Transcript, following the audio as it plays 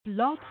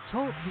Blog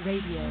Talk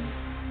Radio.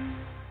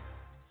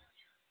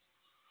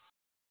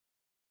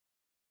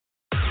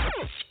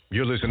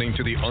 You're listening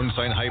to the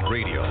Unsigned Hype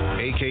Radio,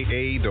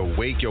 a.k.a. the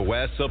Wake Your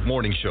Ass Up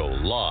Morning Show,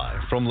 live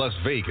from Las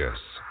Vegas.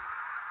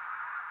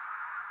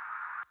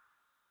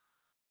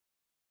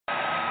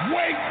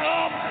 Wake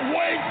up,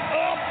 wake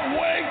up,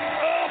 wake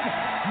up,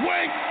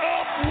 wake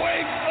up,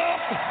 wake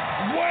up,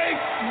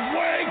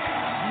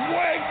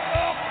 wake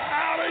up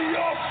out of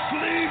your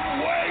sleep,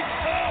 wake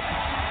up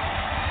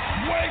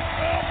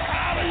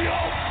out of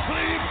your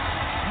sleep,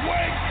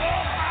 wake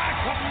up, I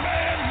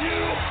command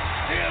you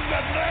in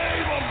the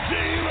name of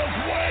Jesus,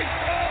 wake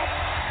up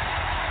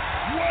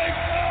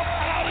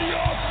out of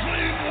your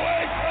sleep,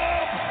 wake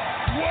up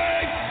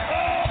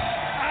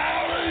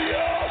out of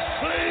your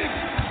sleep.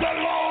 The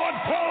Lord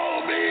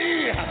told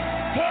me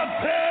to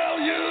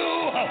tell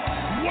you,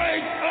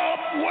 wake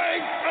up,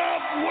 wake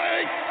up,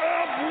 wake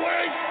up,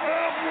 wake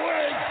up,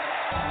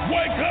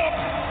 wake up,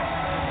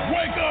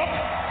 wake up,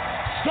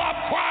 stop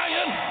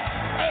crying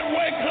and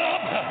wake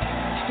up,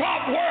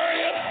 stop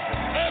worrying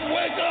and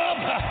wake up,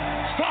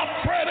 stop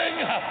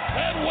fretting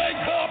and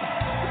wake up.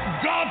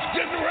 God's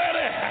getting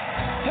ready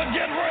to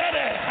get ready,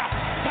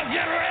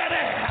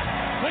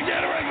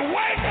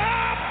 wake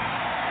up!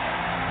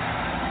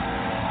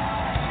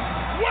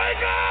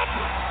 Wake up!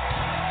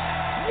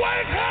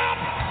 Wake up!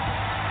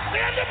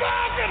 In the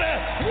balcony!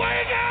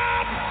 Wake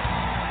up!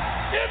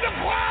 In the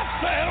choir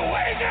stand!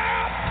 Wake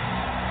up!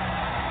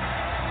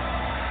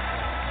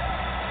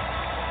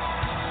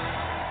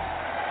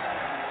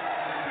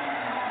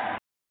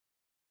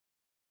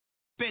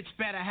 Bitch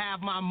better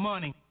have my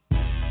money.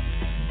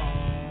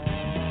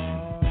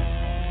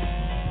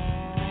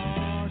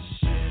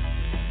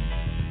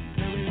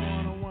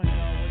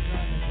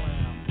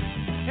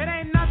 It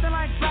ain't nothing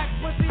like black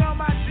pussy on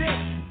my dick.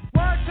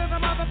 Word to the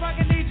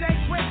motherfucking DJ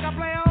Quick. I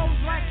play O's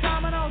like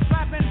dominoes,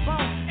 slapping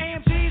bone.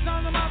 AMG's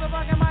on the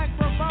motherfucking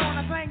microphone.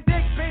 I sing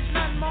dick, bitch,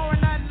 nothing more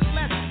and nothing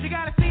less. You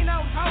gotta see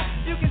no hope.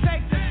 You can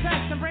take the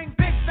test and bring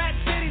big fat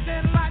titties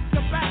and lots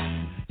of backs.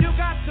 You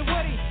got the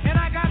woody and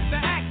I got the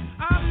axe.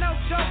 I'm no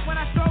joke when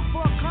I stroke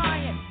for a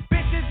client.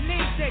 Bitches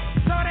need dick,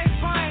 so they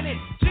buying it.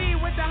 G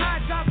with the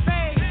hot top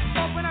fade.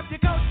 Open up your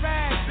coach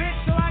bag, bitch,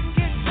 so I can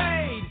get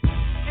paid.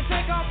 And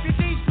take off your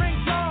G-string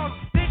drawers.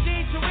 Did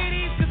you eat your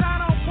Wheaties? Cause I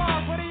don't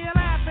pause. What are you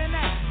laughing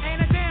at?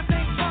 Ain't a damn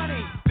thing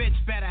funny. Bitch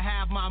better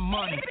have my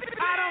money.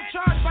 I don't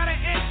charge by the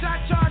inch,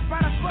 I charge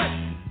by the foot.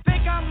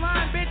 Think I'm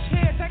lying, bitch,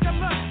 here, take a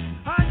look.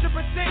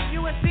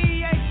 100%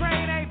 USDA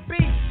grade AB.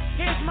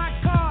 Here's my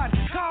card,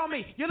 call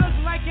me. You look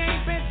like you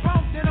ain't been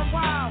bumped in a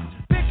while.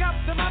 Pick up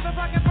the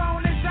motherfucking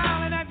phone and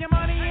dial and have your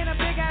money in a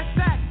big ass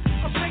sack.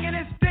 I'm swinging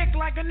this dick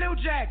like a new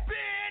jack.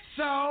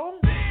 So,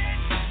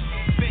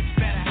 bitch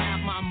better have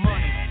my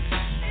money.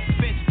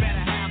 Bitch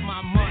better have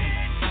my money.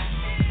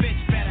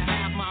 Bitch better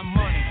have my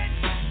money.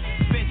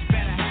 Bitch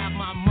better have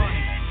my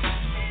money.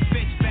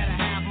 Bitch better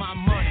have my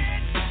money.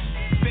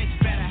 Bitch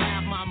better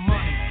have my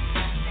money.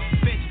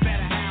 Bitch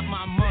better have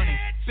my money.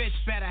 Bitch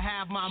better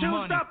have my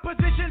money. choose the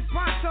position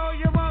spot so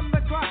you're on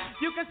the clock.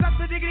 You can suck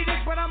the diggity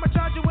dick, but I'ma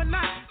charge you a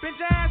knot. Bend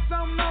your ass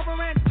on over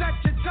and touch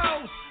your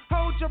toes.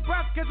 Hold your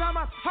breath, cause I'm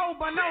a hoe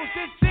by nose.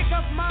 This dick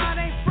of mine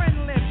ain't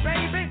friendly,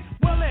 baby.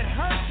 Will it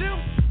hurt you?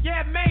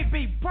 Yeah,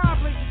 maybe,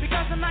 probably,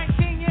 because I'm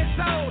 19 years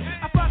old.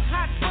 I fuck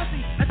hot pussy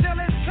until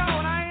it's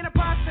cold. I ain't a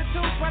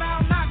prostitute, but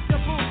I'll knock the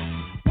boot.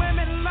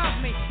 Women love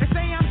me, they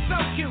say I'm so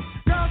cute.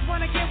 Girls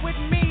wanna get with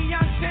me,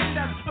 I'm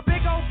tender. A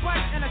big old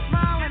butt and a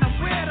smile and a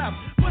weird up.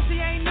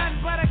 Pussy ain't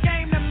nothing but a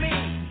game to me.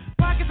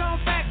 Pockets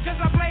on fat cause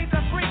I played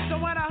the freak.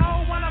 So when a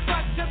hoe wanna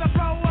fuck to the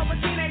flow of a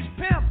teenage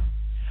pimp,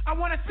 I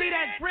wanna see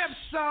that grip,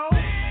 so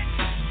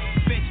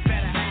bitch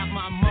better have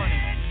my money.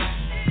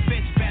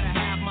 Bitch better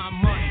have my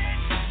money.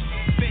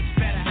 Bitch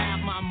better have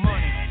my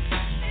money.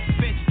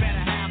 Bitch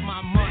better have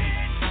my money.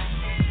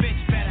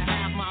 Bitch better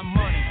have my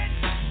money.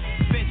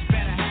 Bitch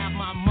better have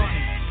my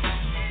money.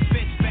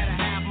 Bitch better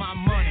have my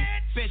money.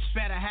 Bitch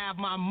better have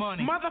my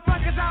money.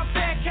 motherfuckers out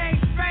there can't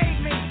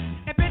fade me.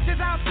 And bitches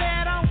out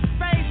there don't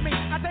phase me.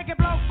 I take it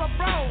blow for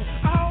blow.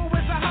 A hoe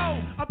is a hoe.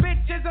 A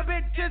bitch is a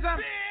bitch is a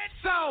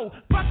so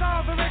fuck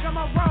all the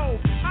rigmarole.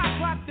 I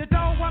clap the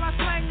dough while I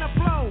slang the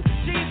blow.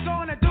 She's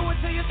gonna do it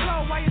till you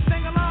slow while you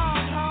sing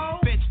along, ho.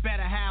 Bitch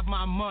better have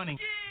my money.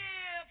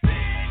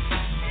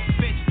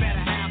 Bitch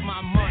better have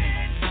my money.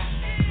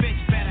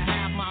 Bitch better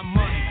have my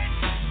money.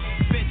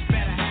 Bitch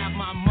better have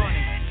my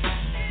money.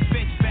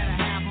 Bitch better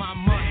have my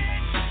money.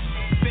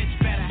 Bitch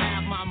better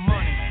have my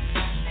money.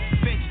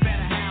 Bitch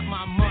better have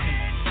my money.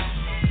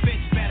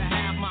 Bitch better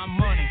have my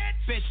money.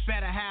 Bitch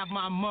better have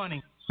my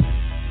money.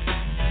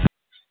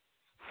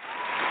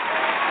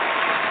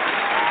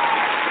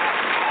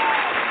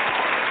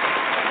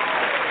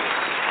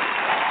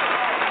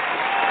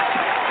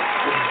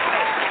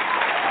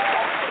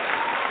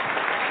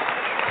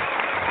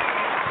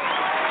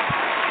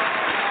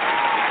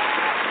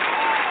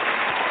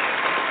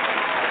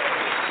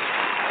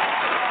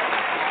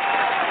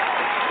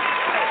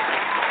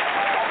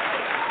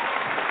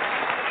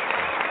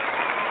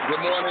 Good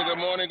morning, good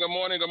morning, good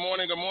morning, good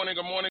morning, good morning,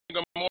 good morning,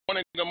 good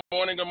morning, good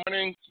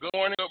morning, good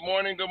morning, good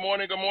morning, good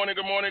morning, good morning,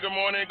 good morning, good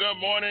morning, good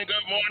morning, good morning,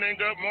 good morning,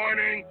 good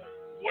morning.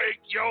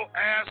 Wake your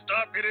ass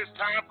up. It is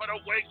time for the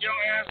Wake Your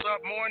Ass Up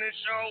morning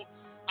show.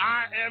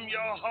 I am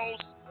your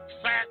host,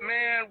 Fat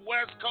Man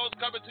West Coast,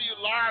 coming to you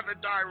live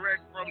and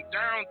direct from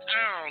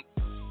downtown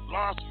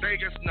Las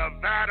Vegas,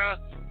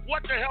 Nevada.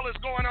 What the hell is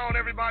going on,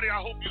 everybody?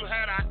 I hope you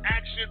had an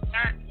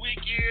action-packed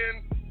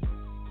weekend.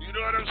 You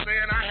know what I'm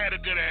saying? I had a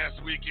good-ass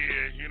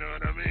weekend, you know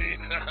what I mean?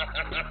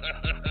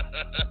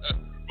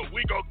 But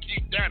we gonna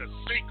keep that a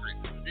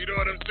secret, you know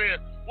what I'm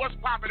saying? What's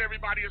poppin',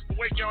 everybody? It's the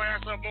Wake Your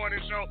Ass Up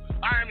morning show.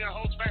 I am your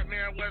host, Fat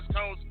Man West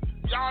Coast.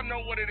 Y'all know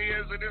what it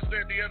is, and this,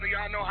 that, and the other.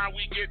 Y'all know how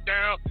we get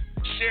down.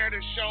 Share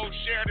the show,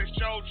 share the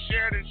show,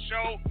 share the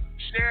show,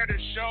 share the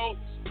show.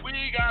 We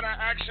got an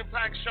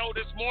action-packed show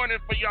this morning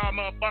for y'all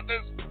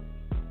motherfuckers.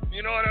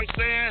 You know what I'm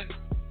saying?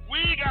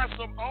 We got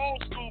some old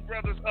school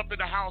brothers up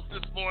in the house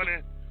this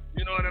morning.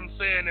 You know what I'm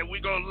saying? And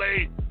we gonna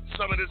lay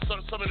some of this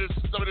old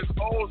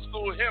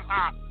school hip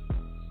hop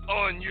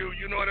on you.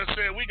 You know what I'm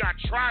saying? We got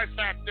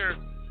Tri-Factor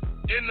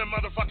in the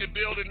motherfucking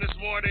building this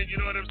morning. You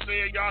know what I'm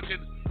saying? Y'all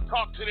can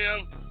talk to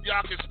them.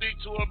 Y'all can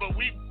speak to them. But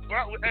we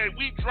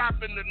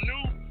dropping the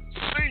new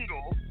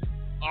single.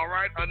 All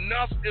right,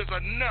 Enough is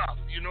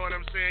Enough. You know what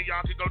I'm saying?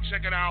 Y'all can go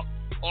check it out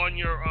on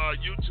your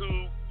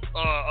YouTube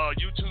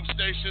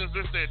stations,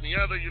 this, that, and the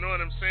other. You know what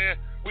I'm saying?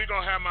 We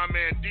gonna have my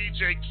man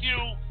DJ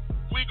Q.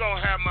 We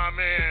gonna have my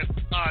man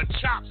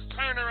Chops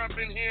Turner up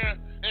in here,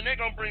 and they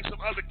gonna bring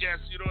some other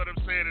guests. You know what I'm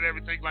saying, and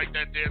everything like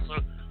that there. So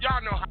y'all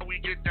know how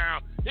we get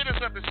down. Hit us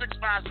up at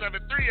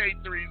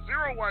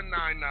 657-383-0199.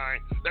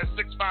 That's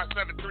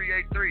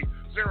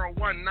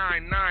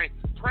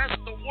 657-383-0199. Press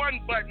the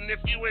 1 button if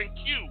you in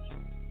queue.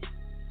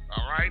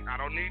 All right, I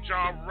don't need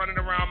y'all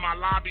running around my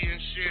lobby and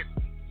shit,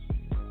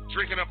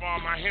 drinking up all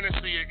my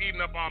Hennessy and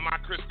eating up all my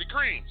Krispy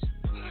Kremes.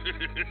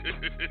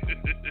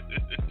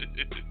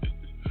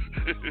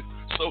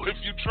 So if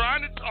you're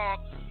trying to talk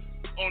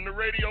on the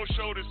radio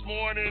show this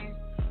morning,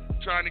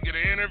 trying to get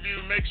an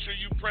interview, make sure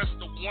you press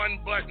the 1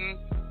 button.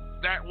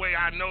 That way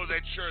I know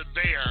that you're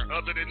there.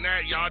 Other than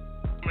that, y'all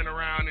coming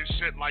around and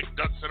shit like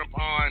ducks in a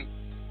pond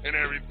and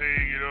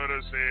everything. You know what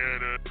I'm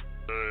saying?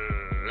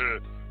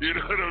 You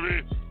know what I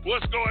mean?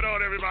 What's going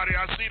on, everybody?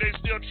 I see they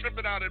still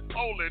tripping out in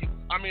Portland,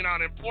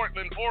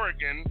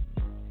 Oregon.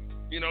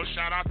 You know,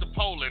 shout out to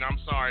Poland. I'm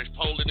sorry,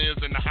 Poland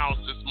is in the house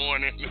this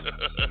morning.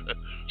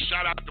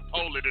 Shout out to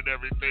Poland and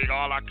everything.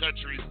 All our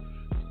countries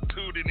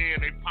tuning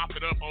in. They pop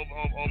it up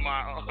on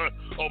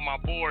my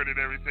board and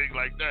everything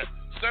like that.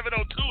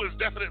 702 is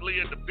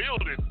definitely in the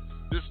building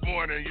this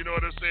morning. You know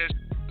what I'm saying?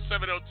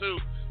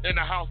 702 in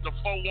the house. The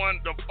 401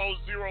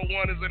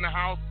 is in the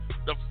house.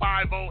 The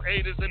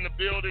 508 is in the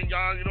building.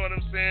 Y'all, you know what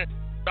I'm saying?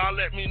 Y'all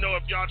let me know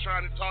if y'all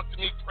trying to talk to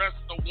me. Press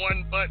the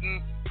 1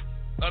 button.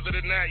 Other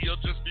than that,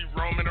 you'll just be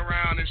roaming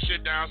around and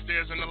shit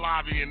downstairs in the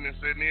lobby and this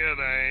and the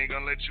other. I ain't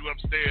gonna let you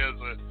upstairs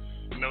or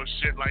no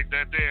shit like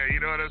that there. You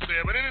know what I'm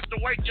saying? But it is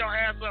the Wake Your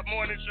Ass Up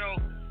morning show.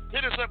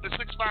 Hit us up at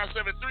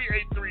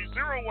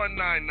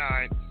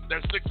 657-383-0199.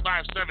 That's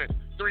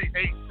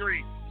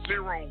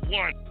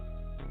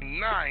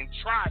 657-383-0199.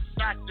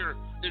 Tri-Factor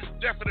is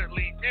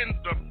definitely in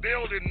the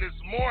building this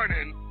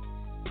morning.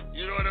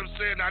 You know what I'm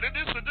saying? Now, this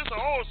is an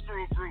old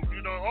school group.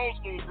 You know, old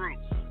school group.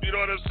 You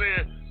know what I'm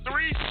saying?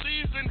 3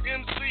 seasoned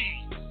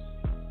emcees,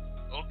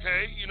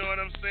 okay, you know what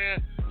I'm saying,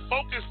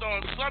 focused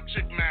on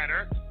subject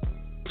matter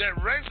that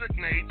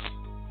resonates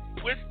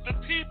with the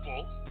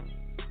people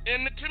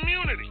in the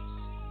community.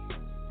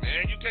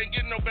 Man, you can't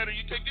get no better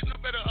MC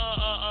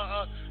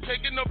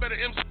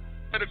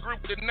better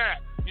group than that.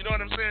 You know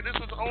what I'm saying?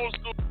 This is old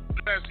school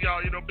best,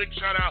 y'all. You know, big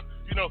shout out.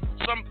 You know,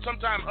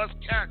 sometimes us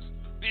cats,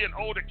 being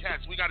older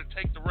cats, we got to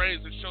take the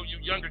reins and show you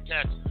younger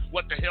cats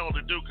what the hell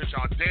to do, because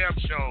y'all damn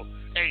show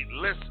ain't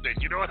listening.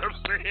 You know what I'm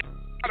saying?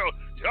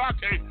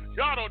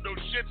 Y'all don't know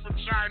shit from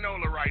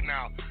Shinola right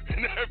now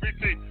and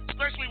everything,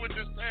 especially with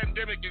this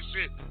pandemic and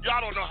shit.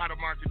 Y'all don't know how to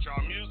market y'all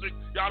music.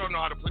 Y'all don't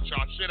know how to put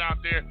y'all shit out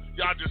there.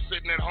 Y'all just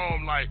sitting at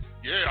home like,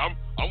 yeah, I'm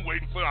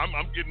waiting for, I'm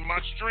getting my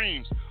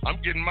streams.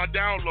 I'm getting my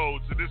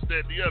downloads and this,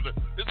 that, and the other.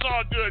 It's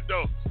all good,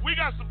 though. We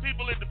got some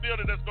people in the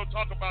building that's going to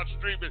talk about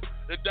streaming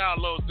and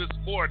downloads this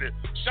morning.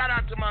 Shout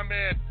out to my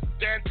man,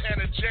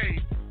 Dantana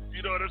J. You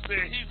know what I'm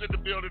saying? He's in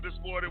the building this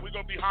morning. We're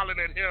going to be hollering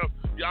at him.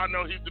 Y'all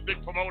know he's the big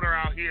promoter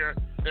out here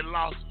in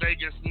Las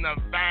Vegas,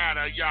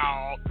 Nevada,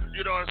 y'all.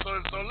 You know, so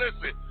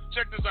listen,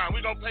 check this out. We're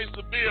going to pay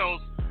some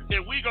bills,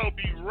 and we're going to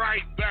be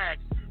right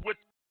back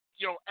with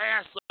your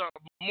ass up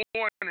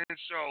morning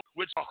show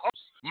with your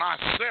host,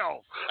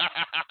 myself,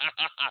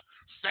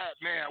 Fat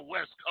Man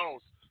West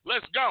Coast.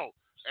 Let's go.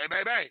 Hey,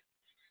 baby.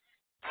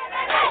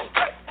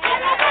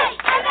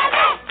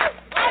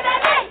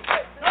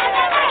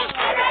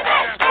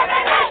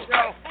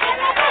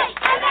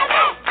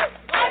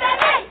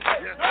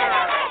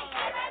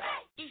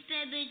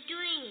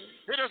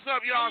 Hit us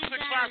up, y'all,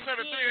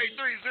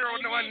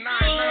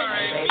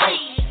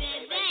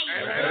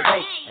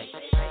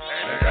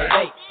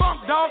 657-383-0199.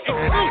 Funk dog. Hey,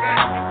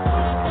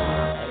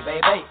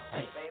 baby.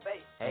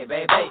 Hey, baby. Hey,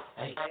 baby.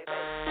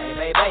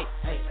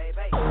 Hey,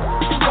 baby.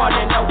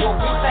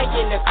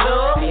 in the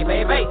club, hey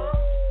baby.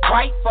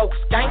 White folks,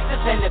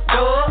 gangsters in the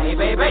club, hey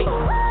baby.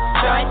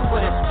 Starting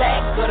with a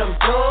stack of them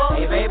dubs,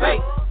 hey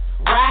baby.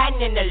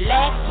 Riding in the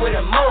lax with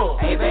a mug,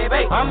 hey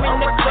baby. I'm in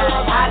the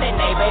club hollering,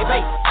 hey baby.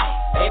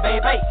 Hey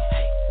baby,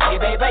 hey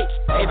baby,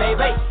 hey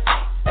baby.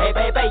 Hey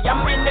baby,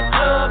 I'm in the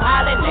club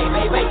hollering,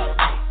 hey baby.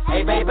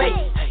 Hey baby,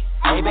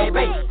 hey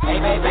baby, hey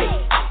baby.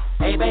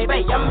 Hey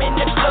baby, I'm in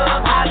the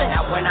club hollering.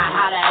 Now when I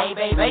holler, hey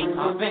baby,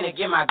 I'm finna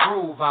get my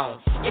groove on.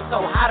 It's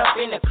so hot up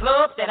in the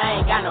club that I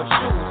ain't got no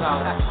shoes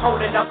on.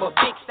 Holding up a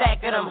big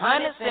stack of them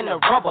hundreds in a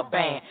rubber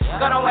band.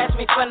 So don't ask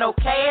me for no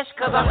cash,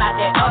 cause I'm not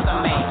that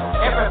other man.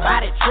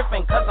 Everybody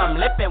tripping cause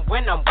I'm lipping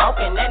when I'm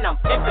walking, and I'm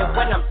pimping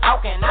when I'm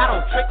talking. I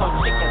don't trick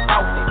on chicken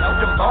saucy.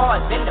 Them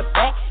boys in the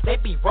back,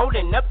 they be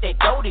rolling up their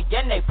doty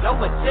and they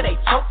blow it till they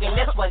choking.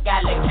 That's what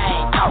got like I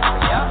ain't talking,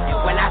 yeah. And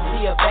when I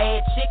see a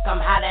bad chick, I'm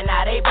hollering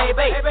out, hey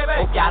baby.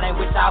 Hope y'all ain't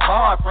with y'all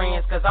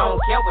boyfriends, cause I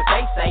don't care what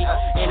they say,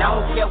 and I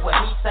don't care what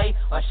he say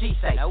or she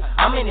say.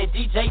 I'm in the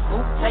DJ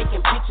booth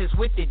taking pictures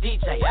with the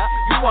DJ.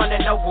 You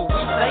wanna know what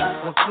we say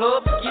when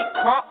clubs get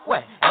crunk?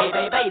 What? Hey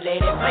baby, let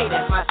it play,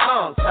 that's my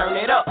song, turn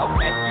it up.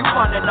 Okay. You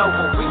wanna know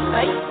what we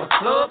say when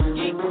clubs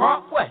get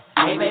crunk? What?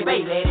 Hey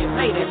baby, let it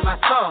play, that's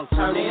my song,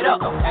 turn it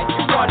up. Okay.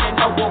 You wanna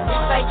know what we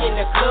say in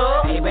the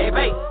club? Hey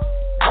baby.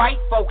 White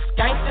folks,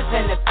 gangsters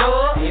in the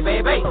club, hey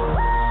baby.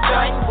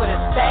 Starting with a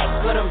stack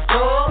of them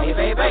dubs, hey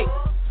baby.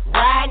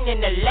 Riding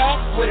in the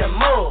lax with a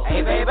mug,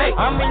 hey baby.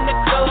 I'm in the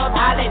club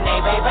hollering,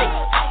 hey baby.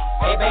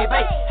 Hey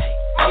baby,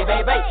 hey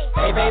baby,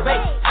 hey baby.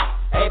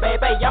 Hey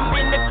baby, I'm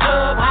in the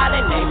club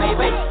hollering, hey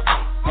baby.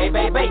 Hey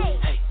baby,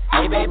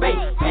 hey baby,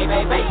 hey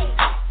baby.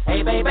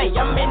 Hey baby,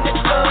 I'm in the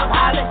club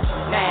hollering.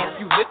 Now if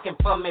you looking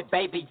for me,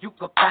 baby, you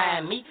can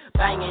find me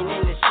banging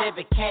in the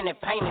Chevy cannon,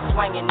 painted,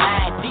 swinging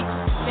 9 deep.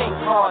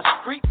 10 cars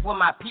creep with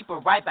my people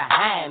right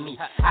behind me.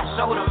 I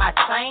showed her my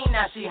chain,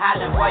 now she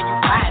hollering, boy, you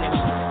finding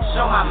me.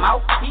 Show my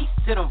mouthpiece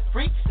to them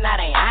freaks, now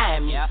they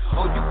eyeing me.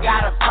 Oh, you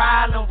got a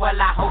problem? Well,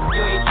 I hope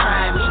you ain't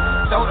trying me.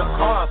 Throw the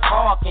car and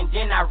park, and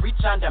then I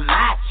reach under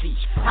my seat.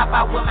 Hop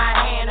out with my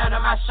hand under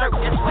my shirt,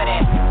 that's where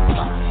that be.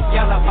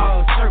 Yellow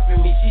bone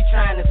chirping me, she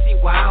trying to see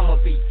where I'ma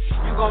be.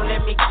 You gon'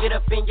 let me get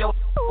up in your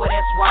well,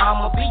 that's where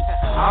I'ma be.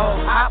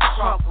 On pop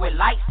trunk with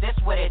lights, that's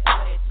where that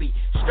be.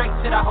 Straight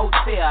to the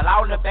hotel,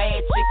 all the bad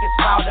chickens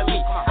follow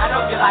me. I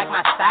know you like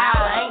my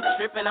style, I ain't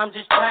tripping, I'm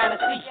just trying to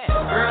see.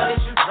 Girl,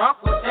 is you drunk?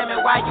 Well, tell me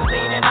why you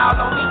leaning all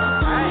on me.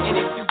 And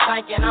if you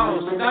thinking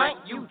on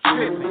stunt, you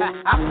tripping.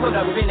 I put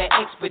up in the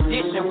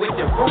expedition with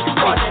the roof. You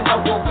wanna know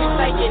what we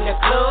say in the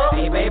club?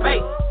 Hey, baby.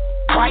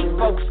 White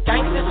folks,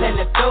 gangsters in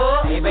the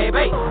thug. Hey,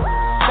 baby.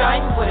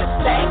 Starting with a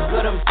stack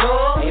of them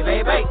dubs. Hey,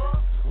 baby.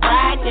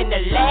 Riding in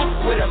the lax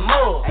with a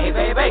mug. Hey,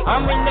 baby.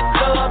 I'm in the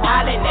club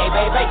hollering, hey,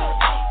 baby.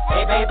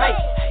 Hey, baby.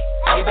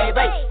 Hey,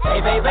 baby.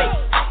 Hey, baby.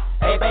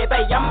 Hey, baby.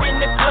 I'm in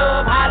the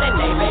club hollering,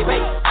 hey, baby.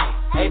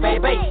 Hey,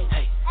 baby.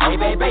 Hey,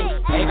 baby.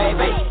 Hey,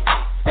 baby.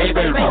 Hey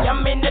baby,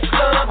 I'm in the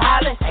club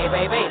hollering. Hey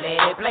baby,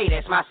 let it play,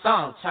 that's my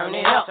song, turn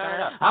it up.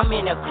 I'm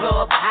in the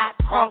club, hot,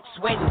 crunk,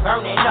 sweating,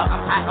 burning up.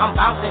 I'm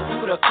bouncing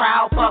through the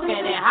crowd, fucking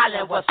and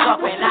hollering what's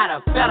up. And I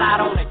done fell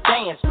out on the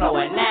dance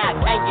floor and now I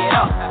can't get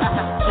up.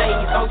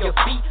 J's on your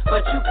feet,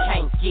 but you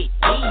can't get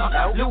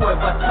these. Louis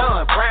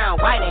Vuitton,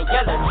 brown, white, and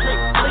yellow trick,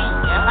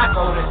 please. I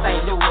go to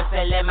St. Louis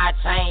and let my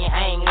chain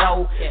hang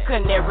low.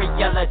 Canary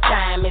yellow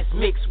diamonds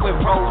mixed with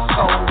rose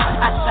gold.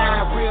 I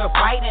shine real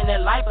bright in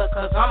the light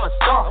because I'm a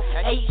star.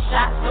 8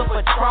 shots of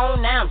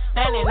Patron, now I'm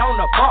standing on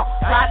the bar.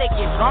 Probably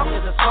get drunk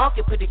as a skunk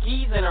and put the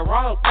keys in the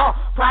wrong car.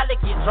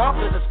 Probably get drunk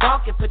as a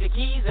skunk and put the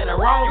keys in the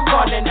wrong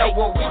car. You wanna know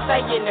what we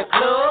say in the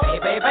club? Hey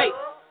baby.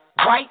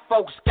 White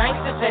folks,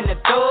 gangsters in the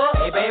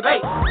thug. Hey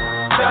baby.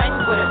 Starting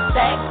with a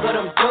stack of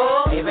them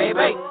dubs. Hey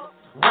baby.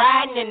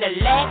 Riding in the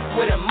lax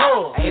with a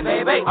mug. Hey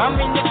baby. I'm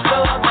in the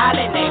club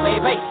hollering, hey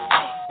baby.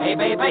 Hey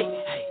baby.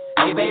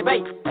 Hey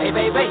baby. Hey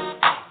baby.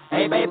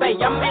 Hey baby.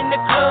 I'm in the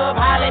club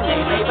hollering,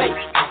 hey baby.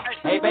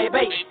 Hey baby,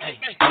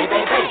 hey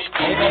baby,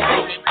 hey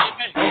baby,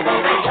 hey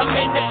baby, I'm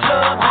in the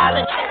club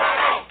hollering.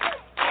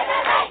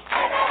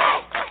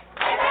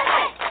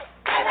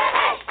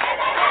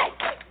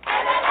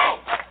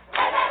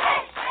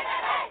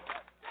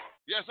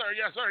 Yes, sir,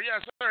 yes, sir,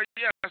 yes, sir,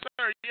 yes,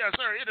 sir, yes,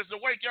 sir. It is the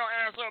Wake Your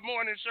Ass Up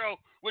morning show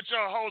with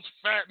your host,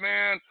 Fat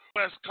Man,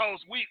 West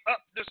Coast. We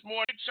up this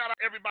morning. Shout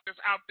out everybody that's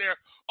out there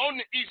on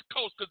the East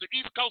Coast, because the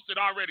East Coast had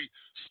already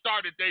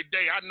started their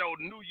day. I know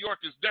New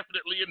York is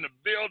definitely in the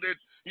building,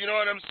 you know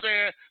what I'm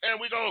saying? And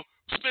we going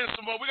to spend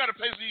some more. We got to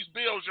pay these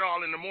bills,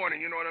 y'all, in the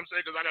morning, you know what I'm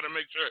saying? Because I got to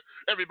make sure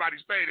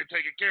everybody's paid and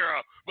taken care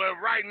of. But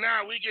right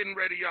now, we getting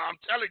ready, y'all. I'm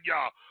telling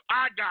y'all,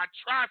 I got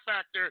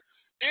Trifactor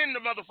in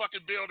the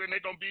motherfucking building. They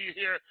gonna be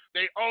here.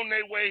 They on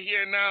their way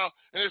here now.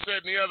 And this,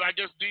 that, and the other. I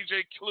guess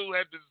DJ Clue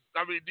had this.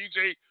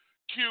 DJ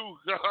Q.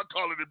 I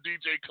call it a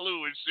DJ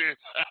Clue and shit.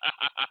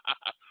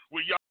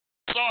 When y'all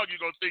saw, you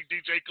gonna think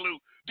DJ Clue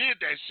did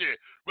that shit.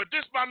 But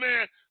this, my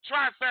man,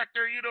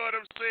 Trifactor. You know what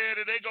I'm saying?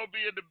 And they gonna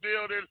be in the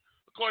building.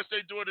 Of course,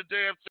 they doing the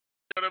damn thing.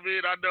 You know what I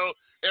mean? I know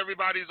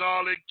everybody's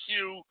all in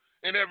queue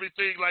and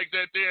everything like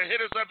that. There,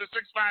 hit us up at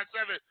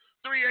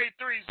 657-382-9375.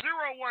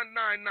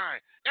 383-0199.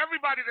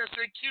 Everybody that's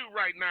in queue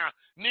right now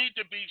need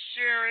to be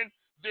sharing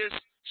this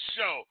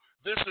show.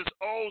 This is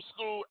old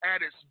school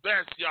at its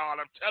best, y'all.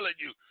 I'm telling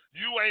you,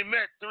 you ain't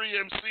met 3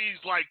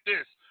 MCs like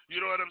this. You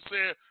know what I'm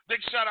saying?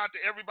 Big shout out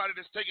to everybody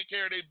that's taking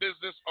care of their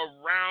business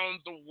around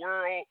the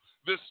world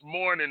this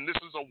morning. This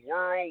is a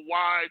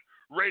worldwide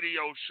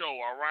radio show,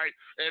 all right?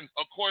 And,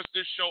 of course,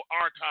 this show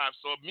archives.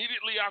 So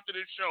immediately after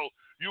this show,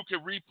 you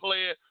can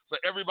replay it. For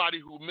everybody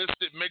who missed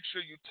it, make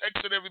sure you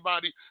texted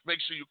everybody.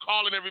 Make sure you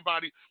calling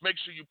everybody. Make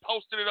sure you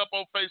posted it up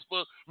on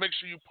Facebook. Make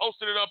sure you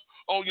posted it up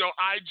on your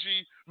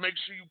IG. Make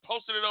sure you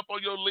posted it up on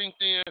your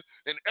LinkedIn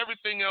and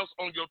everything else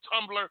on your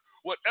Tumblr,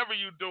 whatever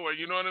you're doing.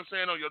 You know what I'm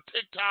saying? On your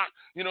TikTok,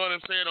 you know what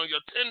I'm saying? On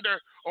your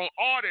Tinder, on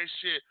all that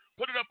shit.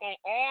 Put it up on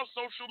all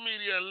social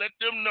media and let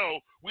them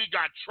know we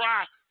got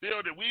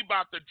Tri-Building. We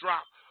about to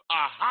drop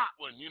a hot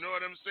one, you know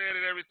what I'm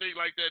saying, and everything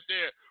like that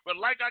there. But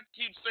like I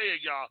keep saying,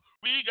 y'all,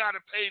 we got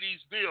to pay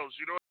these bills,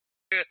 you know what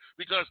I'm saying?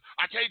 Because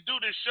I can't do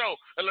this show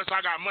unless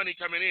I got money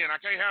coming in. I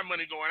can't have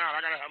money going out.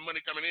 I got to have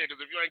money coming in, because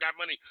if you ain't got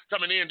money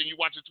coming in, then you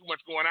watching too much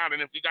going out.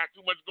 And if you got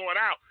too much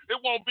going out, it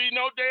won't be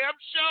no damn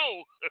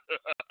show.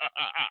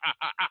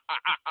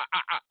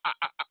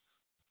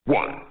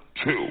 1,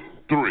 2,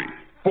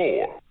 3,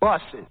 4.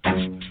 Bust it.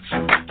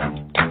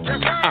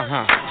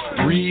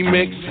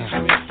 Remix,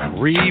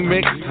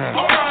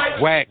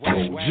 Wacko,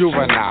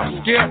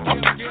 Juvenile, Skip,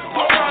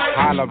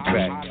 Holla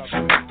back.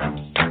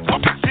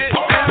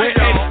 Where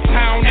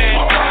H-Town at,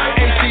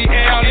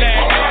 ATL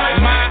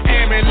at,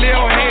 Miami,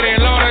 Lil Haiti,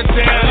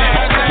 Lauderdale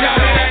at. Y'all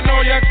hear that,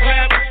 know your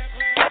clap?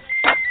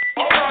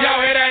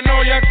 Y'all hear that,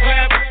 know your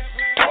clap?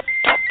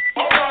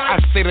 I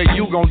say that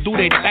you gon' do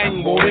that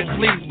thing, boy,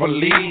 please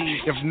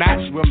believe. If not,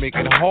 we'll make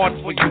it hard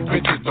for you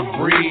bitches to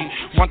breathe.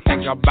 One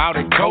thing about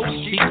it, ghost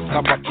sheets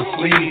come up the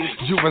sleeve.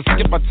 You and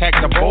Skip attack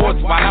the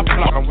boards while I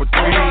plug them with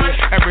 3.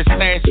 Every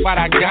stash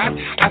spot I got,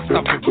 I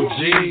stuff it with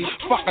G.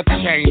 Fuck a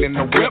chain in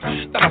the whip,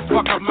 that'll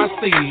fuck up my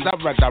sleeves. I'd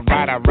rather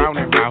ride around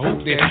in my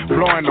hoop than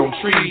blowing on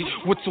trees.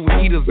 With 2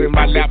 heaters in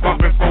my lap, up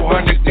at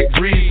 400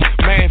 degrees.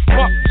 Man,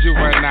 fuck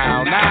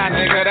Juvenile, nah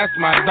nigga, that's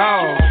my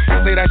dog.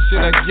 Say that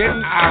shit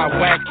again, I'll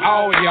whack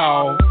all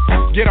y'all.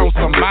 Get on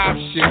some mob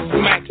shit,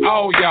 smack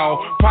all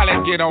y'all. Probably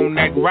get on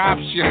that rob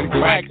shit and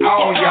crack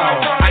all y'all.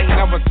 I ain't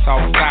never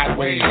talk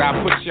sideways, I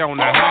put you on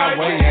the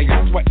highway. How you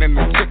sweating in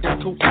the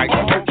chicken coop like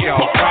Tokyo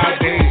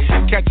Friday.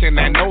 Catching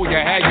that know you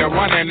had you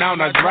running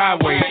on the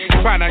driveway.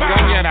 Trying to go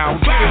get out,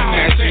 shooting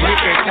that shit, you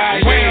can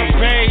tie where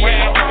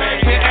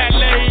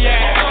LA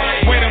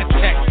at, where them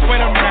checks,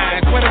 where them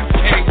nines, where them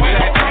cakes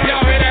at.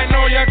 Y'all hear that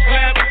know your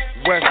clap?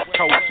 West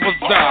Coast,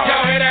 what's up?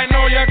 Y'all hear that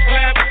know your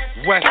clap?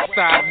 West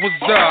Side, what's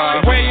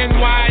up? Way and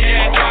Y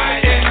at,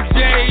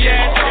 NJ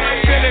at,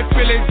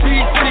 Philly,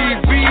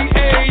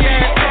 DTVA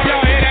at.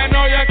 Y'all hear that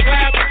know your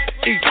clap?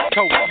 East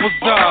Coast,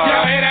 what's up?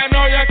 Y'all hear that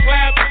know your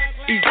clap?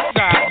 East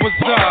Side, what's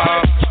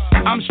up?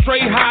 I'm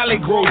straight Holly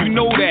Grove, you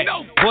know that.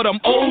 But I'm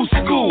old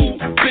school,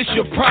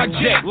 Bishop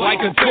Project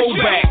like a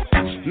throwback.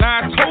 Now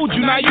I told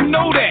you, now you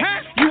know that.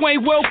 You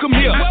ain't welcome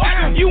here.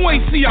 You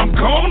ain't see I'm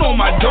gone on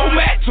my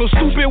doormat. So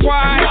stupid,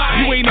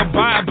 why? You ain't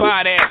abide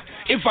by that.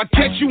 If I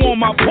catch you on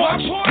my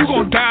porch, you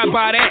gon' die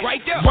by that. Right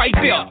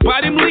there,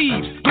 by them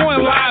leaves, go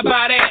and lie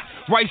by that.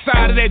 Right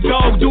side of that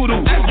dog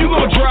doodle, you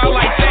gon' dry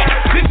like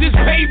that. This is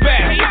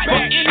payback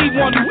for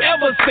anyone who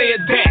ever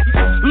said that.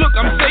 Look,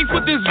 I'm safe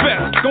with this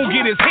vest. Don't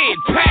get his head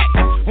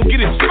packed, don't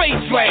get his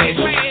face slashed,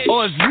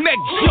 or his neck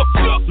shook.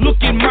 Look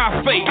in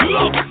my face,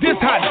 look, this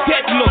how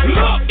that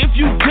look. If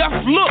you deaf,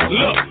 look,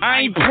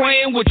 I ain't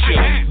playing with you.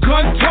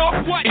 Gun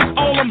talk is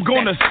all I'm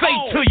gonna say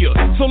to you.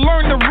 So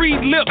learn to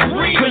read lips,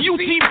 the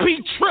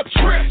UTP trips.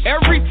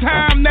 Every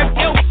time that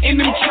elk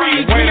in them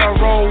trees. Where the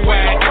roll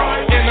at,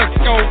 in the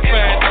scope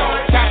at.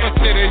 Chopper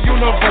City,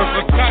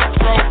 Universal,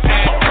 Cutthroat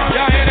at.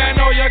 Y'all hear that,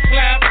 know your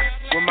clap?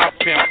 With my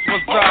pimps,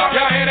 what's up?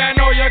 Y'all hear that,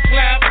 know your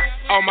clap?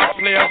 All my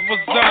players,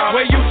 what's up?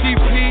 Where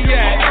UTP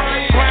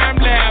at? Crime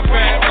Lab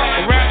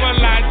at. Rapper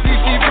like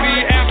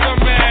DTP,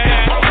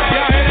 Aftermath.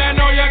 Y'all hear that,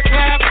 know your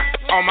clap?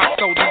 All my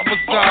soldiers,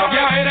 what's up?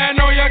 Y'all hear that,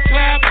 know your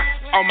clap?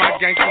 All my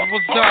gangsters,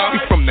 what's up? We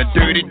from the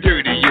dirty,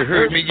 you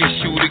heard me, you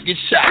shoot or get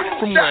shot.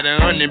 From where the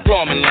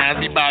unemployment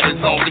lines, be about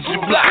as long as you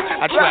block.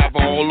 I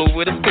travel all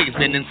over the states,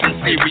 been in some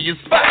serious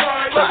spots.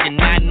 Fucking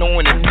not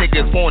knowing if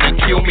niggas wanna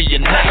kill me or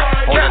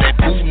not. All of that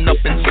booting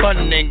up and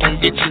stunning ain't gon'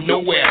 get you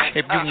nowhere.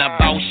 If you not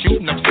about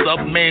shooting up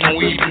stuff, man,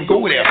 don't even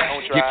go there.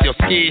 If you're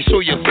scared,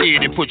 show you're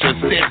scared and put your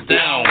steps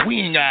down.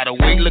 We ain't gotta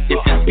wait, look if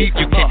it's beef,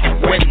 you can't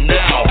get wet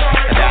now.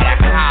 I gotta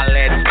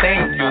holler at the thing,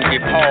 you'll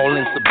get Paul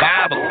and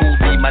Survivor. Cool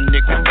be my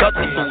nigga Ducky.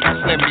 So you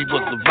slim, he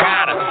was the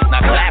rider.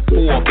 Now clap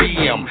for a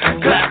BM,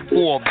 clap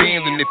for a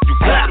Benz. And if you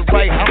got it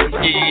right, I'm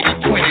scared of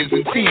 20s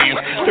and 10s.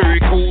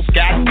 Third coast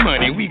got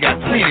money, we got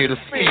plenty to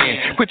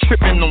spend. Quit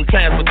tripping on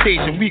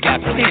transportation, we got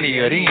plenty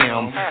of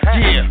them.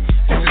 Yeah,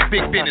 this is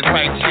big business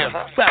right here.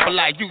 Slapper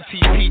like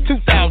UTP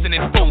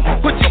 2004.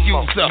 Put your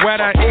use up. Where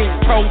the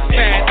East Coast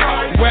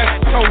at, West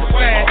Coast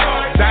at,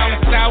 down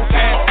south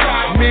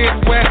at,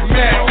 Midwest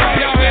at.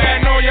 Y'all hear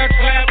that, know your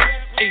clap?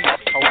 East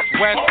Coast,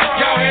 West.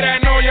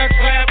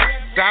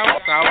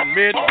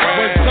 Midwest.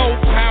 But so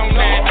pound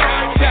that,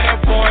 tell the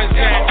boys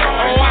that.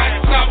 Oh, I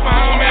stop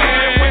homie.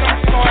 Where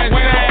them boys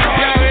at?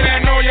 Y'all hear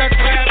that? Know your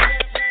clap.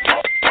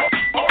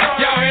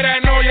 Y'all hear that?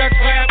 Know your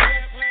clap.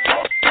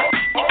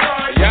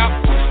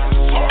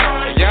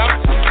 Yup.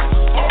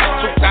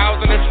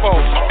 2004.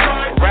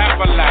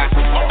 Rap a lot.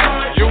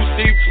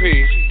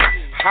 UCP.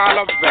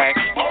 Holla back.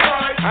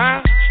 Huh?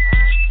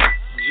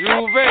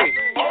 Juve.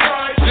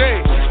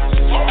 J.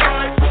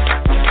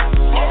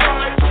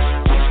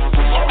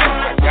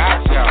 I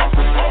got y'all.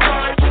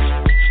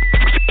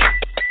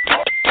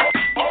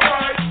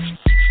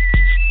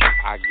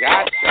 I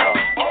got y'all.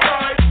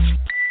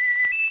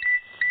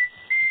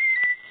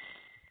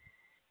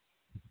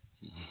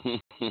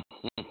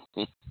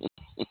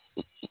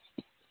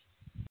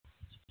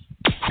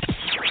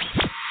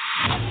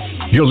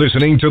 You're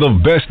listening to the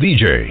best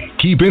DJ,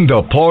 keeping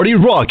the party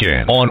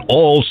rocking on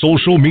all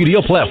social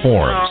media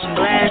platforms.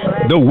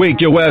 The Wake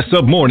Your Ass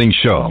Up Morning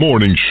Show.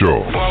 Morning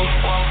Show.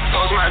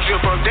 My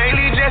drip up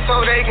daily just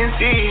so they can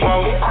see.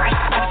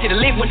 I see the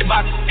link with the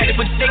box, and they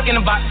put the stick in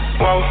the box.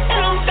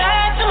 And I'm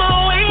back to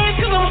my ways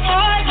cause I'm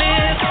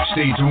heartless.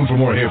 Stay tuned for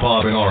more hip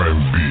hop and R&B.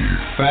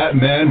 Fat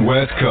Man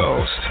West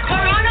Coast.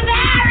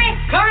 Coronavirus!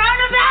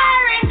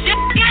 Coronavirus!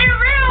 Just get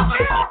real!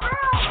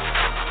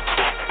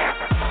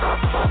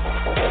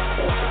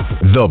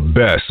 The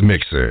best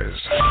mixes.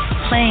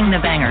 Playing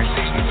the bangers.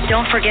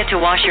 Don't forget to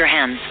wash your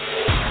hands.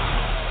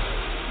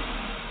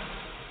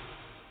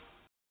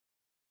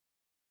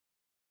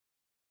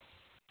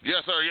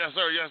 Yes, sir. Yes,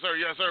 sir. Yes, sir.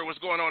 Yes, sir. What's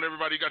going on,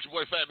 everybody? You got your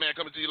boy Fat Man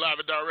coming to you live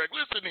and direct.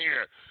 Listen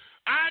here.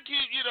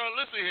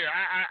 Listen here.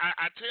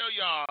 I tell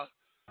y'all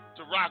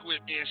to rock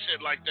with me and shit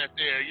like that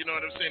there. You know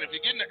what I'm saying? If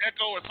you're getting an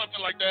echo or something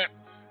like that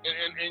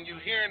and you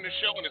hearing the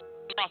show and it's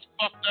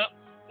fucked up,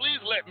 please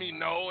let me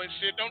know and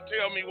shit. Don't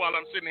tell me while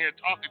I'm sitting here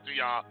talking to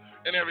y'all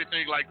and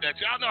everything like that.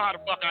 Y'all know how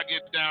the fuck I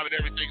get down and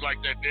everything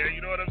like that there.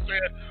 You know what I'm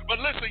saying? But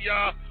listen,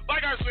 y'all.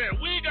 Like I said,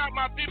 we got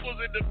my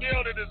peoples in the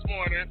building this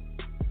morning.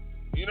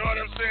 You know what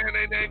I'm saying?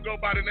 They go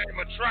by the name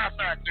of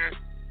Tri-Factor.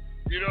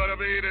 You know what I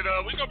mean? And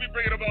we're going to be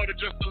bringing them on in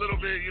just a little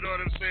bit. You know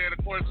what I'm saying?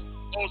 Of course,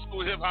 old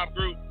school hip-hop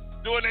group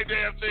doing their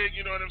damn thing.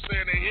 You know what I'm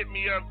saying? They hit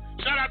me up.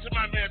 Shout out to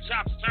my man,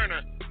 Chops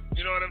Turner.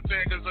 You know what I'm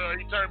saying? Because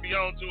he turned me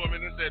on to him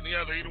and this, that, and the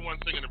other. He the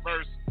one singing the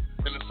verse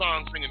and the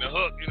song singing the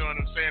hook. You know what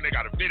I'm saying? They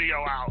got a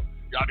video out.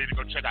 Y'all need to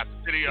go check out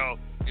the video.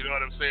 You know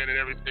what I'm saying? And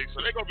everything.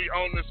 So they're going to be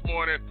on this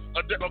morning.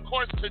 Of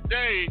course,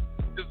 today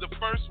is the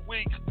first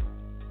week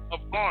of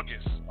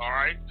August, all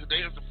right?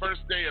 Today is the first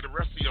day of the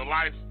rest of your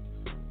life.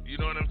 You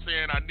know what I'm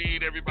saying? I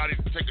need everybody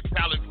to take a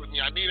challenge with me.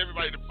 I need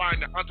everybody to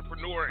find the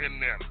entrepreneur in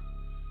them.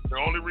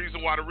 The only reason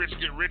why the rich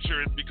get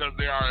richer is because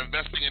they are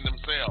investing in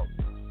themselves.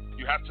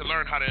 You have to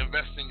learn how to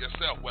invest in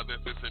yourself, whether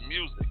if it's in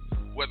music,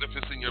 whether if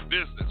it's in your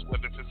business,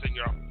 whether if it's in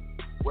your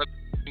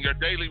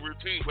daily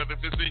routine, whether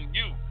if it's in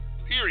you,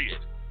 period.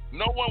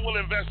 No one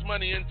will invest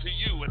money into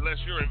you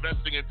unless you're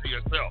investing into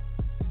yourself.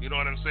 You know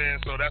what I'm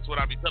saying? So that's what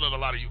I be telling a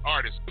lot of you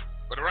artists.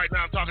 But right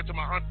now I'm talking to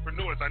my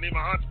entrepreneurs. I need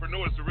my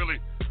entrepreneurs to really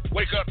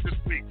wake up this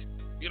week.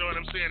 You know what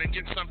I'm saying? And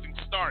get something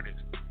started.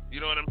 You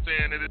know what I'm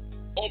saying? It is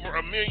over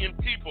 1 million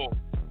people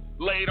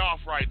laid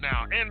off right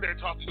now. And they're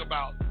talking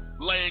about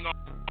laying off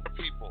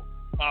people.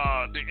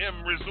 The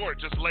M Resort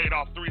just laid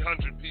off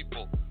 300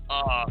 people.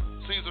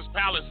 Caesar's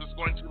Palace is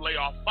going to lay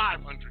off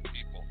 500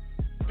 people.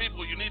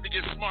 People, you need to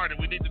get smart,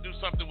 and we need to do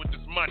something with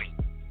this money.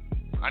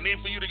 I need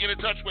for you to get in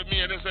touch with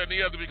me and this and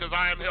the other because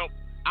I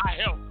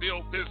help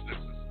build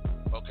businesses.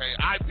 Okay,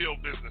 I build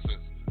businesses.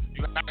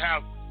 You have to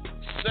have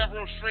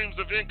several streams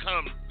of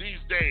income these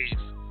days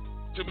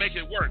to make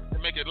it work, to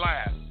make it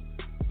last.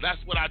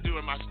 That's what I do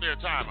in my spare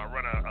time. I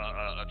run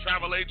a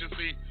travel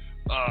agency.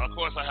 Of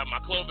course, I have my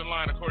clothing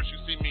line. Of course, you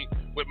see me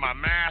with my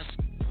mask,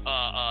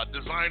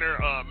 designer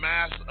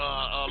mask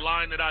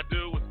line that I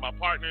do with my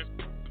partners,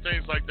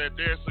 things like that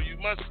there. So you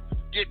must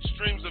get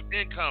streams of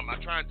income. I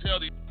try and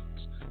tell you,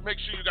 make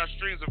sure you got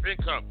streams of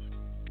income.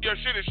 Your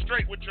shit is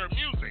straight with your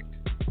music.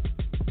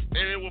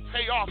 And it will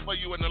pay off for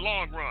you in the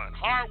long run.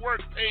 Hard work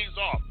pays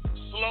off.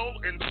 Slow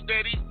and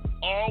steady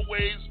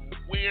always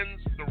wins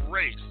the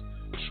race.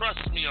 Trust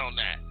me on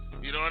that.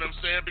 You know what I'm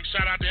saying? Big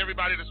shout out to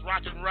everybody that's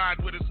rocking and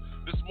ride with us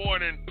this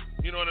morning.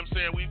 You know what I'm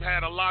saying? We've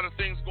had a lot of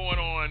things going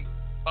on.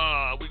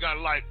 We got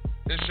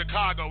in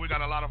Chicago, we got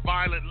a lot of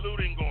violent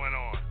looting going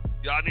on.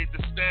 Y'all need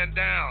to stand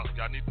down.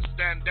 Y'all need to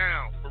stand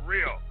down for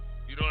real.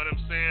 You know what I'm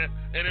saying?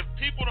 And if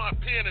people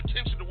aren't paying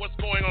attention to what's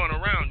going on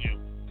around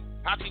you,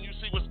 how can you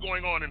see what's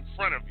going on in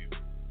front of you?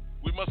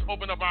 We must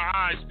open up our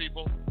eyes,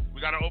 people. We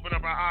got to open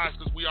up our eyes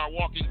because we are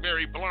walking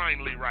very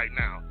blindly right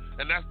now.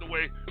 And that's the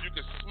way you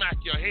can smack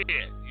your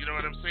head. You know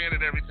what I'm saying?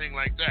 And everything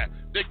like that.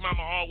 Big Mama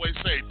always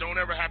say, don't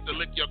ever have to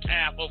lick your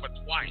calf over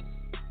twice.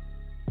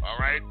 All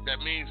right? That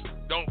means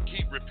don't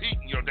keep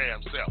repeating your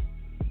damn self.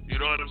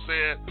 You know what I'm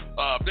saying?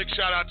 Big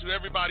shout out to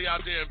everybody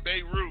out there in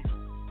Beirut.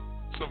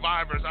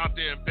 Survivors out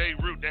there in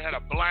Beirut. They had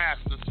a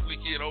blast this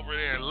weekend over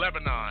there in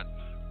Lebanon.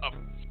 A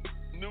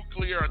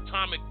nuclear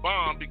atomic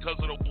bomb because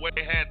of the way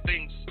they had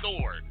things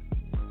stored.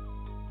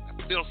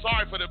 I feel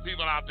sorry for the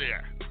people out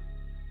there.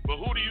 But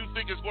who do you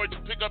think is going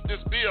to pick up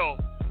this bill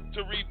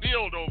to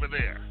rebuild over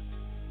there?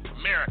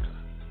 America.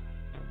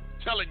 I'm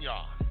telling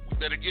y'all, we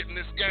better get in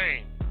this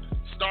game.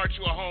 Start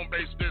you a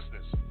home-based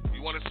business.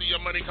 You want to see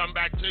your money come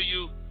back to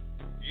you?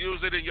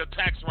 Use it in your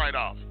tax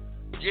write-off.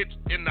 Get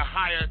in the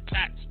higher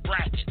tax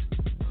bracket.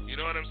 You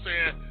know what I'm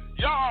saying?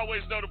 Y'all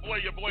always know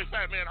your boy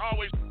Fat Man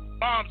always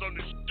bombs on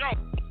the show.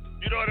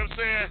 You know what I'm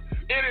saying?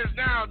 It is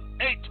now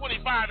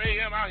 8:25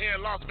 a.m. out here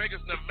in Las Vegas,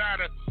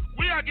 Nevada.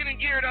 We are getting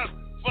geared up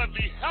for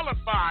the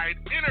hellified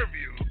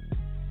interview.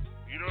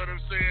 You know what I'm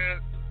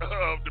saying?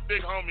 Of the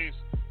big homies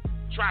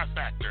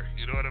Trifactor.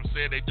 You know what I'm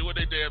saying? They do what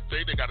they damn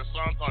thing. They got a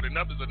song called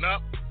Enough is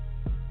Enough.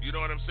 You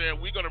know what I'm saying?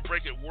 We're going to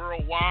break it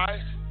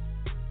worldwide.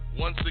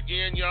 Once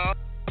again, y'all,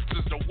 this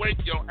is the Wake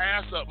Your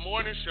Ass Up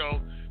morning show.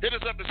 Hit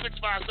us up at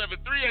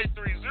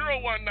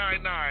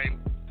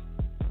 657-383-0199.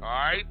 All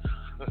right?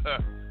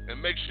 And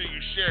make sure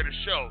you share the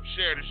show.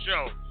 Share the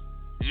show.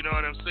 You know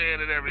what I'm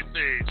saying? And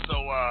everything.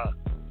 So,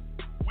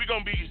 we're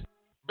going to be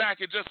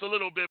back in just a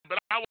little bit, but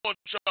I want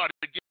y'all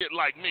to get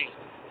like me.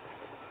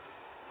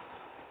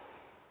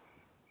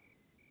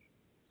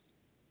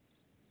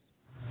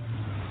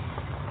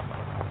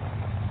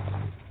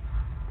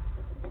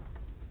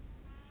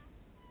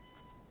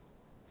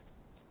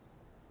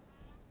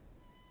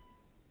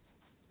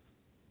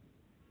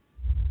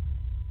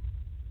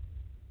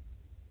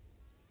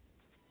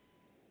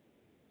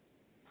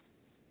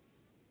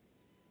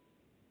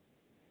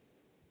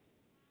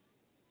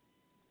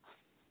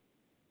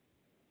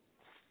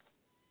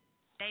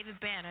 David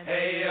Banner.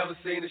 Hey, ever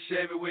seen a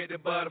Chevy with the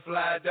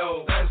butterfly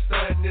door?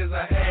 Stunting is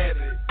a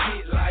habit.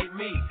 Get like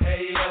me.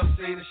 Hey, ever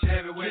seen a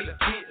Chevy with a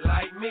get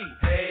like me?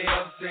 Hey,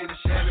 ever seen a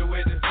Chevy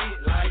with the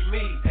get like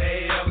me?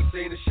 Hey, ever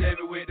seen a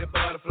Chevy with the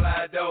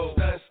butterfly door?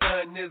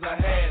 Stunting is a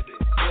habit.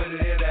 Put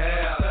it in the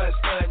house.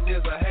 Stunting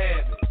is a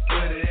habit.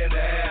 Put it in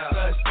the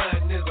house.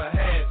 Stunting is a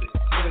habit.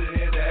 Put it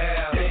in the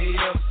house. Hey,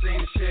 ever seen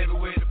a Chevy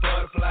with the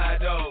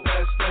butterfly door?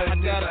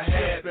 Stunting is a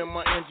habit. In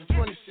my engine,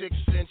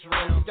 26-inch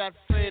rim. Got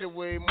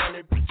fadeaway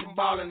money, bitch, I'm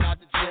ballin' out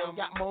the gym.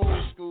 Got my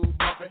old school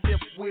bumpin', hip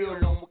wheel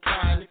on my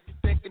kind. If you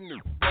thinkin'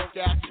 new, work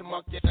out your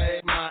monkey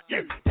ass mine.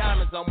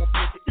 Diamonds on my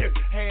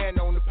pinky, hand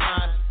on the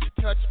pine.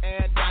 Touch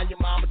and down, your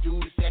mama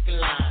do the second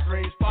line.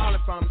 Rains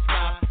falling from the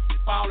sky,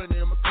 falling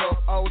in my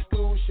cup. Old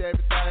school Chevy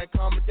thing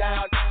coming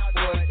down.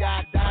 Boy,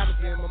 got diamonds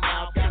in my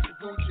mouth, got the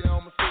Gucci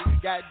on my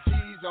feet, got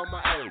G's on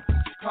my ass.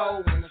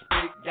 Cold when I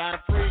speak, got a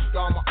freak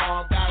on my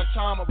arm, got a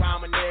charm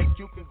around my neck.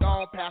 You can go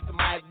on past the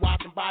mic,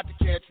 watching about to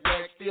catch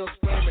wreck, still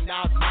screaming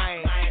out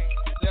mine.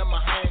 Let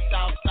my hands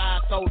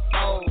outside, so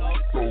cold.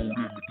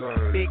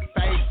 Big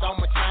face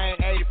on my chain,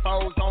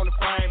 84s on the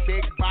frame,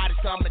 big body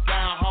coming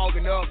down,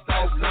 hogging up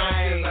those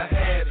lanes. It's a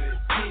habit,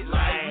 get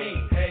like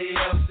me. Hey,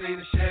 ever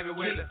seen a Chevy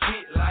with a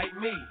get like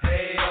me?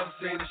 Hey, ever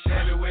seen a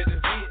Chevy with a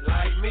get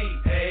like me?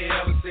 Hey,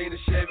 ever seen a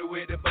Chevy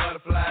with the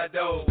butterfly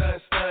door?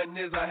 Stunting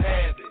is a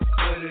habit.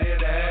 Put it in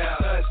the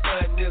house.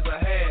 Stunting is a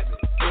habit.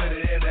 Put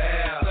it in the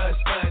house.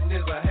 Stunting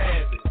is a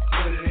habit.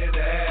 Put it in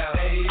the house.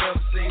 Hey, you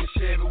ever seen a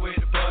Chevy with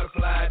the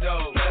butterfly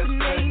door?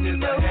 Stunting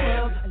is a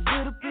habit. A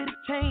little bit of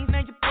change, now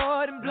you're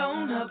bored and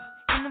blown up.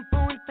 And I'm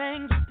doing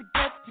things just to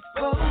get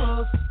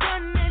exposed.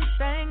 Done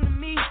anything to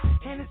me,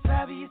 and it's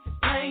obvious, it's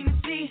plain to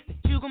see that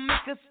you gon'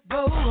 make us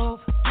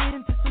both get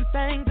into some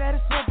things that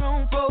is so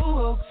grown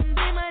folks. And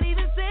they might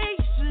even say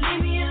you should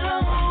leave me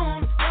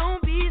alone.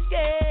 Don't be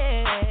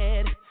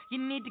scared. You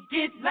need to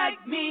get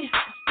like me.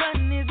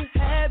 Stunting is a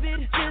habit,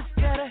 just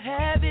gotta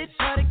have it.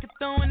 Shawty could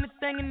throw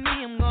anything in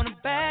me, I'm gonna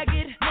bag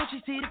it. No,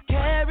 she see the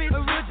carrot, a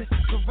real just a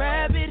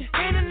rabbit.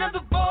 Ain't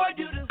another boy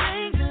do the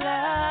things you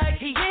like.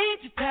 He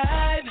ain't your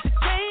type to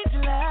change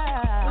your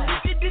life. But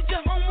if you did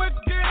your homework,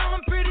 girl,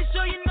 I'm pretty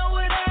sure you know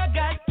what I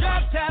got.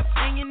 Drop top,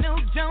 and you know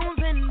Jones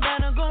and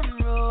Donna gonna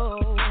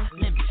roll.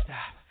 Let me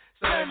stop.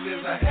 Stunting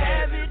is a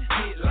habit,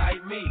 get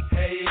like me.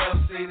 Hey,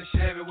 ever seen a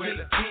Chevy with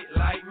a get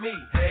like me?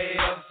 Hey,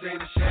 ever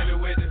seen a Chevy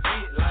with a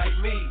get like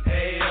me?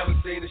 Hey, ever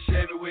seen a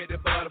Chevy with the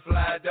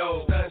butterfly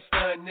door?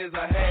 Stunting is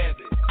a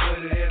habit,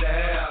 put it in the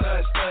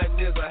house. Stunting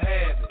is a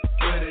habit,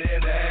 put it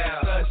in the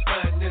house.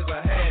 Stunting is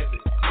a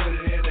habit, put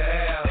it in the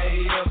house.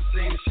 Hey, ever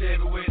seen a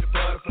Chevy with the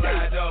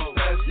butterfly door?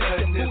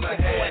 Stunting is a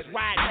habit.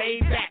 Ride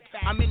laid back,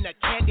 I'm in the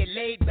candy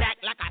laid back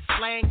like I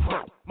slang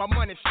crow. My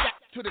money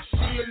strapped to the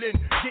ceiling,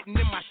 getting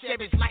in my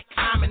Chevys like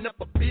climbing up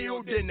a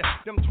building.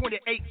 Them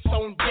 28s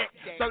on deck,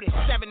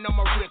 37 on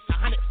my wrist,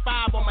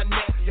 105 on my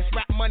neck. This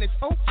rap money's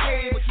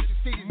okay, but you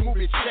should see these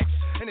movie checks.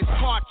 And this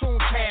cartoon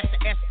cash, the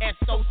SS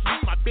so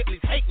sweet, my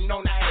Bentley's hating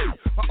on the A.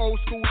 My old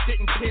school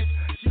didn't kiss,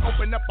 she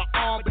opened up her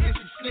arm, but then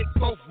she slit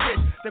both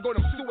wrists. They go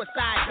them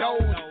suicide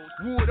doors,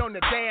 wood on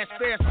the dash,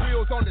 fast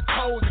wheels on the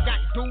toes. I got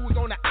dudes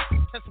on the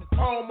and some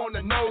chrome on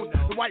the nose.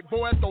 The white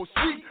boys go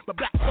sweet, but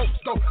black folks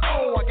go,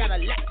 oh, I got a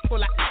lack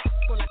full of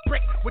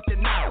brick with the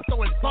knife,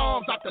 throwing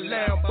bombs out the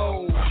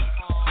Lambo.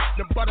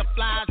 The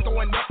butterflies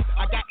going up,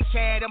 I got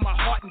Chad in my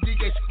heart and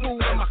DJ Screw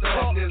in my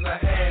cup. Stunting is a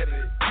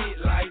habit, get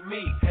like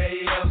me.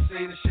 Hey, ever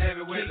seen a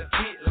Chevy with a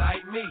get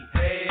like me?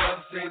 Hey,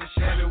 ever seen a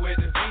Chevy with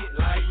a get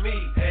like me?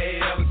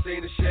 Hey, ever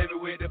seen a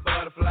Chevy with the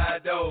butterfly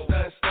slide door.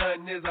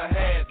 Stun is a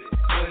habit.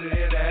 Put it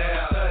in the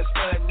air.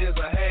 Stun is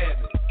a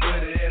habit.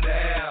 Put it in the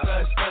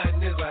air.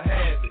 Stun is a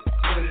habit.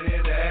 Put it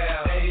in the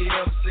air. Hey, you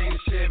ever seen a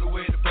Chevy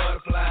with the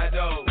butterfly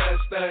door?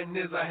 Stun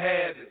is a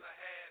habit.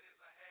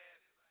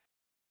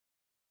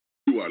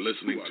 You are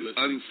listening to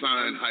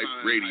Unsigned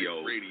Hype Radio,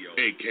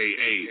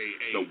 a.k.a.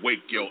 the Wake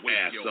Your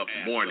Ass Up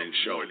Morning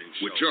Show,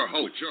 with your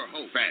host,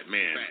 Fat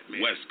Man,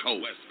 West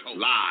Coast,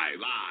 live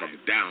from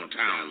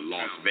downtown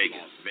Las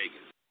Vegas.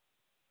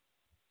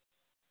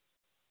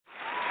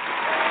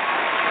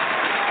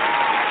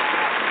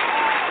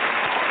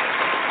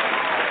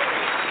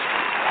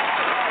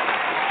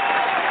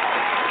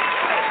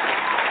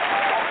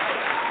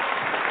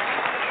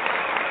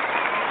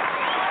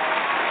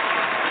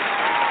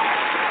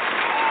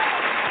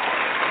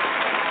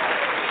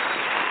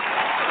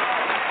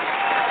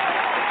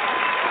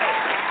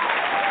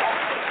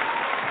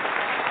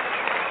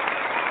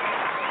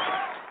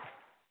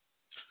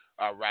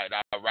 All right.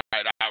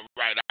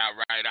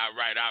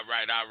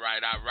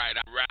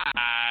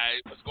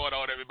 What's going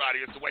on, everybody?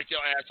 It's the Wake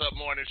Your Ass Up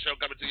Morning Show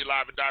coming to you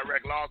live and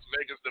direct, Las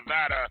Vegas,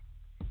 Nevada.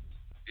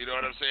 You know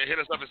what I'm saying? Hit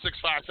us up at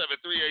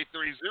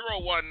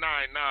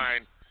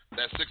 657-383-0199.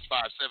 That's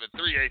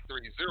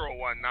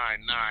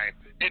 657-383-0199.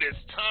 It is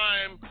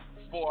time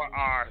for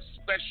our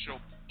special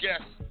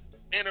guest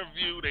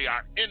interview. They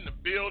are in the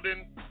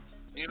building.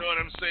 You know what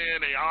I'm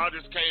saying? They all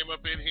just came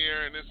up in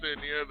here and this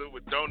and the other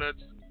with donuts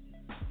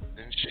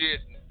and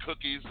shit and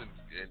cookies and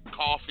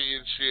coffee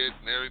and shit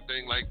and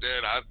everything like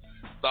that. I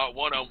thought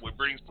one of them would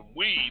bring some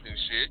weed and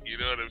shit, you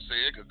know what I'm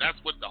saying? Because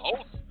that's what the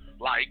hosts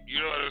like,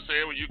 you know what I'm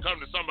saying? When you come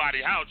to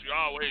somebody's house, you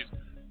always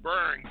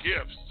burn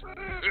gifts.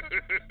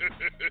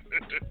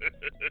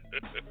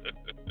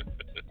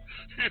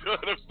 You know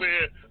what I'm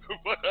saying?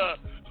 But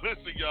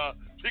listen, y'all,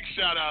 big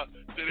shout out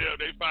to them.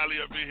 They finally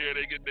up in here.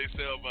 They get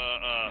themselves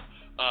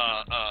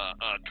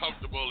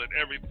comfortable and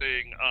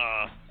everything.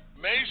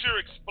 Major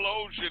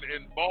explosion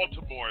in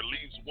Baltimore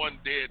leaves one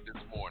dead this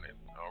morning.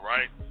 All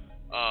right,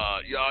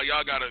 y'all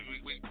gotta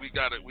we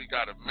gotta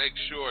make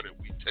sure that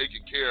we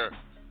taking care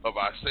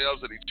of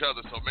ourselves and each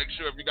other. So make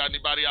sure if you got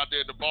anybody out there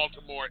in the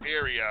Baltimore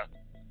area,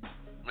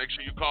 make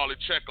sure you call and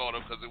check on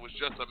them because it was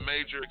just a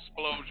major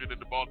explosion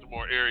in the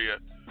Baltimore area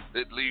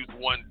that leaves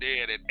one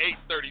dead at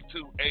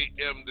 8:32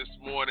 a.m. this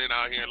morning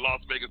out here in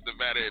Las Vegas,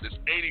 Nevada. It is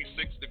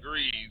 86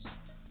 degrees.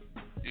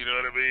 You know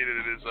what I mean?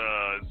 It is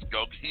it's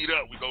gonna heat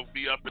up. We're gonna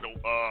be up in 105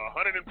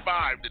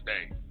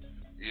 today.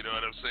 You know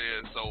what I'm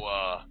saying? So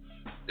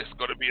it's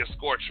gonna be a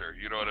scorcher,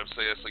 you know what I'm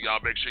saying? So y'all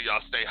make sure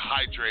y'all stay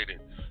hydrated.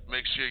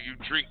 Make sure you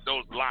drink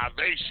those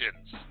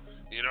libations.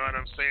 You know what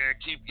I'm saying?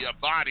 Keep your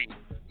body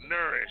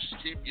nourished.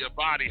 Keep your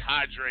body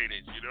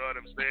hydrated. You know what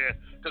I'm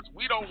saying? Because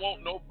we don't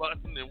want no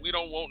button and we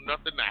don't want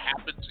nothing to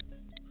happen to you.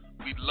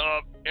 We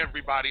love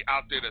everybody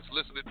out there that's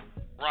listening,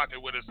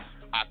 rocking with us.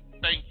 I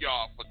thank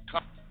y'all for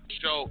coming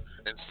show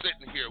and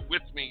sitting here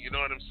with me, you know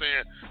what I'm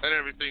saying, and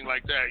everything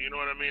like that, you know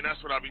what I mean? That's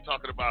what I'll be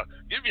talking about.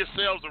 Give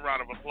yourselves a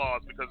round of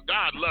applause because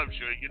God loves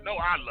you and you know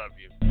I love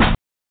you.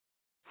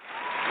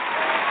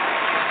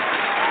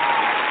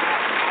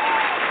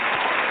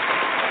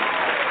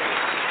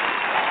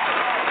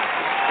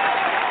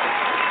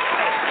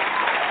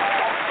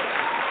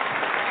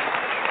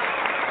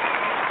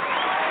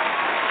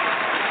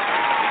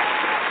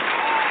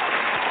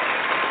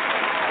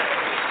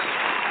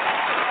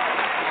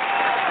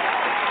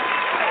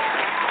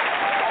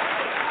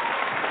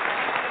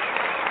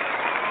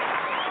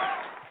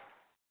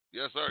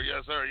 Yes,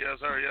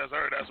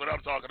 sir. That's what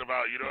I'm talking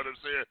about. You know what I'm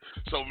saying?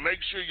 So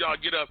make sure y'all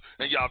get up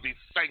and y'all be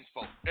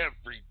thankful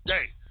every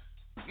day.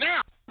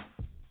 Now,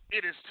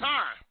 it is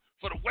time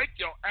for the Wake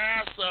Your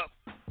Ass Up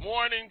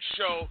Morning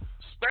Show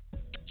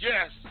special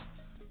guests.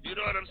 You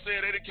know what I'm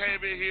saying? They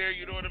came in here,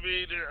 you know what I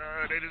mean?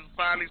 They just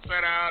finally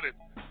sat out and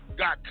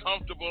got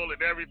comfortable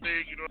and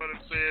everything, you know what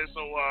I'm saying?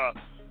 So,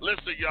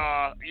 listen,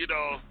 y'all, you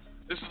know,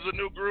 this is a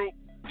new group.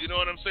 You know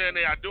what I'm saying?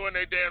 They are doing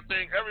their damn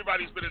thing.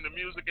 Everybody's been in the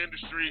music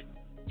industry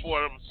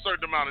for a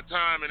certain amount of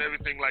time and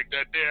everything like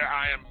that there.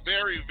 I am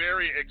very,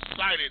 very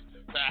excited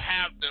to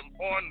have them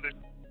on the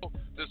show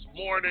this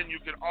morning. You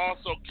can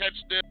also catch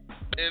them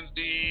in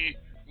the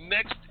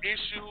next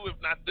issue, if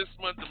not this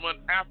month, the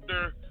month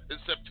after, in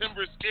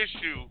September's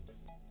issue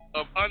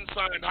of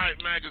Unsigned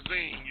Hype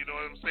magazine. You know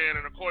what I'm saying?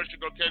 And of course,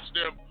 you're going to catch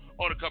them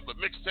on a couple of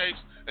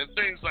mixtapes and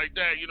things like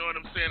that. You know what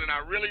I'm saying? And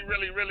I really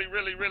need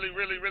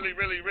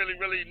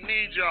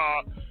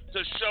y'all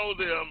to show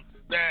them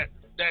that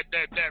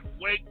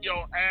Wake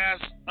Your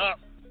Ass Up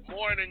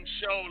Morning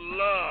Show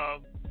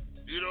love,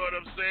 you know what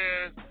I'm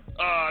saying,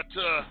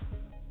 to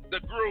the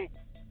group,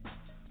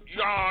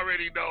 you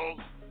already know,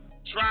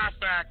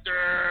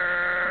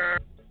 Trifactor.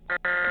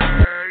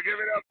 Give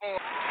it up for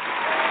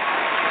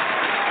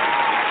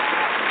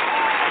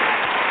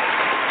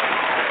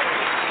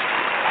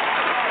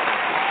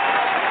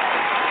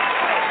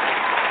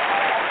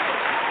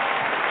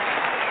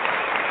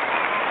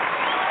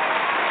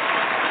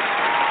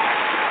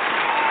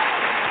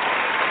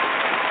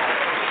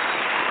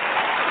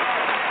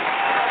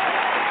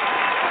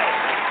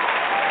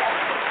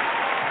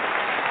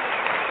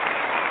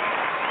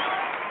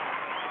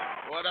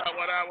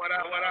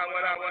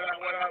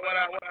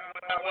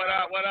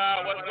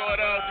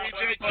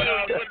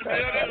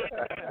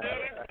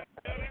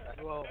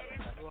well.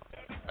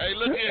 Hey,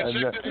 look here,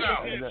 check this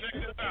out. You're going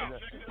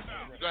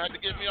to have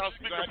to get me off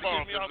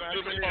speakerphone.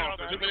 Too many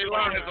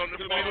lines on the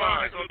phone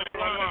line.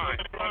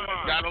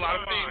 Got a lot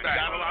of feedback.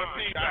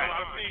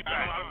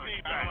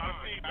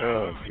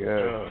 Oh,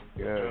 good.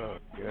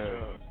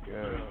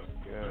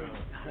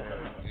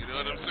 You know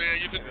what I'm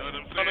saying? You can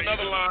on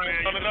another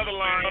line.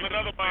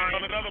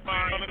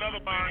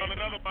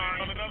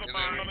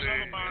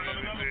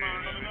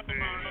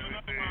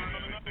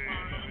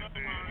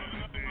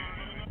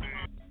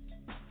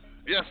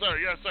 Yes,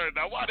 sir.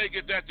 Now, why they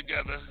get that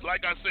together?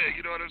 Like I said,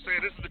 you know what I'm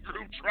saying? This is the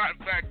group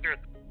trifactor.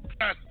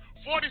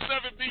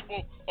 47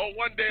 people on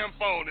one damn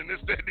phone, and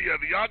this, that, and the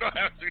other. Y'all gonna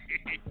have to,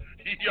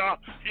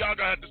 y'all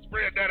gonna have to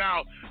spread that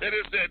out, and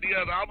this, that, and the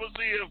other. I'm gonna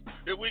see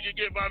if we can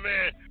get my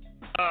man,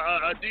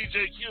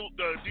 DJ Q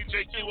up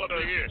to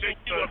here.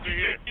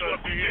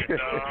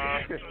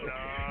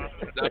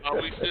 No,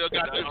 we still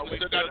got this. We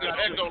still got this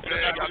echo,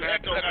 man.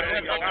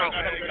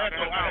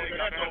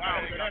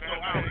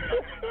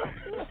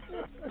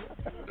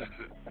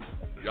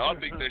 Y'all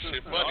think that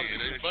shit funny? It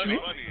ain't funny.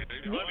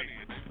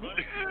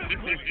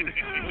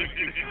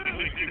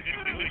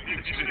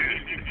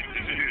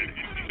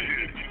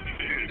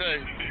 Okay.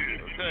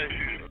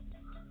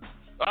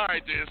 All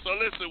right, then. So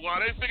listen,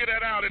 while they figure that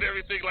out and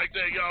everything like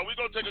that, y'all, we're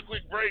going to take a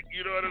quick break.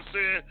 You know what I'm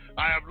saying?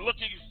 I am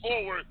looking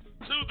forward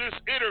to this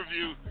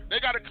interview. They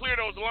got to clear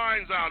those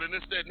lines out and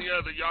this, that, and the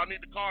other. Y'all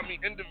need to call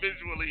me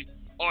individually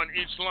on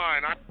each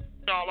line. I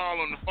y'all all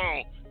on the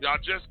phone.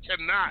 Y'all just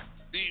cannot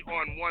be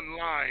on one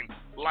line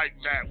like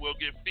that. We'll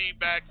get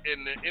feedback,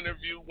 and the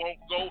interview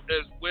won't go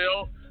as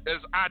well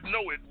as I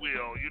know it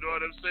will. You know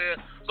what I'm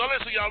saying? So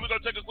listen, y'all, we're going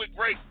to take a quick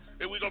break,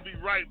 and we're going to be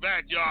right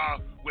back,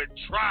 y'all, with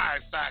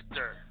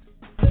Trifactor.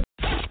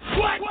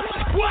 What?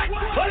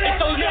 It's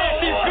those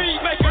nasty beat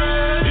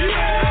makers.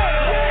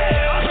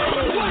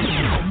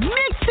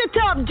 Mix it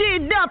up,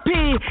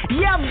 G-Duppy.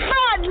 You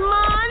bad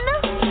man.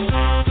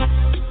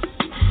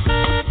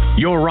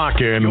 You're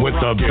rocking with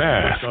the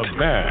best.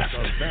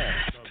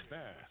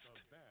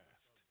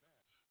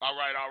 All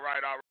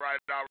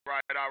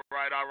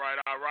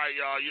right,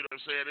 y'all. You know what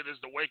I'm saying? It is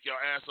the Wake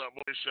Your Ass Up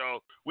Morning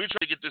Show. We try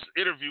to get this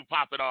interview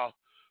popping off.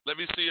 Let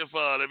me see if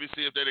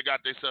they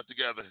got their stuff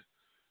together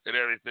and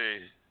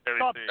everything.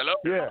 Hello?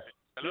 Yeah.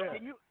 Hello?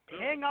 Can you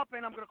hang up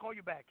and I'm gonna call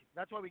you back?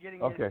 That's why we're getting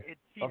Okay.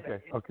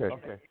 feedback. Okay.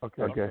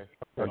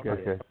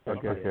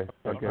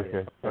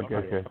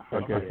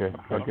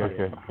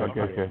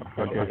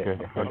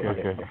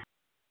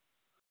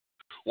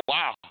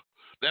 Wow.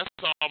 That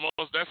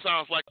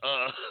sounds like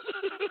a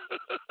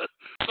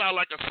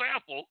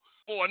sample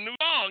for a new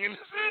song and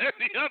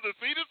the other.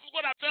 See, this is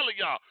what I'm telling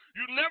y'all.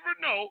 You never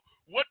know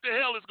what the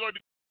hell is going to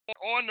go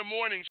on the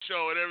morning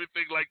show and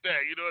everything like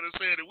that. You know what I'm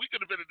saying? And we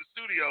could have been in the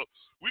studio.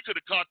 We could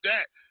have caught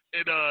that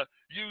and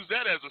used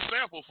that as a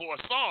sample for a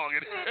song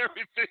and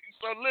everything.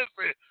 So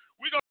listen,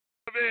 we gonna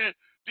have in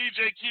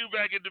DJ Q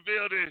back in the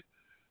building.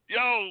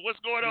 Yo,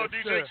 what's going on, yes,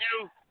 DJ sir.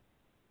 Q?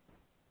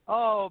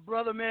 Oh,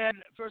 brother,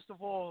 man, first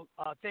of all,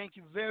 thank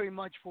you very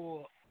much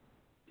for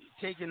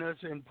taking us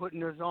and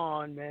putting us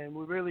on, man.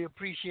 We really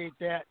appreciate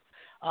that.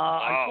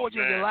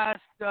 Unfortunately, man.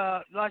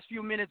 the last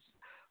few minutes,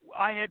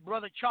 I had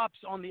Brother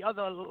Chops on the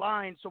other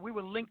line, so we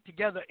were linked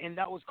together, and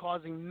that was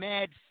causing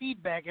mad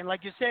feedback. And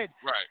like you said,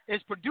 right,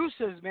 as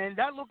producers, man,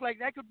 that looked like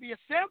that could be a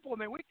sample,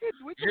 man. We could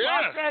yeah.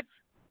 rock that.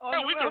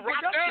 Yeah, we can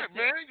rock that,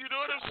 man. You know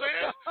what I'm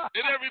saying?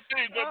 And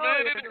everything. But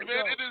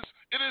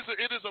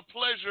it is a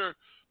pleasure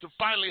to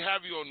finally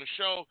have you on the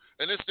show.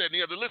 And this, that, and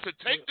the other. Listen,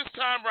 take this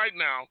time right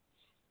now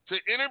to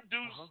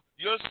introduce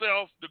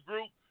yourself, the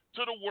group,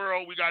 to the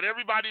world. We got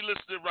everybody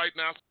listening right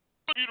now. So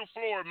I'll give you the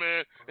floor,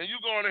 man, and you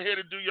go on ahead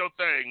and do your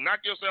thing.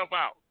 Knock yourself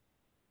out.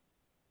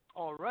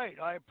 All right.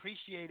 I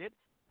appreciate it.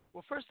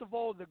 Well, first of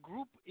all, the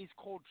group is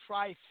called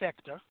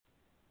Trifecta.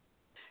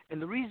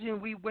 And the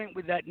reason we went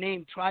with that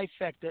name,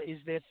 Trifecta, is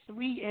there are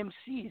 3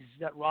 MCs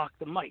that rock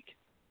the mic.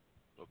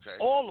 Okay.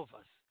 All of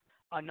us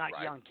are not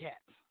young cats.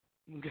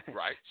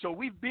 Right. So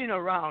we've been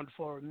around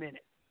for a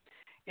minute.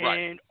 Right.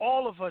 And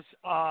all of us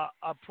are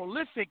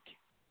prolific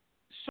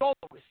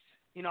soloists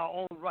in our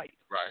own right.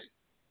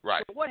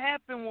 Right. So what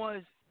happened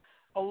was,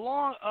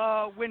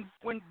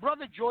 when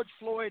Brother George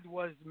Floyd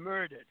was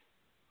murdered,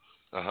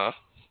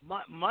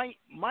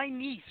 my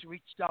niece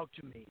reached out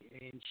to me,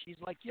 and she's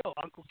like, "Yo,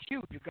 Uncle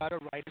Q, you gotta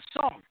write a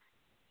song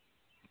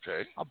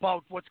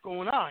about what's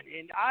going on."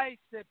 And I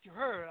said to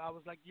her, I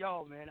was like,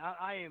 "Yo, man,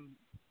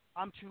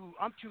 I'm too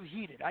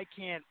heated. I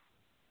can't,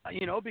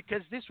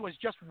 because this was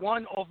just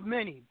one of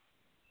many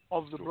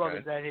of the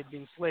brothers that had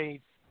been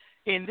slain,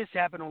 and this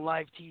happened on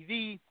live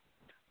TV.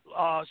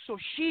 So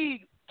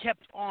she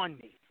kept on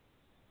me,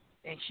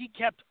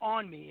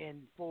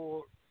 and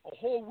for a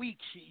whole week,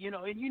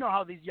 and you know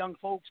how these young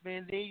folks,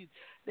 man, they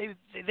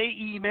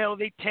email,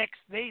 they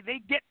text, they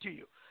get to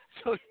you.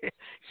 So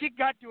she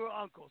got to her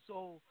uncle.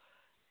 So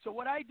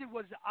what I did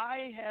was,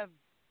 I have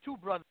 2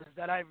 brothers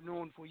that I've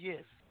known for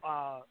years.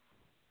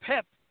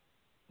 Pep,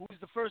 who's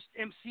the first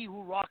MC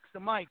who rocks the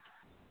mic.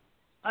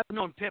 I've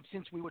known Pep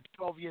since we were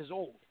 12 years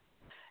old.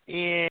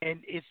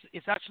 and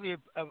it's actually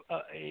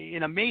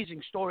an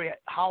amazing story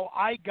how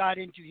I got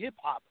into hip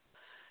hop,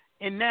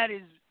 and that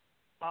is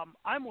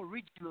I'm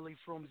originally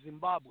from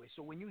Zimbabwe,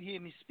 so when you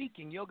hear me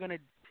speaking, you're gonna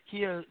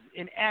hear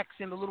an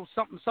accent, a little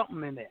something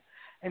in there,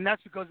 and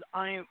that's because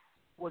I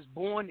was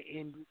born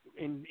in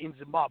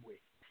Zimbabwe,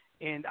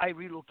 and I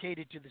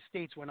relocated to the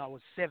States when I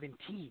was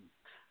 17.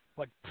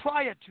 But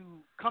prior to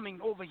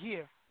coming over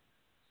here,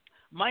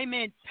 my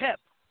man Pep,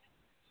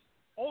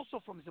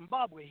 also from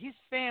Zimbabwe, his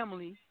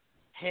family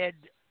had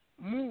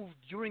moved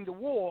during the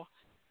war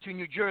to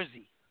New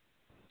Jersey.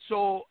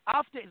 So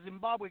after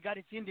Zimbabwe got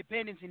its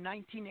independence in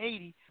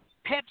 1980,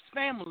 Pep's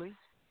family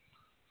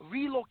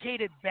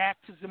relocated back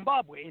to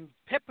Zimbabwe, and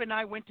Pep and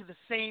I went to the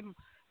same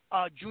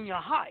junior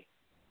high.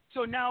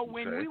 So now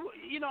when we were,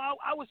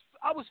 I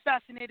was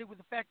fascinated with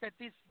the fact that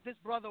this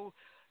brother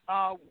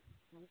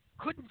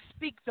couldn't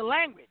speak the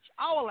language,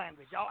 our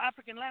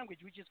African language,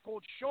 which is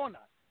called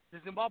Shona, the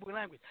Zimbabwe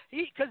language.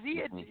 Because he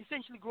had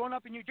essentially grown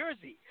up in New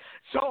Jersey.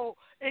 So,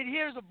 and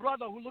here's a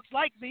brother who looks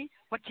like me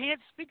but can't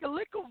speak a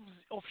lick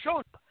of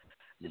Shona.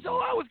 So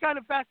I was kind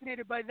of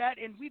fascinated by that,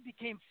 and we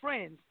became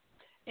friends.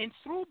 And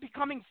through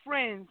becoming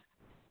friends,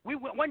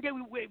 one day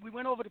we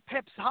went over to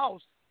Pep's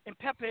house, and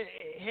Pep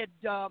had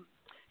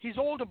his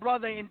older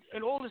brother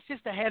and older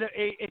sister had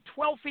a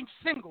 12-inch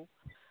single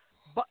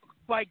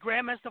by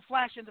Grandmaster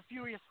Flash and the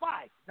Furious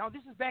Five. Now,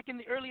 this is back in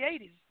the early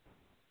 80s.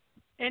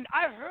 And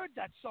I heard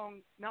that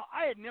song. Now,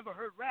 I had never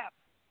heard rap.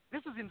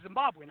 This is in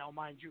Zimbabwe now,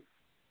 mind you.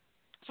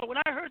 So when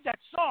I heard that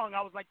song,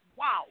 I was like,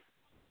 wow,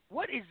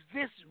 what is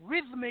this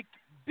rhythmic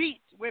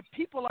beat where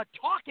people are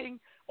talking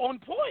on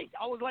point?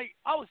 I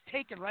was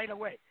taken right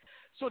away.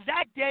 So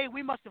that day,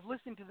 we must have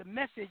listened to the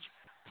message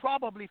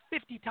probably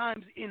 50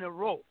 times in a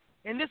row.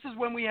 And this is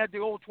when we had the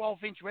old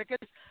 12-inch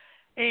records.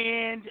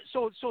 And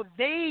so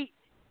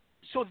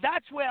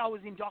that's where I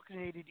was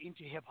indoctrinated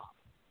into hip-hop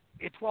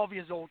at 12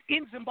 years old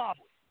in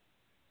Zimbabwe.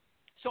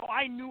 So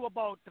I knew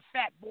about the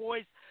Fat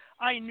Boys.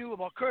 I knew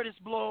about Curtis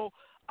Blow.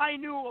 I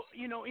knew,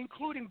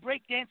 including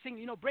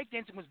breakdancing.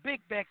 Breakdancing was big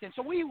back then.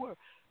 So we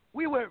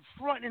were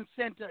front and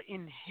center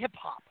in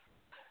hip-hop,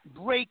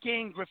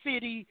 breaking,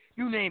 graffiti,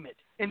 you name it.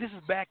 And this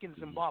is back in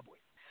Zimbabwe.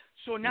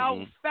 So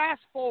now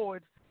fast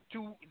forward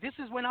to this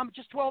is when I'm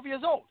just 12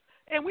 years old.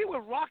 And we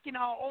were rocking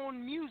our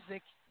own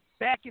music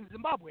back in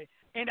Zimbabwe.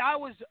 And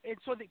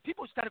so the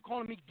people started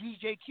calling me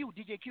DJ Q,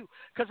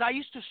 because I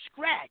used to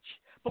scratch,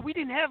 but we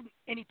didn't have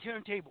any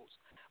turntables.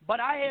 But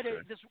I had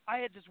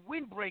this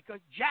windbreaker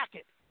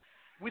jacket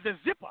with a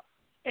zipper,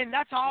 and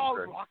that's how I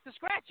would rock the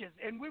scratches.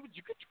 And we would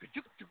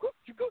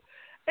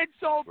and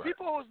so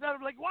people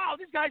started like, wow,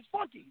 this guy's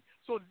funky.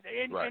 So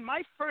and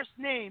my first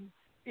name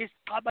is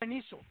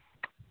Kabaniso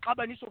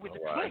with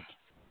a click.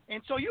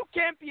 And so you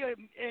can't be a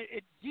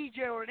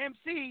DJ or an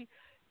MC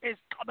as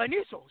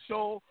Kabaniso.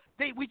 So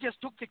we just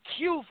took the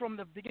Q from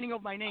the beginning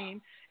of my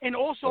name and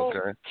also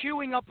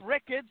queuing up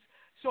records,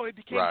 so it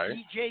became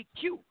DJ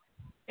Q.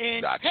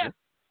 And Pep,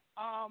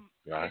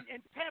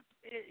 and Pep,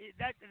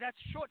 that's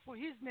short for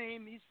his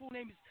name. His full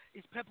name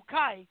is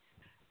Pepukai,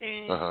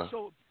 and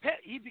so Pep,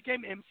 he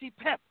became MC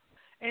Pep.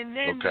 And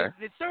then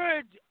the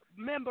third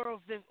member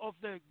of the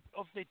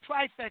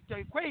trifecta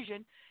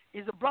equation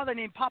is a brother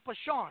named Papa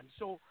Shawn.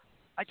 So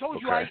I told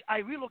you I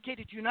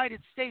relocated to the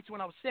United States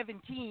when I was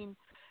 17.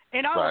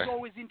 And I was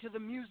always into the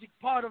music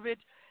part of it.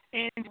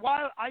 And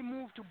while I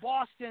moved to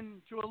Boston,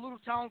 to a little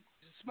town,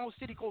 small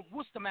city called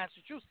Worcester,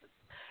 Massachusetts,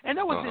 and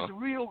there was this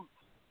real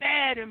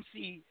bad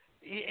MC,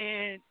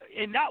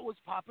 and that was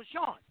Papa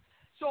Shawn.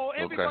 So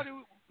everybody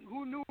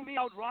who knew me,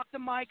 I would rock the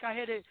mic. I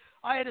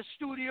had a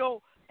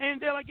studio, and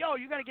they're like, "Yo,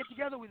 you got to get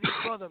together with your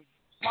brother,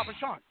 Papa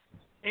Shawn."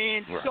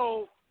 And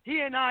so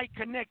he and I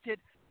connected.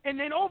 And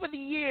then over the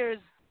years,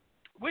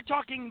 we're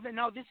talking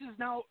now. This is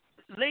now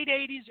late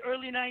 '80s,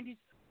 early '90s.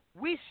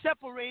 We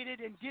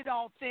separated and did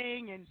our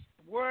thing and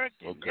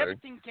worked, and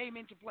everything came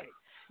into play.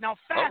 Now,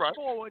 fast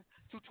forward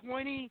to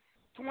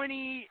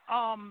 2020,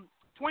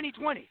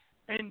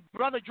 and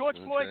brother George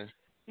Floyd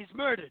is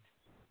murdered.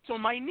 So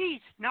my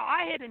niece, now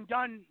I hadn't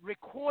done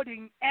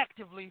recording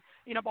actively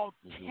in about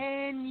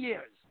 10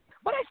 years,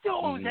 but I still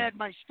always had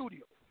my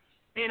studio.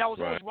 And I was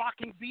always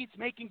rocking beats,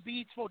 making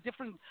beats for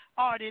different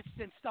artists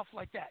and stuff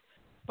like that.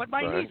 But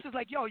my niece is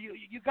like, yo,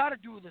 you got to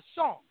do the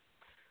song.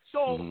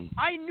 So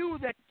I knew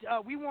that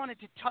we wanted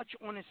to touch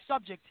on a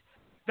subject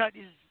that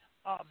is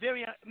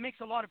makes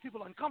a lot of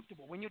people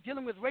uncomfortable. When you're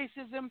dealing with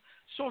racism,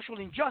 social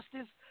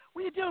injustice,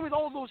 when you're dealing with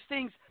all those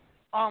things,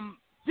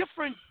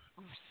 different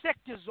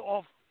sectors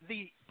of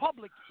the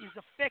public is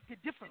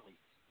affected differently.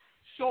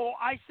 So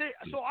I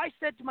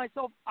said to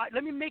myself,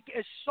 let me make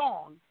a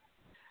song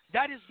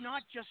that is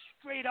not just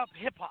straight up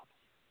hip hop.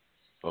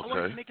 I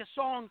wanted to make a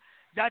song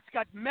that's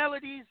got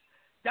melodies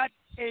that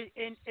a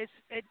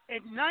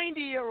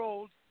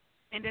 90-year-old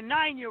and a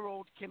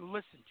 9-year-old can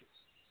listen to,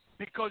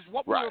 because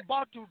what we were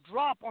about to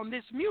drop on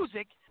this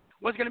music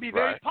was going to be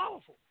very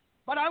powerful.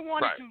 But I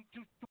wanted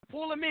to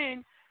pull them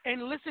in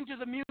and listen to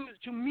the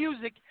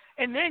music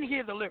and then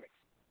hear the lyrics.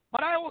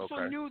 But I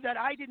also knew that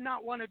I did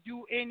not want to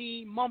do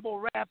any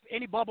mumble rap,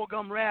 any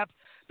bubblegum rap,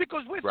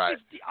 because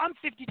I'm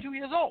 52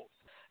 years old.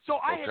 So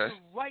I had to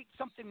write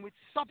something with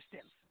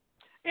substance.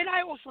 And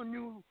I also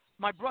knew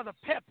my brother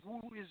Pep, who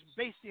is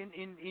based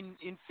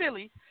in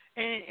Philly,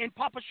 and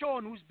Papa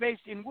Shawn, who's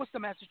based in Worcester,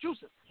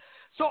 Massachusetts.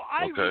 So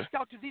I reached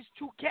out to these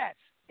two cats,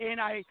 and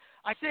I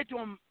said to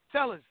them,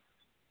 fellas,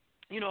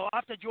 you know,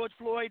 after George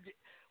Floyd,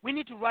 we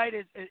need to write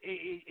a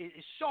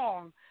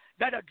song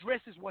that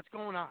addresses what's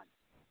going on.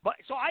 But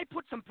so I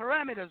put some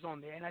parameters on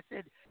there, and I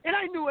said, and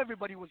I knew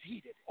everybody was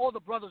heated. All the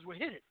brothers were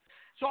heated.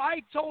 So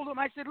I told them,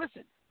 I said,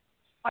 listen,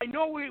 I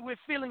know we're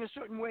feeling a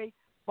certain way,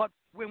 but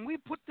when we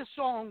put the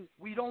song,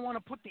 we don't want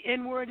to put the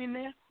N-word in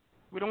there.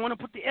 We don't want to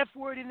put the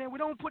F-word in there. We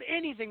don't put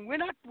anything. We're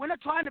not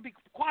trying to be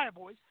choir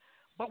boys,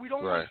 but we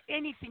don't want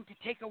anything to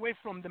take away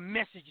from the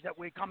message that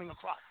we're coming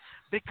across,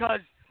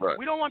 because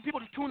we don't want people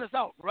to tune us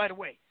out right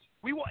away.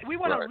 We want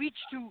to reach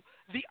to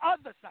the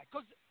other side,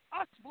 because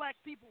us black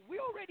people, we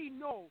already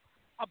know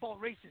about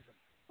racism.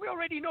 We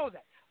already know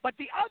that. But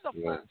the other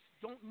folks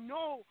don't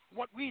know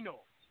what we know.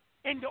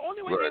 And the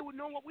only way they would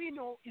know what we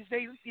know is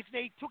if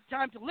they took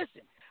time to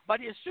listen.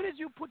 But as soon as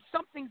you put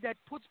something that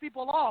puts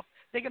people off,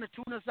 they're going to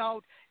tune us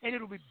out, and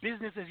it'll be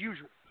business as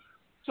usual.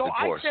 So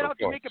I set out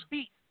to make a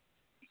beat.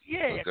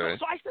 Yeah.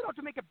 So I set out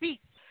to make a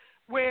beat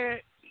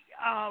where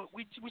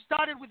we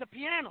started with the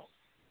piano.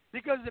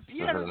 Because the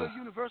piano is a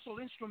universal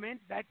instrument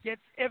that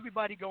gets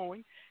everybody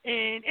going,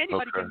 and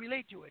anybody can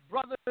relate to it.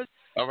 Brothers,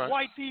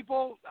 white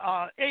people,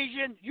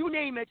 Asian, you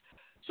name it.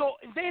 So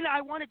then I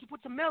wanted to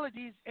put some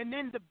melodies, and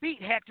then the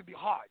beat had to be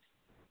hard,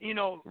 you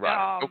know.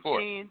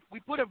 And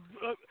we put a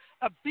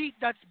beat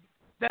that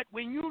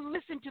when you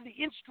listen to the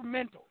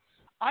instrumental,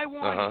 I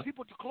wanted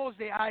people to close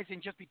their eyes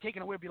and just be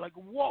taken away, be like,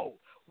 whoa,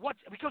 what?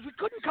 Because we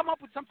couldn't come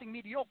up with something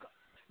mediocre.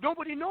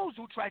 Nobody knows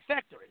who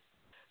Trifecta is.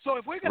 So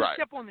if we're going to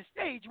step on the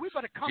stage, we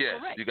better come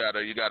correct. You got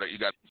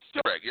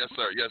correct. Yes,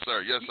 sir.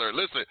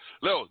 Listen,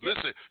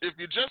 listen. If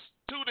you're just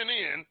tuning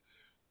in,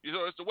 you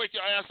know, it's the Wake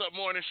Your Ass Up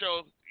morning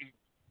show. You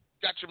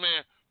got your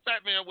man,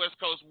 Fat Man West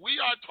Coast.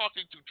 We are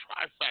talking to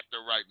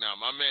Trifecta right now.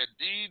 My man,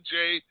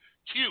 DJ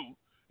Q,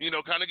 you know,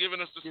 kind of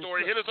giving us the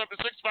story. Hit us up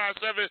at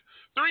 657-383-0199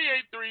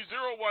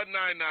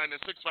 and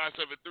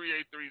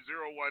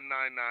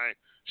 657-383-0199.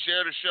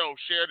 Share the show,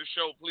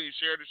 please.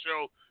 Share the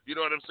show. You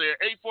know what I'm saying?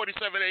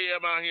 8:47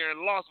 a.m. out here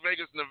in Las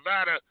Vegas,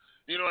 Nevada.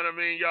 You know what I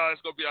mean, y'all? It's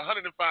going to be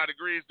 105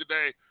 degrees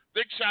today.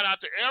 Big shout out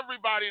to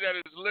everybody that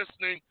is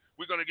listening.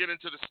 We're going to get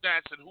into the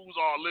stats and who's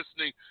all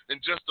listening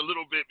in just a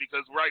little bit,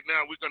 because right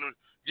now we're going to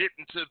get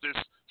into this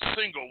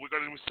single. We're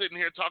going to be sitting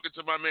here talking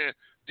to my man,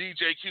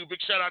 DJ Q.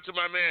 Big shout out to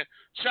my man,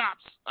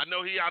 Chops. I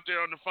know he out there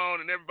on the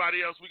phone, and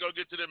everybody else. We're going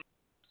to get to them in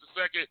just a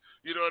second.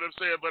 You know what I'm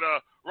saying? But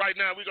right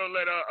now we're going to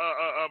let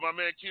my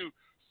man Q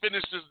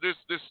finish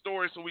this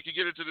story so we can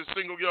get into the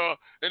single, y'all,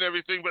 and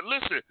everything. But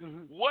listen,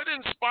 what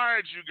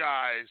inspired you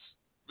guys,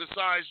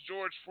 besides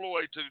George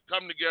Floyd, to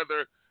come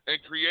together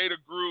and create a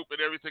group and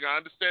everything? I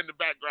understand the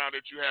background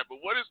that you have, but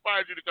what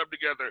inspired you to come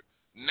together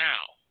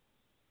now?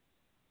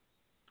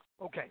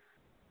 Okay.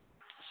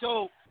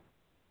 So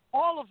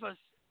all of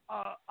us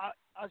are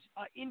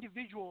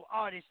individual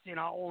artists in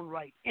our own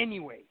right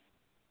anyway.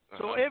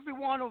 So every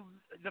one of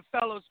the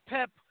fellows,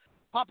 Pep,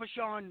 Papa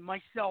Shawn,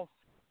 myself,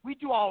 we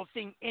do our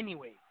thing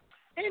anyway.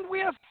 And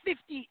we are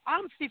 50.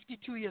 I'm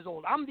 52 years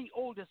old. I'm the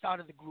oldest out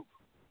of the group,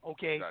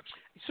 okay? Gotcha.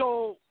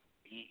 So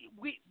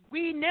we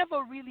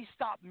never really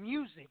stopped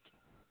music,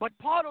 but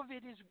part of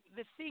it is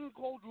the thing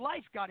called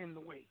life got in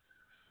the way.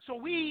 So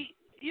we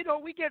get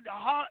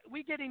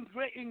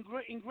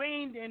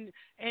ingrained and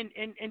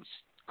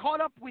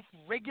caught up with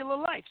regular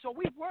life. So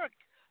we work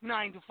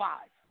 9 to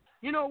 5.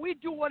 You know, we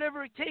do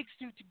whatever it takes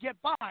to get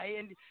by,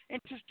 and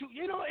just to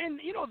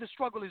the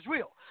struggle is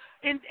real,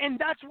 and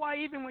that's why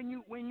even when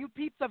you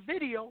peep the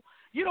video,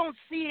 you don't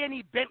see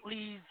any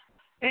Bentleys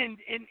and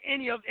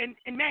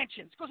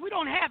mansions, because we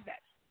don't have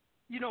that.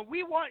 You know,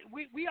 we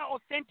are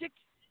authentic,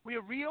 we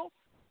are real,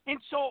 and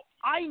so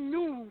I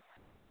knew,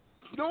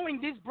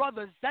 knowing these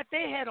brothers, that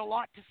they had a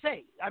lot to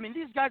say. I mean,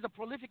 these guys are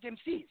prolific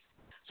MCs.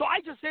 So I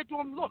just said to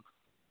them, look,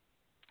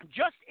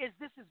 just as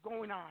this is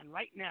going on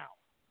right now,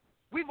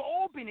 we've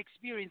all been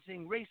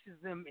experiencing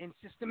racism and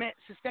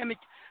systemic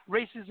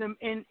racism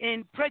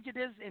and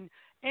prejudice and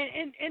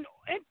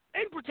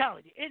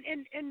brutality.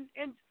 And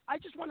I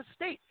just want to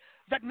state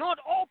that not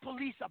all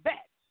police are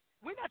bad.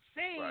 We're not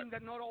saying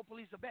that not all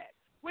police are bad.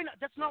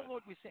 That's not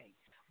what we're saying.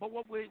 But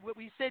what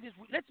we said is,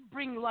 let's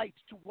bring light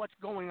to what's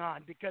going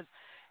on, because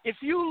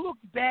if you look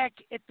back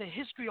at the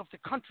history of the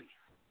country,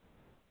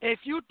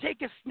 if you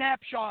take a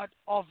snapshot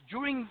of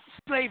during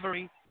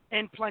slavery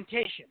and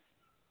plantation,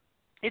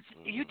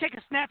 you take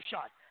a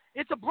snapshot.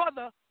 It's a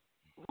brother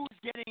who's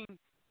getting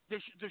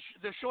the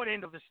short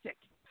end of the stick.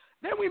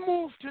 Then we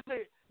move to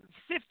the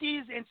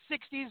 50s and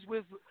 60s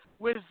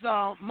with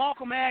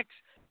Malcolm X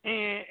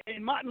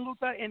and Martin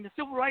Luther and the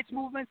Civil Rights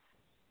Movement.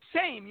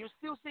 Same. You're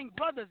still seeing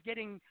brothers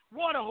getting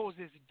water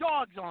hoses,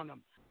 dogs on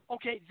them.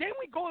 Okay. Then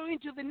we go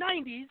into the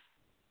 90s.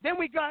 Then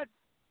we got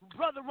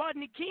Brother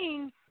Rodney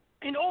King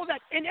and all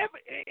that.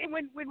 And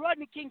when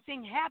Rodney King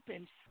thing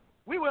happened,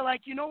 we were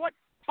like, you know what?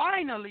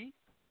 Finally,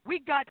 we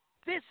got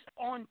this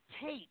on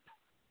tape.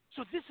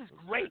 So this is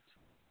great.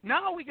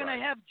 Now we're going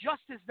to have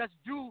justice that's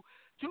due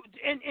to,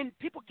 and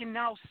people can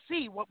now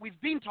see what we've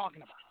been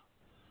talking about.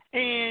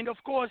 And, of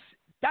course,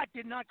 that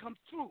did not come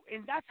through.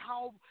 And that's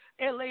how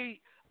L.A.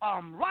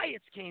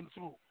 Riots came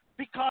through.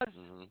 Because,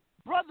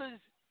 brothers,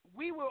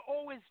 we were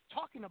always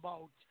talking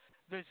about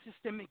the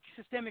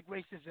systemic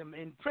racism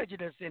and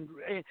prejudice and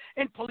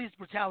police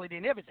brutality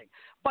and everything.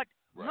 But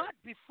not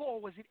before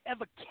was it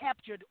ever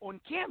captured on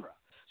camera.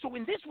 So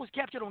when this was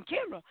captured on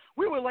camera,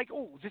 we were like,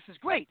 oh, this is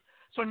great.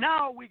 So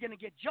now we're going to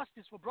get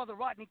justice for Brother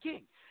Rodney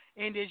King.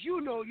 And as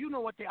you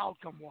know what the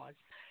outcome was.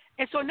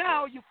 And so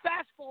now you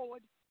fast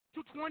forward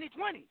to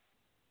 2020.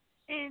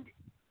 And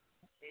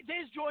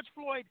there's George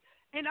Floyd.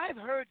 And I've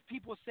heard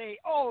people say,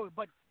 oh,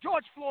 but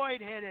George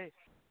Floyd had a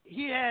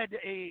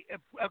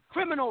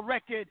criminal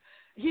record.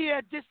 He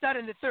had this, that,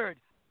 and the third.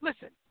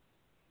 Listen,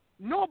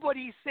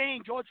 nobody's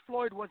saying George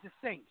Floyd was a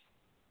saint.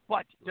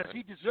 But does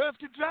he deserve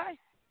to die?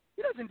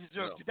 He doesn't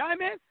deserve to die,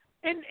 man.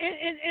 And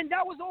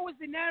that was always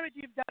the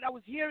narrative that I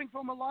was hearing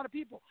from a lot of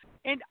people.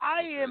 And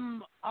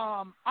I'm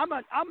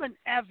an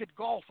avid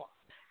golfer.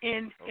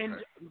 And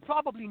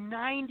probably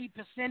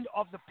 90%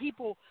 of the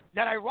people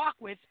that I rock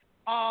with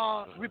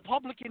are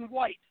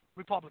white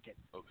Republican.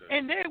 Okay.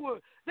 And they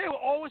were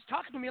always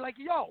talking to me like,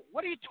 yo,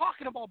 what are you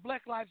talking about?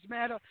 Black Lives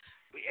Matter,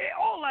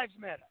 all lives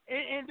matter,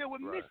 and they were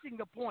missing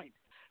the point.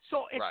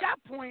 So at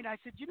that point, I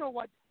said, you know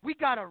what, we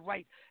got to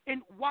write.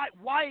 And why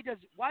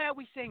are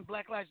we saying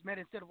Black Lives Matter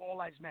instead of All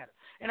Lives Matter?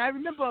 And I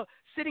remember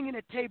sitting in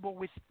a table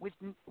with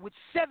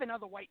 7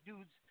 other white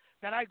dudes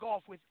that I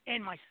golf with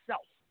and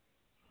myself.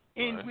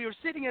 And we were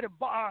sitting at a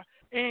bar,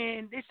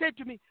 and they said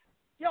to me,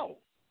 yo,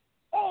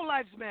 all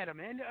lives matter,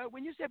 man.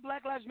 When you say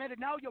Black Lives Matter,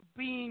 now you're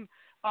being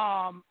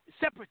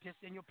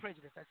separatist and you're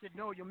prejudiced. I said,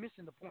 no, you're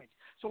missing the point.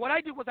 So what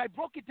I did was I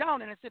broke it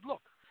down, and I said,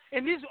 look,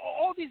 and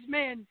all these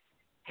men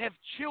have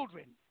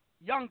children,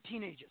 young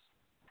teenagers.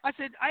 I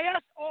said, I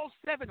asked all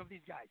 7 of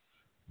these guys.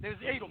 There's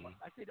 8 of us.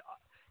 I said,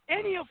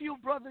 any of you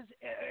brothers,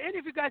 any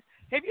of you guys,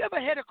 have you ever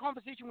had a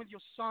conversation with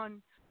your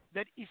son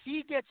that if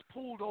he gets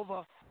pulled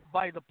over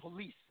by the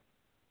police,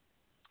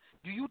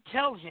 do you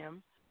tell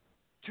him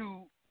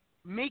to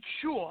make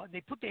sure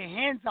they put their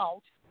hands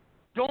out,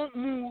 don't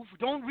move,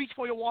 don't reach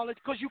for your wallet,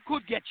 because you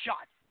could get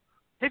shot?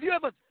 Have you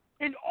ever,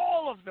 and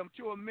all of them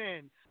to a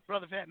man,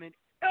 Brother Fatman,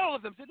 all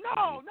of them said,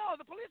 no,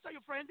 the police are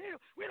your friend.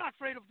 We're not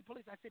afraid of the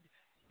police. I said,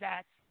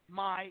 that's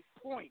my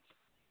point,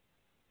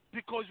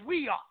 because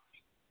we are.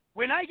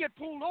 When I get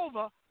pulled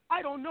over,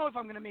 I don't know if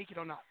I'm going to make it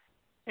or not,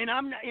 and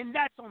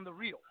that's on the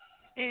real.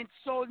 And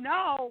so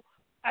now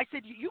I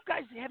said, you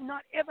guys have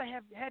not ever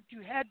had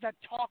to have that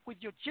talk with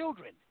your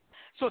children.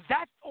 So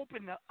that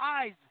opened the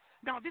eyes.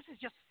 Now, this is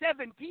just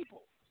 7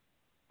 people.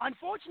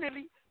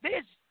 Unfortunately,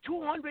 there's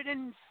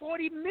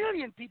 240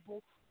 million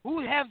people who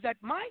have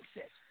that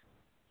mindset.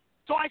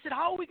 So I said,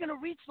 how are we going to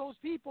reach those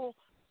people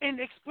and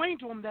explain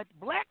to them that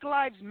Black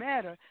Lives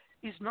Matter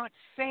is not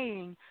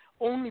saying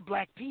only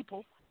black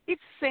people.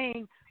 It's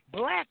saying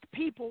black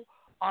people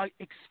are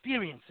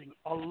experiencing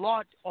a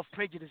lot of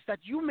prejudice that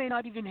you may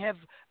not even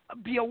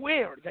be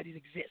aware that it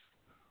exists.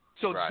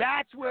 So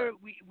that's where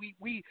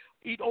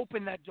it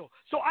opened that door.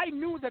 So I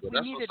knew that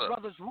we needed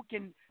brothers who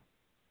can,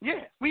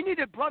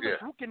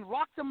 who can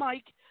rock the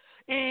mic,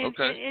 and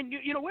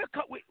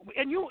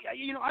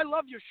I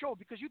love your show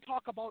because you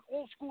talk about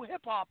old school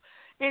hip hop,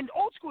 and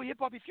old school hip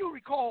hop. If you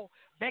recall,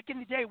 back in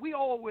the day, we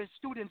all were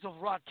students of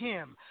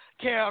Rakim,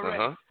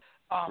 KRS,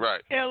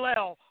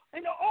 LL,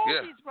 and all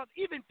these brothers,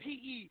 even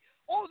PE.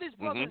 All these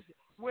brothers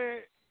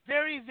were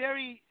very,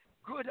 very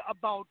good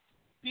about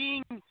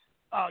being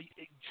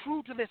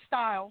true to their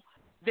style.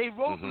 They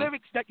wrote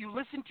lyrics that you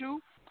listen to,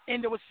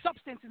 and there was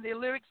substance in their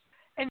lyrics,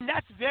 and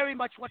that's very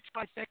much what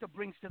Trifecta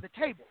brings to the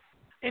table.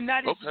 And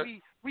that is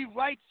we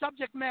write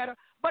subject matter,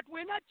 but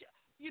we're not,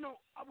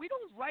 we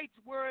don't write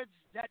words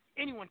that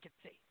anyone can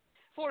say.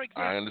 For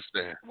example, I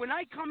understand. When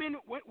I come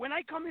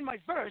in my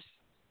verse,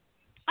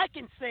 I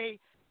can say,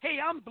 hey,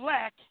 I'm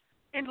black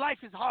and life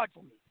is hard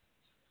for me.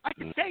 I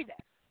can say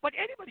that, but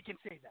anybody can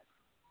say that.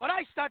 But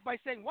I start by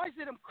saying, why is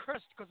it I'm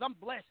cursed? Because I'm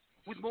blessed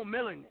with more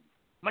melanin.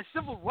 My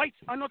civil rights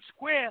are not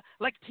square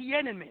like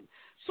Tiananmen.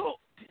 So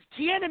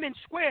Tiananmen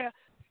Square,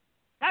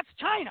 that's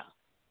China.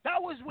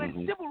 That was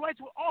when civil rights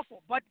were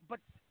awful. But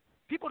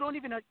people don't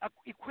even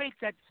equate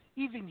that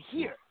even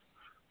here.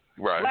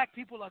 Right. Black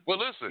people are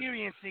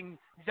experiencing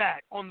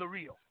that on the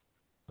real.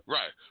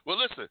 Right. Well,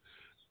 listen.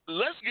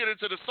 Let's get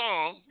into the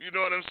song, you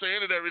know what I'm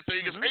saying, and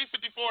everything. It's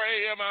 8:54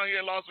 a.m. out here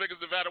in Las Vegas,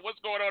 Nevada.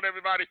 What's going on,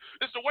 everybody?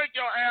 It's the Wake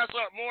Your Ass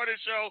Up morning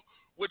show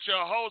with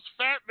your host,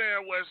 Fat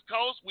Man West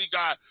Coast. We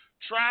got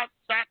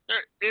Trifecta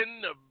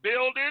in the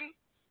building,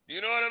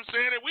 you know what I'm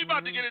saying? And we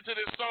about to get into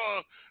this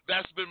song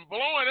that's been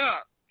blowing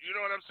up, you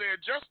know what I'm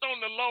saying, just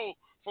on the low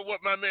for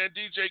what my man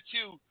DJ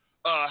Q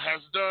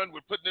has done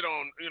with putting it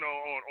on,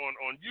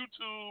 on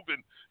YouTube,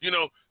 and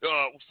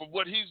for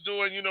what he's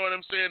doing, you know what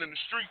I'm saying, and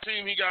the street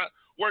team he got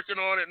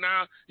working on it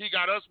now. He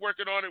got us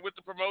working on it with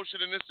the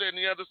promotion and this, that, and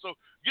the other. So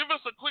give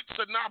us a quick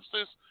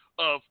synopsis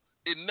of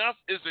Enough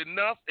Is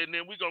Enough, and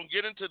then we're going to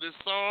get into this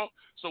song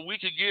so we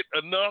can get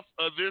enough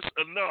of this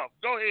enough.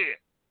 Go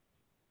ahead.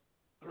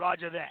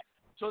 Roger that.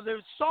 So the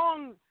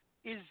song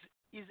is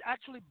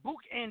actually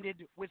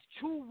bookended with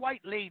two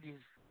white ladies.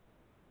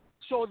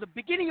 So the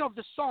beginning of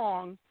the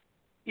song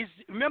is,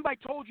 remember I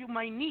told you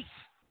my niece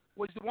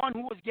was the one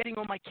who was getting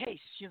on my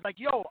case. She's like,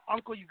 yo,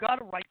 uncle, you got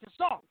to write the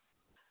song.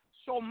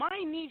 So my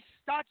niece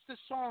starts the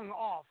song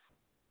off,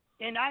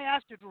 and I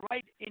asked her to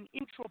write an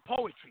intro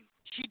poetry.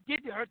 She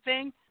did her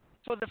thing.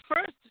 So the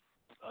first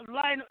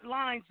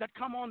lines that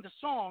come on the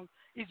song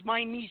is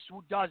my niece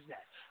who does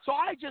that. So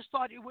I just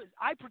thought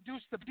I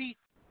produced the beat,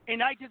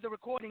 and I did the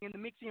recording and the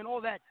mixing and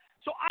all that.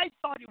 So I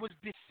thought it was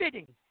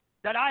befitting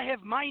that I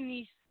have my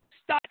niece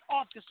start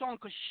off the song,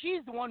 because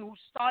she's the one who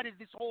started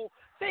this whole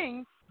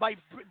thing by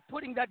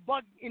putting that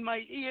bug in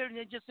my ear and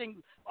then just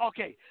saying,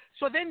 okay.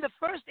 So then the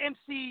first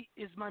MC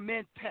is my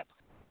man Pep.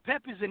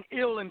 Pep is an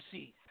ill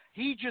MC.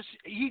 He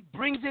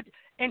brings it,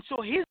 and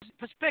so his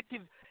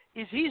perspective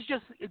is he's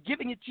just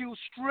giving it to you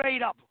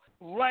straight up,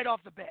 right off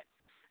the bat.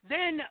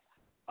 Then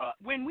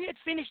when we had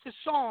finished the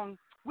song,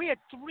 we had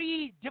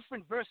 3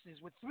 different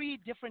verses with 3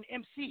 different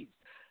MCs,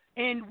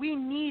 and we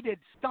needed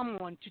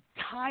someone to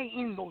tie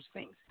in those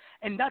things.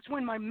 And that's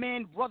when my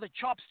man, brother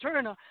Chops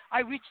Turner, I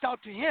reached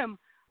out to him.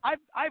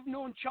 I've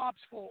known Chops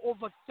for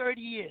over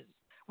 30 years.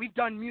 We've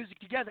done music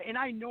together, and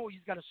I know he's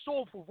got a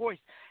soulful voice.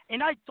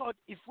 And I thought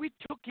if we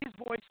took his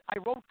voice, I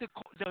wrote the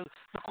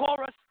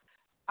chorus.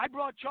 I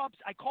brought Chops.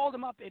 I called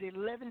him up at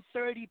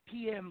 11:30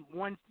 p.m.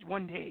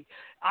 one day.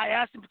 I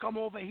asked him to come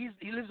over. He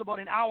lives about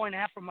an hour and a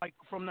half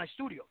from my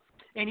studio.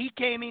 And he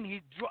came in.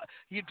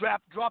 He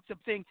dropped the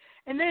thing.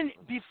 And then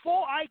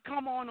before I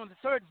come on the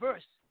third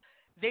verse,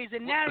 there's a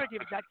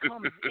narrative that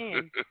comes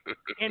in,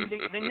 and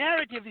the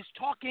narrative is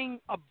talking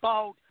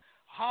about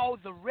how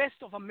the rest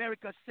of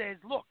America says,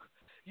 look,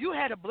 you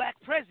had a black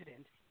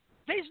president.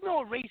 There's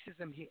no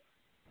racism here.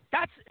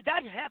 That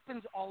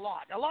happens a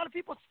lot. A lot of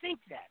people think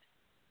that,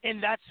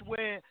 and that's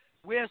where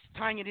we're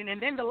tying it in.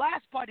 And then the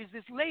last part is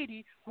this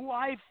lady who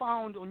I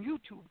found on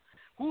YouTube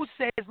who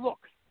says, look,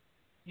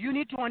 you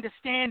need to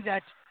understand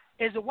that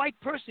as a white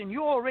person,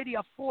 you're already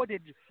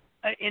afforded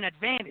an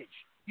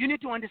advantage. You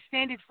need to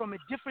understand it from a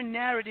different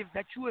narrative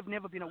that you have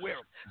never been aware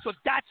of. So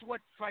that's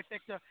what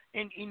Trifecta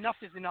and Enough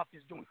Is Enough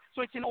is doing.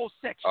 So it's in all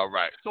sections. All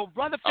right. So,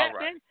 Brother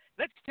Fatman,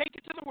 let's take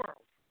it to the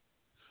world.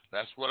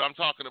 That's what I'm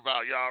talking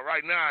about, y'all.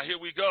 Right now, here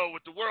we go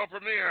with the world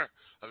premiere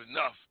of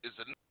Enough Is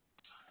Enough.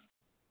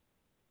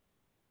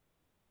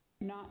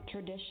 Not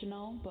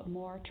traditional, but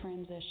more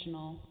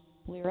transitional.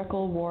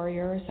 Lyrical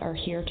warriors are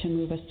here to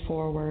move us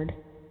forward.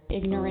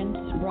 Ignorance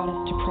brought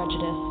us to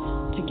prejudice.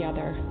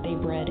 Together, they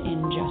bred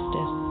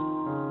injustice.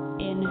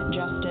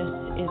 Injustice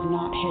is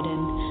not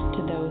hidden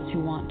to those who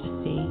want to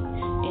see.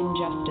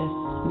 Injustice,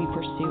 we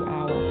pursue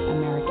our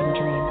American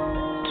dream.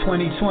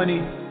 2020,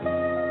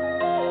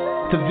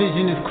 the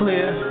vision is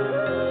clear.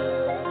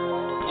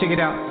 Check it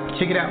out,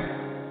 check it out.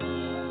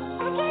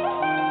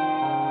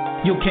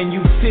 Yo, can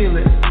you feel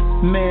it?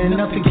 Man,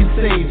 nothing can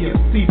save you.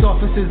 These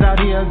officers out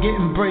here are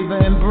getting braver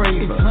and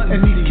braver. And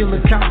these killer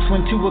cops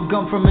went to a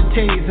gun from a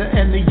taser.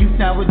 And the youth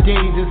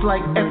nowadays is like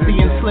Effie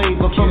and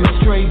Slaver. From a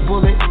stray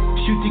bullet,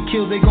 shoot to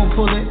kill, they gon'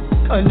 pull it.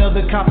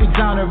 Another cop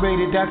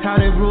exonerated, that's how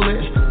they rule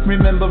it.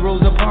 Remember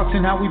Rosa Parks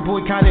and how we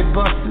boycotted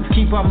buses.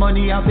 Keep our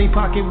money out they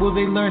pocket, will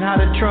they learn how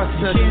to trust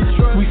us?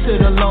 We stood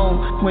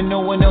alone when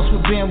no one else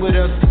would band with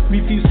us.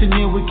 Refused to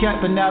kneel with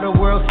Cat, but now the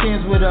world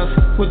stands with us.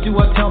 What do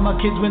I tell my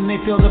kids when they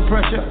feel the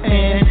pressure?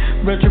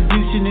 And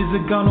retribution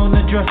is a gun on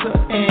the dresser.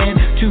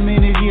 And too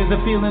many years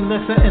of feeling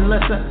lesser and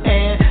lesser.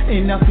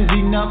 And enough is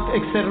enough,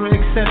 etc.,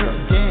 etc.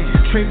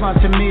 Trayvon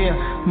Tamir,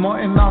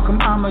 Martin, Malcolm,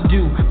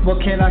 Amadou.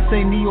 What can I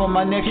say? Me on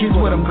my neck, here's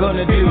what I'm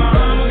gonna do. It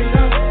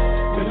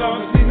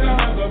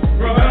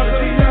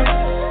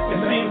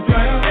seems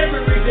like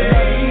every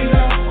day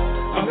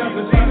I'm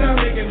never seen them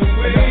making the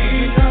way.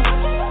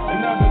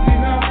 Enough is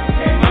enough,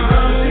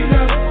 enough is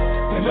enough.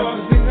 Enough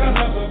is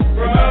enough,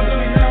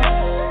 brother.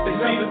 It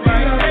seems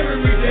like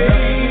every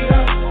day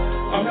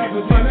I'm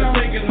never seen them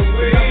making the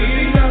way.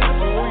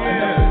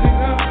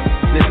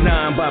 There's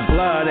none but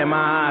blood in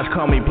my eyes,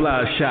 call me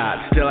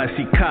bloodshot. Still I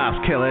see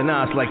cops killing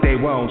us like they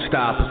won't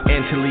stop.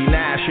 Internationally,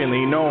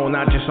 nationally known,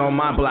 not just on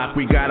my block.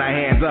 We got our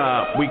hands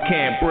up, we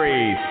can't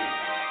breathe.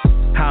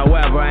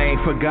 However, I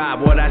ain't forgot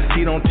what I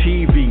seen on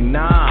TV,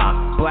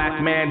 nah. Black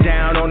man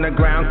down on the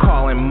ground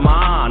calling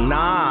ma,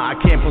 nah. I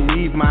can't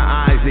believe my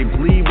eyes, they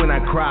bleed when I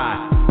cry.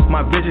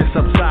 My vision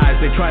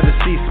subsides, they try to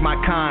cease my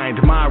kind,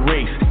 my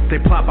race. They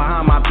plot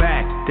behind my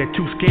back, they're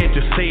too scared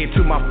to say it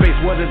to my face,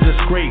 what a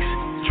disgrace.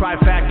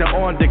 Trifactor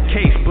on the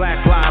case, black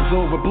lives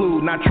over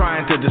blue, not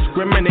trying to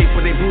discriminate,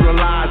 but they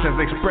brutalize as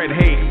they spread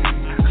hate.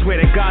 Swear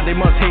to God they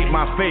must hate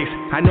my face.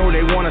 I know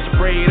they wanna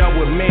spray it up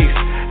with mace.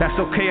 That's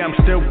okay, I'm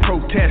still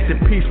protesting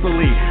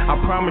peacefully. I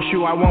promise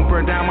you I won't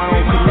burn down my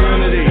own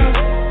community.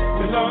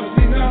 We lost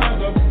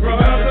another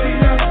brother.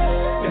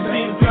 It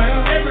seems like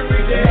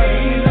every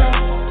day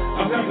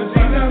I'm never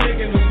seen her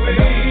making the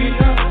way.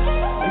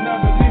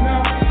 Another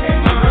Zena,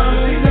 and another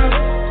Zena.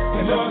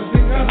 We lost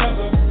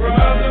another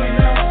brother.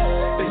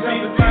 It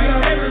seems like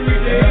every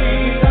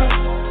day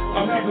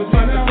I'm never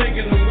seen her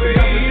making the way.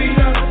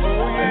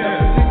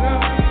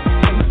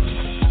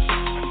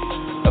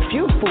 A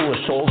few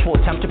foolish souls will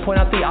attempt to point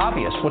out the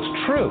obvious, what's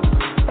true.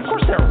 Of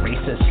course there are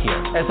racists here,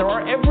 as there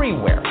are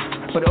everywhere.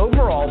 But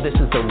overall, this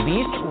is the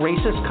least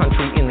racist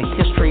country in the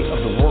history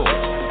of the world.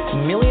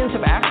 Millions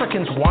of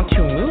Africans want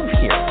to move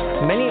here.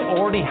 Many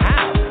already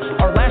have.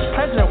 Our last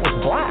president was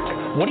black.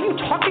 What are you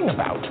talking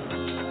about?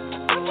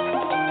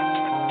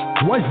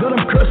 Why is that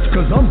I'm cursed?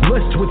 Cause I'm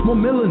blessed with more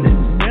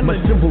melanin. My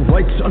civil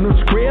rights are not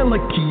square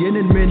like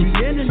Tiananmen.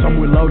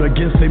 Some will out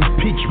against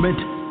impeachment,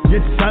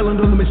 yet silent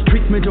on the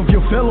mistreatment of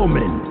your fellow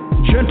men.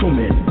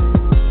 Gentlemen,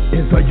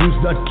 as I use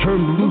that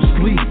term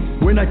loosely,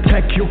 when I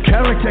attack your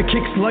character,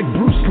 kicks like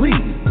Bruce Lee.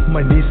 My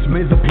niece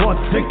made the plot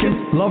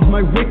thicken, love my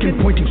wicked,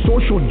 pointing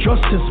social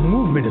justice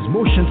movement as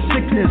motion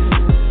sickness.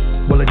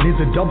 Well, it needs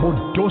a double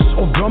dose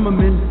of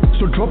Dramamine,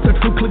 so drop that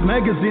Fruit Click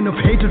magazine of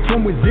hatred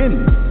from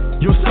within.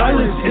 Your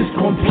silence is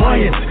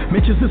compliance,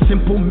 matches the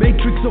simple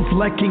matrix of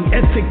lacking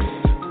ethics.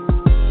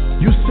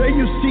 You say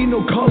you see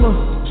no color,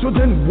 so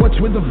then what's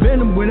with the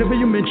venom whenever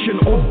you mention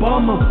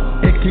Obama?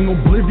 Acting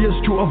oblivious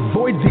to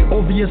avoid the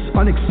obvious,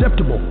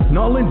 unacceptable,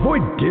 null and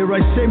void, dare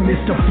I say,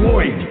 Mr.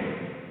 Floyd.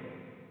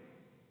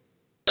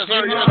 Yes,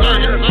 sir, yes, sir,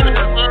 yes, sir,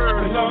 yes,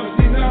 sir. We lost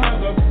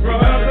another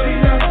brother.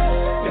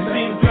 It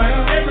seems like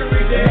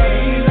every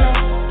day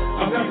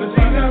I'm never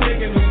seen her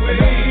making the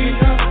way.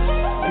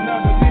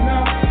 Another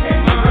Zena,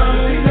 and another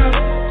Zena.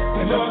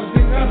 We lost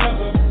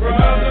another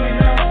brother.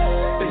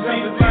 It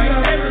seems like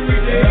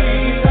every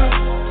day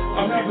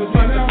I'm never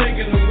seen her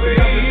making the way.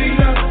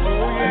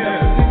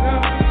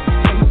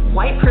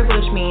 White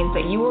privilege means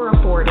that you are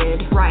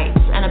afforded rights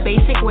and a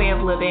basic way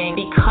of living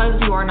because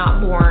you are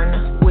not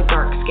born with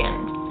dark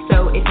skin.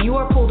 So if you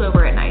are pulled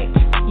over at night,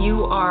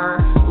 you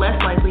are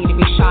less likely to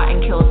be shot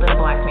and killed than a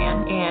black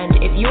man.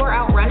 And if you are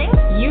out running,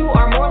 you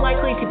are more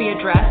likely to be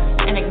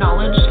addressed and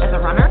acknowledged as a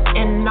runner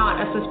and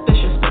not a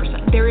suspicious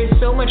person. There is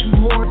so much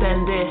more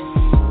than this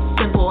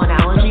simple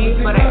analogy,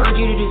 but I urge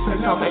you to do some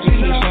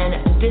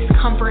self-education.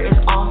 Discomfort is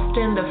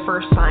often the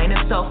first sign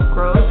of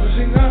self-growth.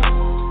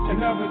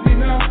 Enough is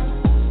enough.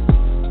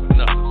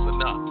 Enough is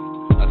enough.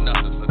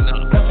 Enough is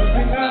enough.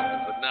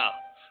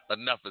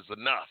 Enough is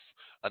enough.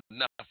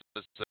 Enough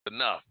is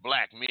enough.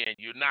 Black men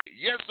unite.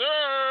 Yes,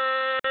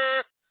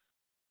 sir.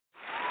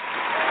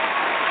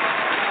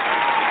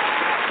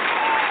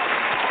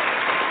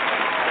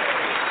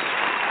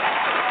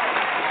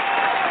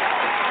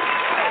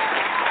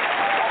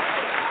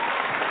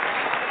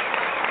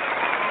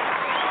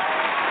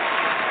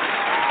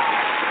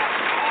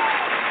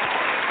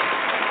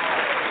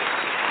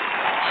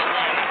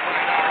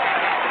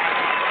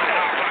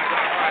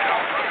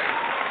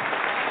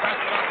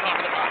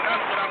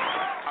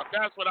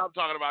 That's what I'm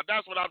talking about.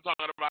 That's what I'm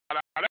talking about.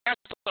 That's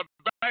a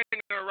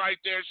banger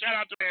right there. Shout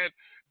out to man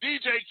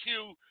DJ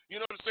Q. You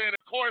know what I'm saying?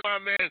 Of course,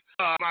 my man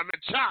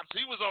Chops.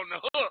 He was on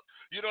the hook.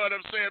 You know what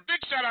I'm saying? Big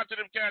shout out to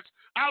them cats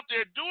out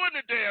there doing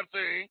the damn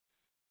thing.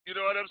 You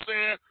know what I'm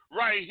saying?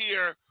 Right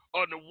here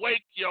on the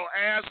Wake Your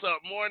Ass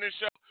Up morning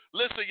show.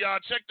 Listen,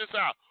 y'all, check this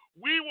out.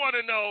 We want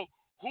to know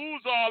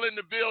who's all in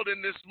the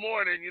building this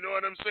morning. You know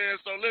what I'm saying?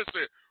 So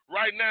listen,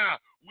 right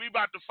now, we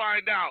about to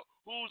find out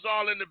who's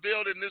all in the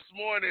building this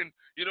morning.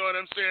 You know what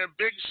I'm saying?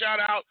 Big shout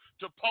out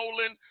to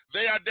Poland.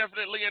 They are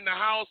definitely in the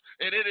house,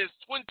 and it is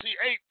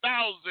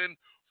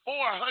 28,470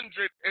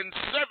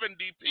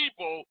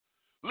 people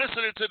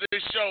listening to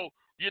this show.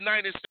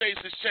 United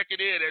States is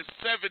checking in at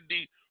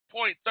 70.30%.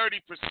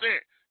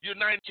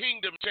 United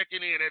Kingdom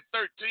checking in at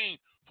 13.03%.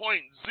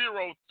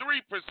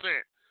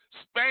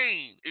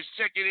 Spain is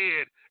checking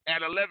in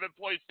at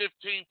 11.15%.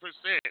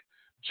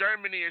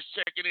 Germany is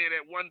checking in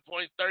at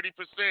 1.30%.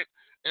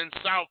 And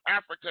South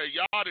Africa,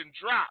 y'all done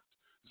dropped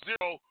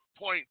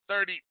 0.38%.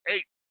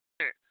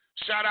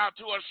 Shout out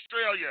to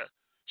Australia.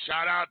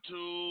 Shout out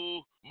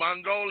to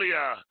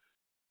Mongolia.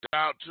 Shout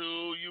out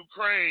to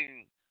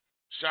Ukraine.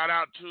 Shout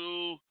out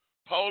to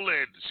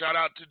Poland. Shout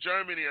out to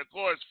Germany. Of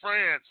course,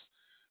 France.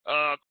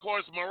 Of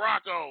course,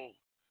 Morocco.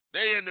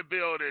 They in the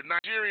building.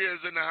 Nigeria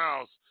is in the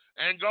house.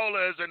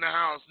 Angola is in the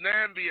house.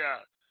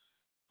 Nambia.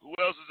 Who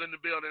else is in the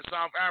building?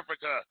 South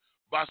Africa.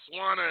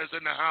 Botswana is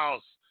in the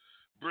house.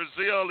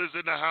 Brazil is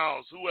in the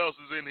house. Who else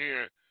is in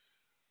here?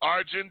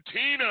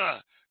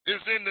 Argentina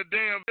is in the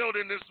damn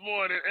building this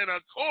morning. And,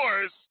 of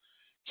course,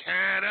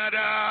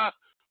 Canada.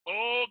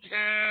 Oh,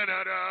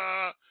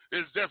 Canada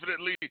is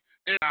definitely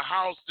in the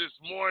house this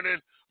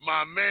morning.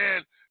 My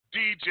man,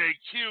 DJ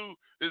Q,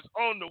 is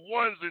on the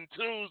ones and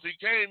twos. He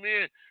came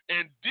in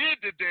and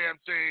did the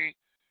damn thing.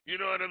 You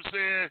know what I'm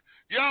saying?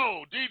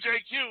 Yo,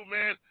 DJ Q,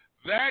 man,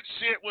 that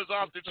shit was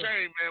off the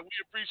chain, man. We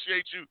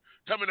appreciate you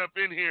coming up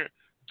in here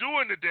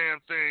doing the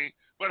damn thing.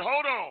 But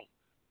hold on.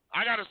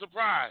 I got a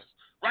surprise.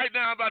 Right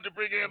now, I'm about to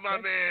bring in my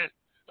man.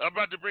 I'm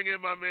about to bring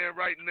in my man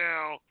right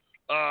now.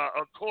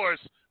 Of course,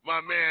 my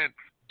man,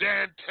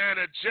 Dan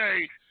Tanner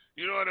J.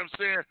 You know what I'm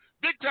saying?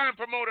 Big time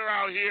promoter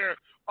out here.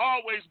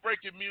 Always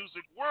breaking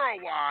music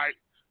worldwide.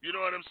 You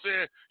know what I'm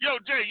saying?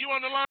 Yo, Jay, you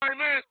on the line,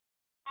 man?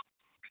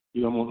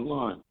 Yeah, I'm on the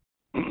line.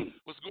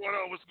 What's going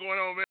on? What's going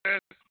on, man?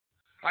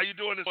 How you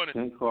doing this morning?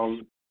 Can't call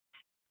you.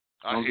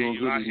 I'm doing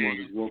good this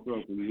morning. Just woke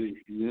up and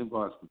you in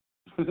Boston.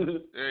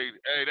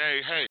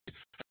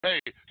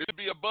 Hey, it'd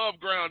be above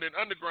ground and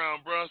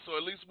underground, bro. So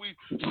at least we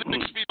 6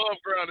 feet above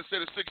ground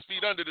instead of 6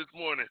 feet under this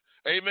morning.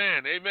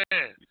 Amen.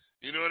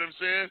 You know what I'm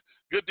saying?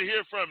 Good to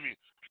hear from you.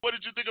 What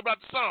did you think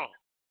about the song?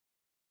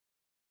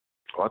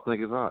 Oh, I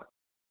think it's hot.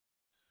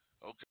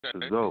 Okay.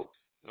 It's dope.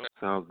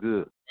 Sounds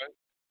good.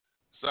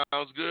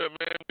 Sounds good,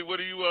 man. What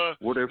are you?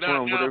 Where they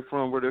from? Yo,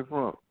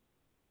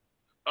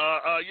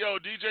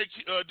 DJ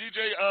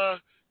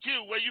Q,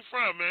 where you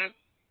from, man?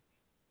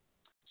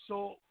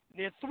 So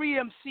there are 3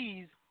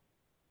 MCs.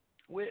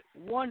 With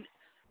one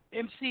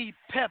MC,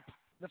 Pep,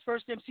 the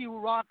first MC who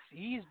rocks,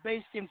 he's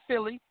based in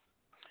Philly.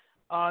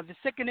 The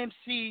second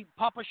MC,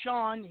 Papa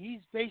Shawn, he's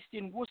based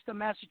in Worcester,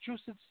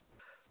 Massachusetts,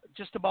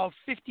 just about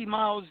 50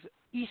 miles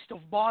east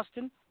of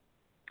Boston.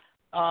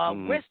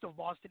 West of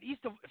Boston,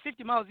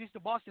 50 miles east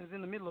of Boston is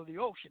in the middle of the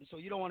ocean, so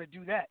you don't want to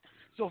do that.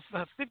 So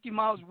 50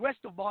 miles west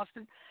of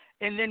Boston,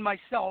 and then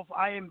myself,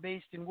 I am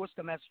based in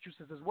Worcester,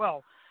 Massachusetts as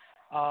well,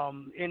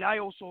 and I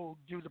also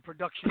do the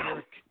production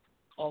work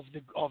of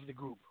the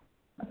group.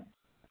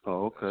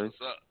 Oh, okay.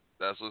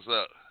 That's what's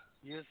up.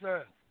 Yes,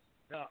 sir.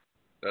 Yeah.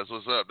 That's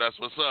what's up.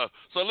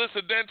 So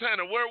listen, Dan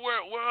Tanner,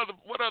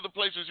 what other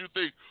places you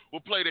think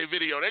will play their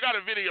video? They got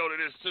a video to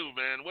this too,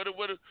 man. What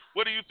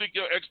do you think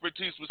your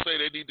expertise would say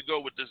they need to go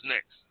with this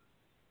next?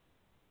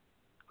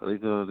 They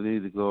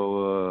need to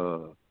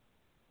go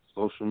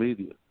social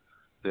media.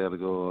 They have to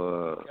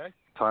go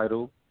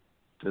Tidal.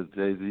 That's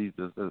Jay-Z.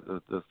 That's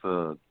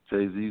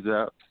Jay-Z's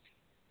app.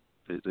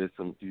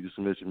 You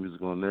submit your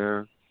music on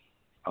there.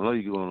 I know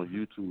you go on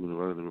YouTube and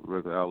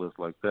regular outlets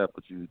like that,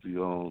 but you do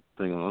your own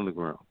thing on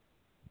underground.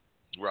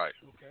 Right.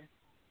 Okay.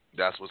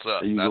 That's what's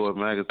up. And you go with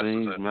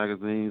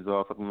magazines,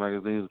 all fucking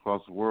magazines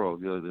across the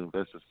world. You know,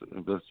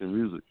 invest in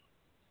music.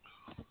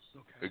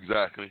 Okay.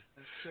 Exactly.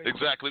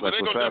 Well,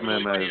 like they're Fat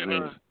Man definitely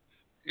magazine.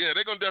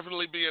 they're gonna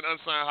definitely be in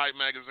Unsigned Hype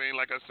magazine,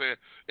 like I said,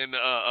 in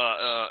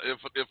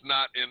if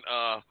not in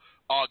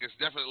August,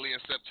 definitely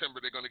in September.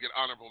 They're gonna get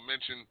honorable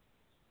mention.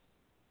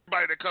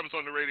 Everybody that comes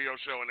on the radio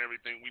show and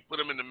everything, we put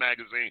them in the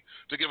magazine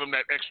to give them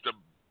that extra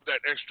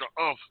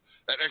oomph,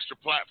 that extra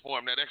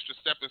platform, that extra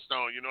stepping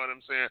stone, you know what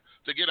I'm saying?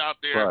 To get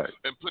out there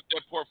and put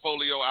that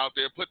portfolio out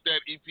there, put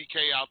that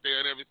EPK out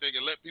there and everything,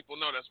 and let people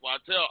know. That's why I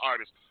tell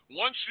artists,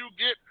 once you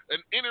get an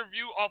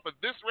interview off of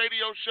this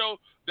radio show,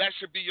 that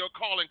should be your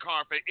calling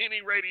card for any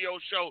radio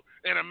show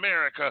in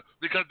America,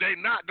 because they're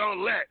not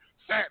going to let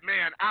Fat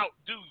Man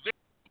outdo them.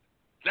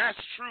 That's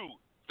true.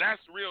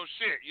 That's real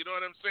shit. You know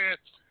what I'm saying?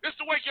 It's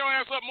the Wake Your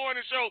Ass Up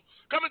morning show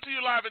coming to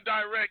you live and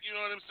direct. You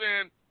know what I'm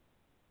saying?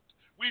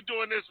 We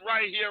doing this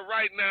right here,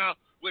 right now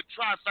with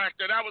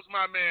Trifactor. That was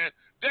my man,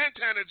 Dan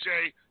Tanner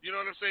J. You know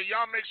what I'm saying?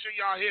 Y'all make sure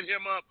y'all hit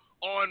him up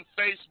on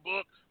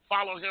Facebook.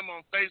 Follow him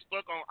on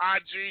Facebook, on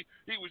IG.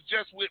 He was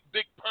just with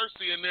Big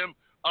Percy and them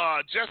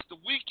just the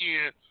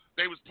weekend.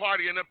 They was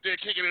partying up there,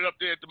 kicking it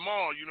up there at the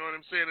mall, you know what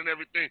I'm saying, and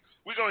everything.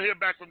 We're going to hear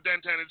back from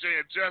Dan Tanner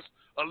J in just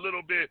a little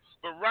bit.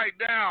 But right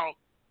now,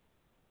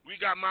 we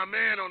got my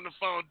man on the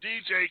phone,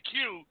 DJ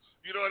Q.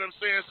 You know what I'm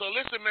saying? So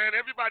listen, man,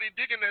 everybody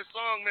digging that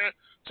song, man.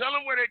 Tell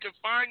them where they can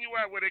find you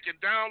at, where they can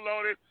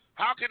download it.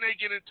 How can they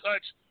get in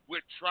touch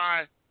with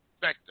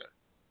Trifecta?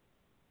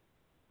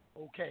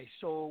 Okay,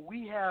 so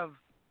we have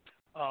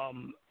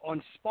on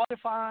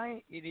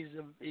Spotify. It's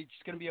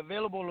going to be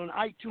available on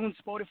iTunes,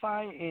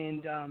 Spotify,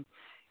 and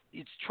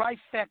it's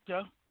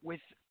Trifecta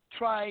with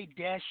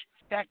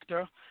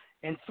tri-factor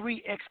and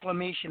 3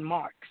 exclamation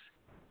marks.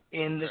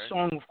 And the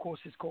song, of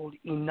course, is called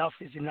Enough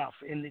is Enough.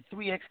 And the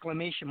 3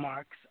 exclamation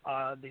marks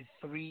are the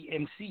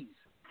 3 MCs.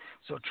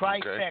 So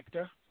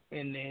Trifecta,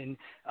 and then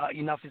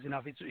Enough is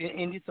Enough.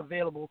 It's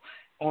available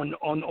on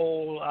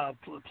all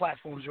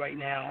platforms right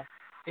now,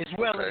 as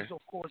well as,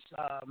 of course,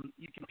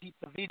 you can peep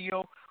the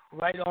video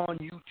right on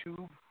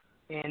YouTube.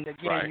 And,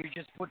 again, you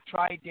just put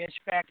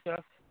Tri-Factor,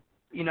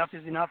 Enough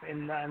is Enough,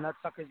 and that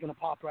sucker is going to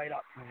pop right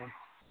up, man.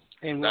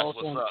 And we're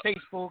also on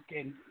Facebook,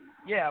 and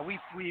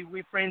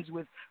we're friends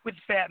with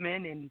Fat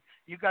Man, and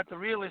you got the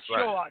realest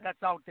show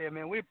that's out there,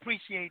 man. We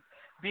appreciate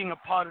being a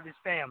part of this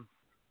fam.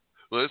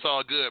 Well, it's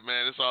all good,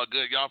 man. It's all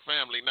good. Y'all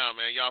family now,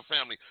 man. Y'all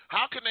family.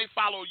 How can they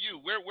follow you?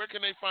 Where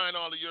can they find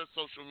all of your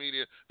social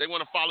media? They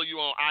want to follow you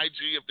on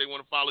IG, if they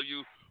want to follow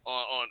you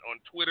on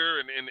Twitter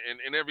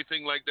and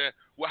everything like that.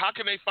 Well, how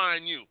can they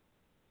find you?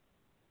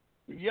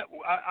 Yeah,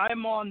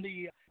 I'm on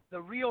the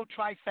real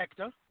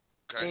Trifecta,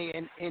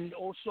 and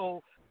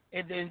also.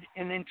 And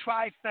then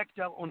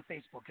Trifecta on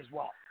Facebook as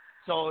well.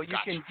 So you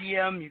can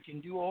DM, you can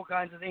do all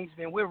kinds of things,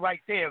 man. We're right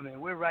there, man.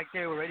 We're right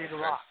there. We're ready to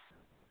rock.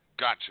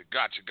 Gotcha.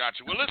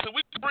 Well, listen,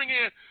 we can bring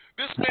in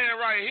this man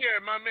right here,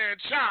 my man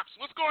Chops.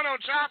 What's going on,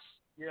 Chops?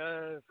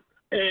 Yes.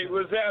 Hey,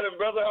 what's happening,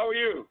 brother? How are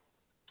you?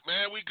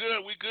 Man, we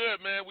good,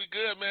 man.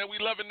 We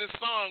loving this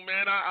song,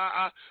 man.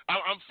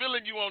 I'm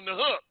feeling you on the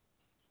hook.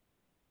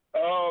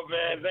 Oh,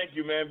 man, thank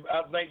you, man.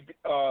 I thank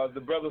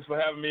the brothers for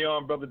having me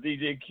on, Brother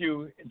DJ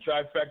Q, and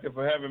Trifecta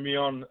for having me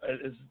on.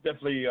 It's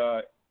definitely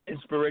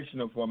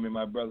inspirational for me,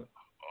 my brother.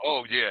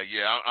 Oh yeah.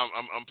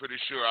 I'm pretty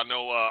sure. I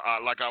know.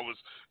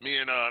 Me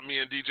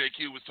and DJ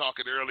Q was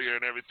talking earlier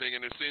and everything,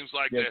 and it seems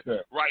like yes,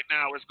 that sir. right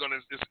now it's gonna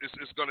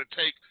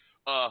take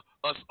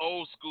us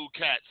old school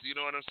cats. You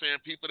know what I'm saying?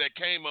 People that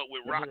came up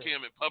with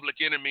Rakim and Public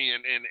Enemy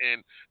and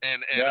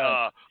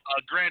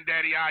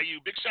Granddaddy IU.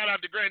 Big shout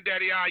out to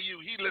Granddaddy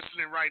IU. He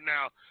listening right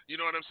now. You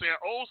know what I'm saying?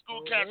 Old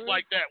school cats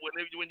like that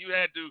when you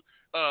had to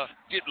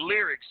get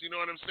lyrics. You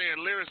know what I'm saying?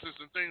 Lyricists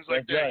and things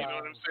like that. Right. You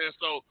know what I'm saying?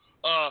 So.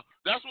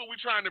 That's what we're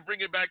trying to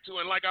bring it back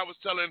to. And like I was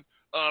telling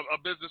a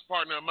business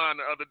partner of mine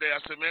the other day, I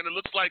said, man, it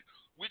looks like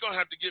we're going to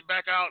have to get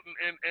back out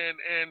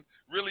and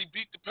really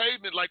beat the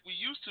pavement like we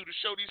used to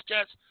show these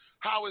cats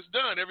how it's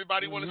done.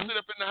 Everybody want to sit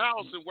up in the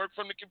house and work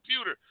from the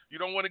computer. You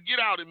don't want to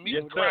get out and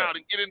meet the crowd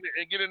and get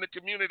in the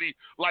community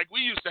like we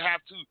used to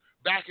have to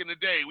back in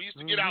the day. We used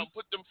to get out and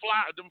put them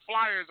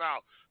flyers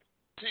out,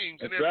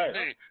 teams and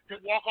everything. Right.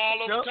 Walk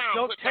all over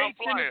town, putting out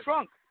flyers. In the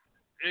trunk.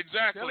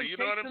 Exactly.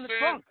 You know what I'm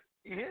saying?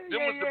 Them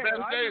was the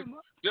best days.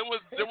 Them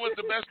was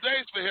the best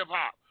days for hip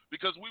hop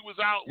because we was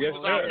out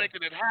out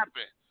making it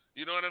happen.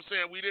 You know what I'm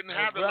saying? We didn't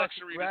have the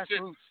luxury to sit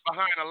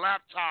behind a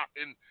laptop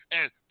and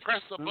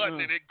press a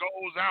button and it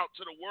goes out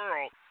to the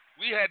world.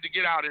 We had to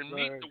get out and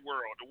meet the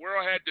world. The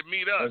world had to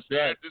meet us. They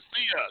had to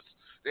see us.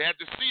 They had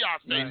to see our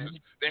faces.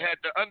 They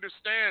had to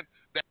understand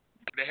that.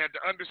 They had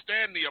to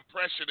understand the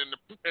oppression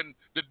and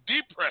the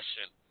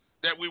depression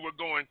that we were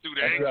going through,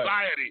 the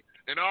anxiety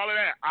and all of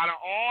that. Out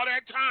of all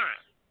that time.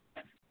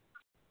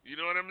 You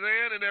know what I'm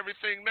saying? And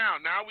everything now.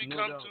 Now we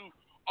come to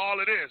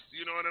all of this.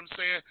 You know what I'm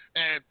saying?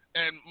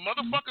 And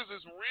motherfuckers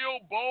is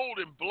real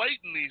bold and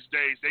blatant these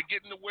days. They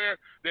getting to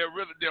where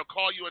they'll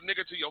call you a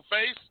nigga to your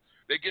face.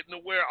 They getting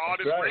to where all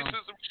this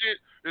racism shit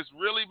is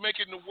really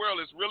making the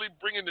world, is really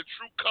bringing the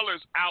true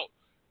colors out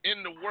in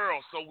the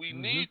world. So we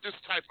need this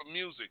type of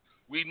music.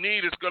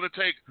 It's going to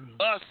take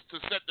us to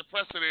set the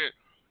precedent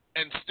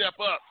and step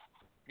up.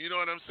 You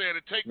know what I'm saying?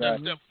 To take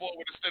that step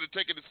forward instead of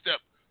taking a step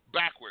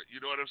backward, you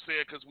know what I'm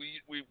saying? Because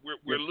we're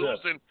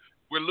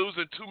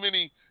losing too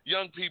many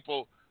young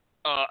people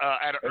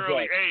at an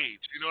early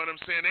age. You know what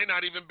I'm saying? They're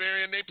not even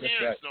burying their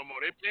parents no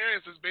more. Their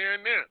parents is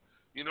burying them.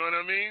 You know what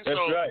I mean?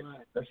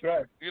 That's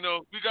right. You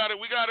know, we got a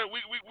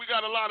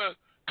lot of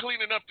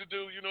cleaning up to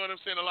do. You know what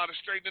I'm saying? A lot of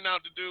straightening out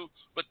to do.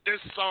 But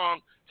this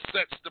song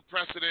sets the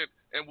precedent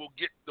and will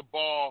get the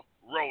ball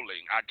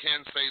rolling. I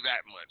can say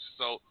that much.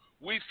 So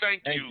we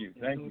thank you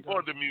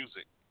for the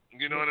music.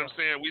 You know what I'm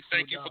saying? We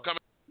thank you for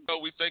coming.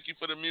 We thank you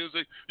for the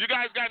music. You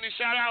guys got any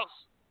shout outs?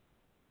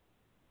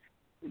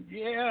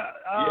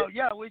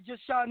 Yeah, we're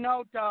just shouting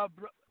out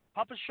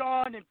Papa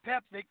Shawn and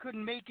Pep. They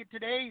couldn't make it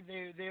today.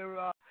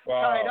 They're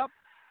tied up.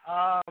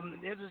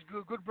 They're just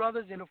good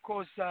brothers, and of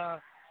course,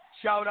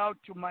 shout out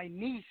to my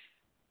niece.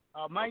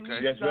 My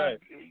niece,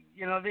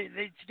 you know,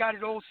 they got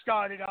it all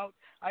started out.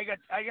 I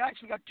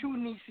actually got two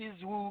nieces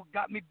who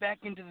got me back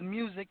into the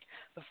music.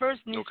 The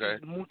first niece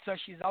is Mutsa.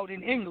 She's out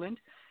in England.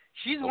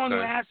 She's the one who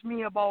asked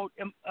me about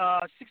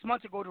 6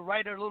 months ago to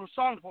write her a little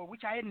song for her,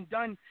 which I hadn't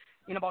done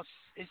in about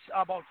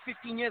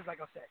 15 years,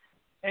 like I said.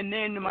 And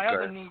then my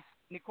other niece,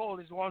 Nicole,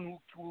 is the one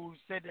who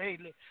said, hey,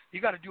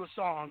 you got to do a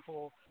song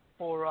for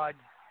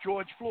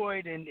George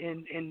Floyd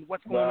and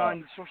what's going on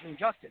in social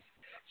injustice.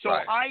 So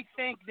I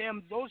thank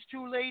them. Those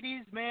two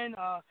ladies, man,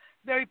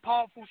 very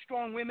powerful,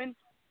 strong women.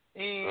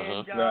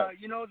 And,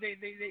 you know, they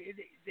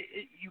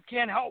you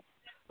can't help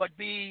but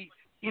be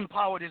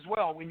empowered as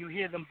well when you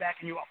hear them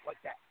backing you up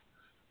like that.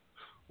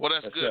 Well,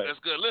 that's good. That's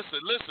good.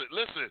 Listen.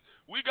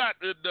 We got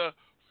the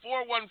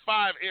 415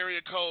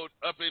 area code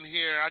up in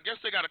here. I guess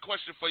they got a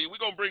question for you.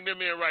 We're going to bring them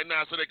in right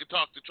now so they can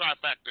talk to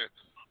Trifecta.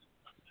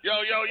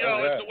 Yo,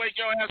 it's the Wake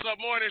Your Ass Up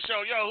Morning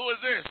Show. Yo, who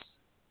is this?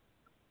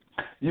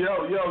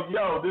 Yo,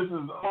 this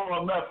is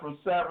OMF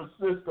from San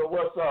Francisco.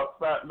 What's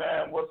up, fat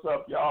man? What's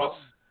up, y'all?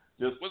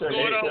 What's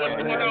going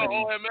on,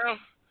 OMF?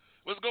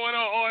 What's going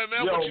on,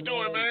 OMF? What you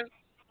doing, man?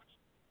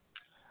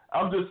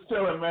 I'm just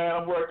chilling, man.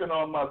 I'm working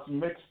on my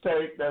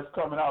mixtape that's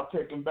coming out,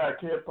 Taking Back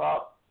Hip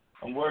Hop.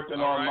 I'm working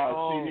on my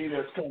CD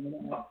that's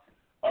coming out.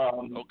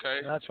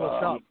 That's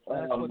what's up.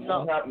 That's what's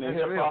up. Happening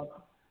hip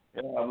hop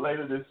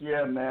later this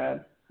year,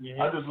 man.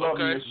 I just love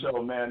this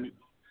show, man.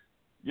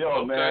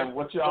 Yo, man,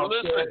 what y'all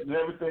said and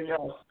everything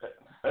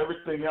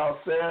y'all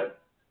said,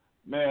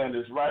 man,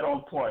 is right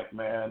on point,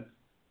 man.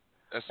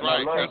 That's right.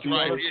 I love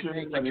DJ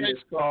Q and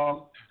his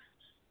song.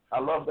 I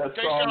love that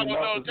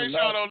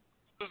song.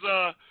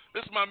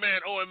 This is my man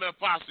OMF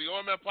Posse.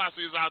 OMF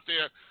Posse is out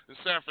there in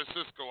San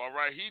Francisco, all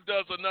right? He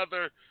does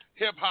another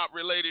hip-hop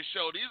related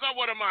show. These are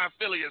one of my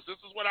affiliates.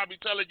 This is what I be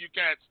telling you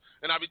cats,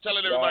 and I be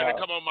telling everybody to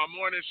come on my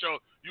morning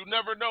show. You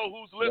never know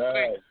who's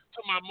listening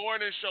to my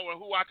morning show and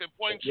who I can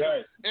point you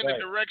in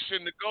the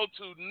direction to go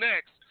to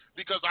next,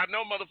 because I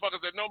know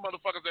motherfuckers that know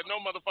motherfuckers that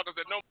know motherfuckers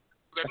that know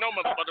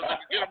motherfuckers that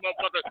can get a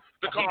motherfucker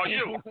to call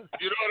you.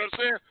 You know what I'm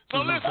saying? So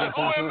listen,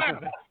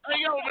 OMF, hey,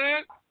 yo,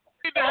 man.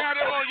 You need to have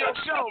him on your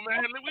show,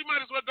 man. We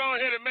might as well go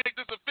ahead and make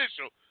this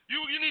official.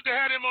 You need to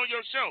have him on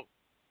your show.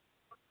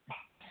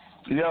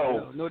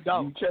 Yo, no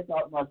doubt. You check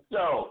out my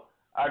show.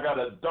 I got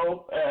a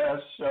dope-ass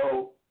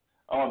show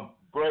on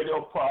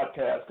radio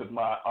podcast because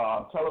my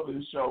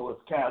television show was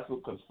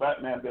canceled because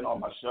Fat Man been on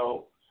my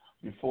show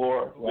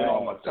before, been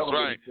on my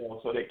television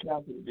show, so they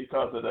canceled it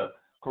because of the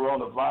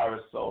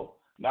coronavirus. So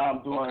now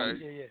I'm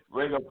doing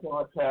radio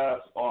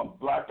podcast on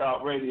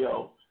Blackout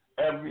Radio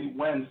every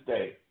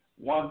Wednesday.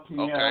 1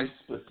 p.m.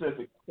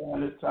 Pacific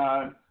Standard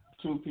Time,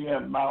 2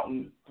 p.m.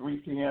 Mountain, 3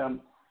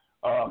 p.m.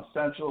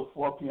 Central,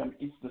 4 p.m.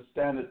 Eastern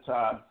Standard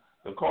Time.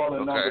 The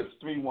call-in number is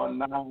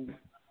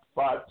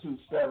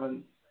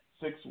 319-527-6196.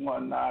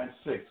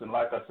 And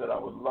like I said, I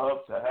would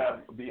love to have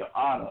it be an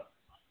honor.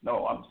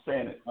 No, I'm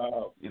saying it.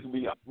 It would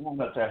be an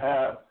honor to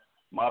have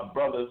my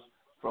brothers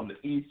from the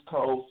East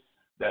Coast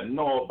that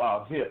know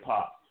about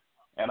hip-hop.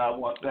 And I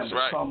want them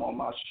to come on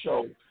my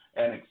show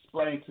and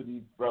explain to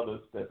these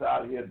brothers that's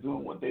out here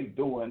doing what they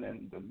doing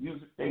and the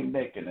music they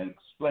making, and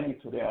explain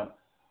to them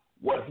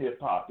what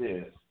hip-hop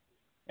is.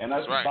 And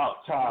that's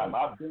about time.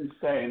 I've been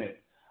saying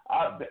it.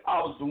 I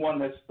was the one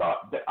that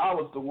started. I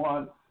was the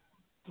one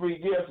 3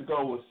 years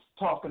ago was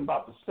talking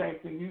about the same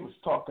thing you was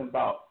talking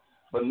about,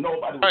 but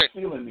nobody was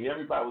feeling me.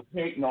 Everybody was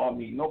hating on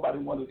me. Nobody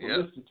wanted to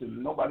listen to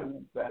me. Nobody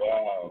wanted that.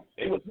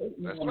 They was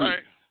hating on me.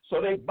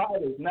 So they bite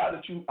us. Now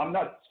that I'm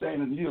not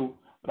saying you,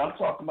 but I'm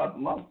talking about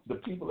the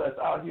people that's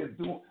out here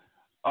doing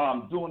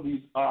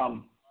these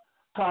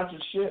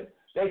conscious shit.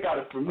 They got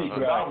it from me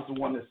because I was the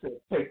one that said,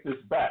 take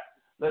this back.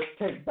 Let's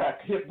take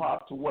back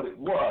hip-hop to what it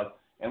was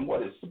and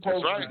what it's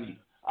supposed to be.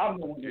 I'm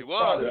the one that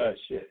started that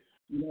shit.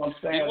 You know what I'm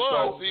saying?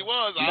 He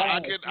was.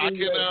 I can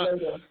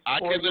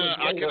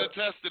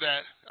attest to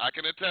that. I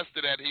can attest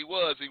to that. He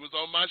was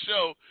on my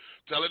show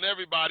telling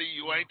everybody,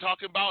 you ain't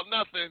talking about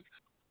nothing.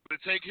 To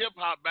take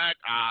hip-hop back,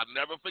 I'll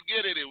never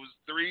forget it. It was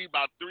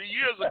about 3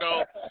 years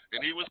ago,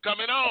 and he was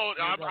coming on.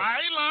 I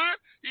ain't lying.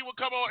 He would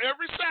come on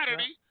every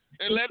Saturday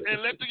and let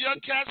the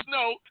young cats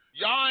know,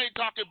 y'all ain't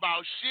talking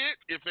about shit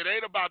if it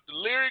ain't about the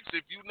lyrics.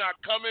 If you not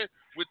coming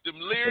with them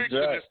lyrics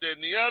and this, that,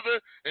 and the other,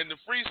 and the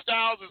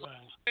freestyles is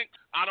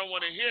I don't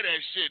want to hear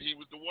that shit. He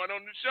was the one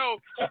on the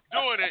show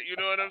doing it. You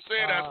know what I'm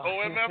saying? That's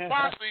OMF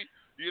Posse.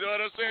 You know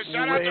what I'm saying?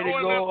 Shout out to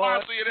OMF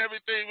Posse and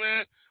everything,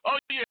 man. Oh,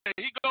 yeah,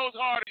 he goes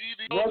hard. He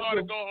goes hard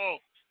to go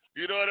home.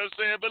 You know what I'm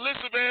saying? But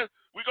listen, man,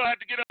 we're going to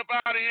have to get up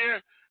out of here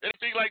and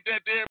things like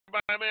that there, my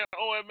man,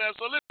 OMF.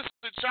 So listen,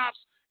 Chops,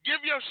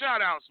 give your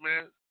shout-outs,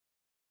 man.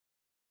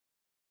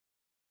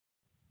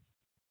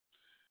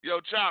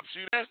 Yo, Chops,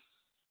 you there?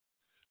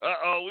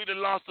 We done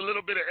lost a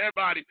little bit of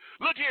everybody.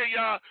 Look here,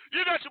 y'all.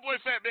 You got your boy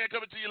Fat Man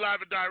coming to you live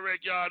and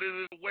direct, y'all.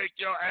 This is Wake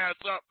Your Ass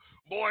Up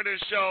morning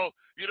show.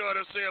 You know what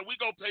I'm saying? We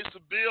going to pay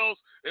some bills,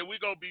 and we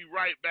going to be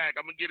right back.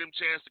 I'm going to get them a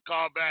chance to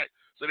call back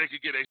so they can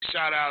get a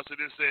shout-out to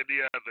this and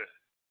the other.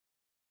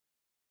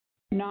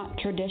 Not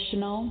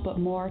traditional,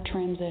 but more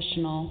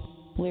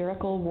transitional.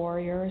 Lyrical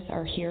warriors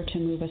are here to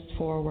move us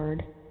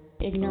forward.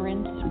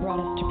 Ignorance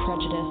brought us to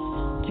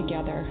prejudice.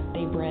 Together,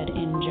 they bred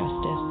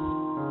injustice.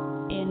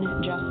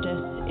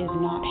 Injustice is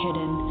not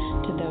hidden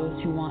to those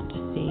who want to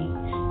see.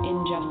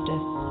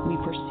 Injustice, we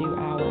pursue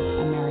our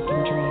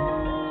American dream.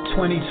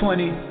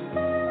 2020.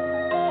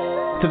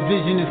 The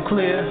vision is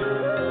clear.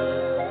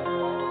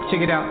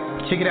 Check it out.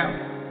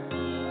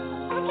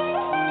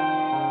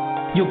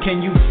 Yo,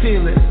 can you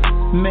feel it?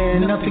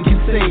 Man, nothing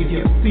can save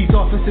you. These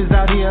officers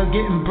out here are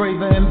getting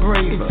braver and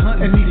braver.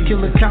 And these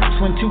killer cops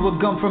went to a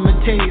gun from a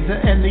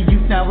taser. And the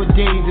youth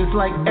nowadays is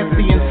like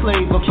FC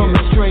enslaver. From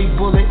a stray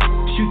bullet,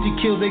 shoot to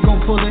kill, they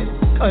gon' pull it.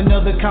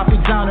 Another cop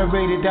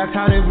exonerated, that's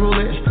how they rule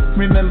it.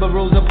 Remember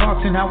Rosa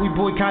Parks and how we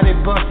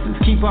boycotted buses.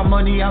 Keep our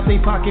money out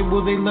their pocket,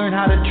 will they learn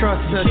how to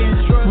trust us?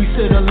 We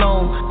stood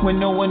alone when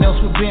no one else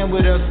would band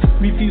with us.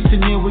 Refused to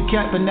kneel with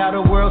Cat, but now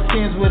the world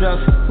stands with us.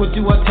 What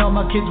do I tell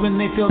my kids when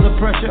they feel the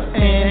pressure?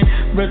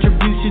 And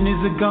retribution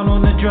is a gun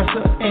on the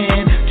dresser.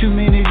 And too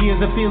many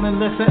years of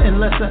feeling lesser and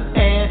lesser.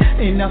 And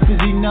enough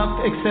is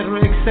enough,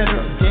 etc., etc.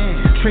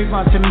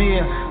 Trayvon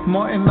Tamir,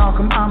 Martin,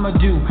 Malcolm,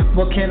 Amadou.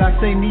 What can I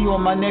say? Me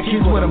on my neck,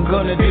 here's what I'm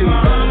gonna do.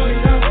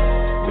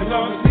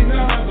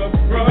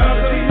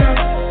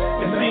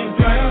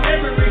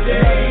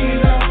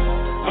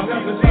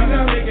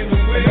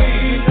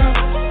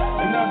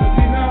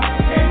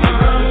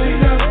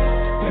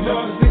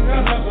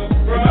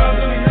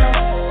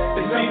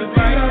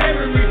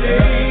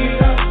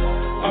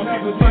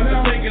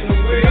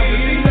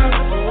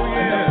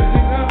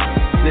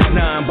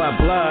 By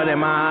blood in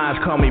my eyes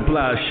call me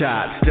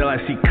bloodshot. Still I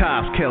see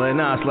cops killing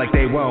us like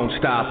they won't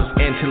stop.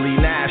 Internationally,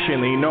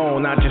 nationally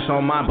known, not just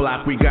on my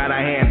block. We got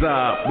our hands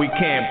up, we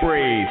can't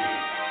breathe.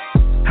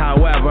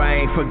 However,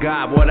 I ain't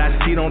forgot what I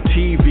seen on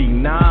TV,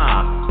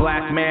 nah.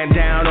 Black man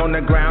down on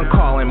the ground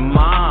calling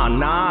ma,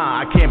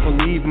 nah. I can't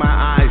believe my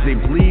eyes, they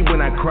bleed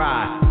when I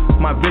cry.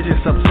 My vision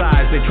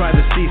subsides, they try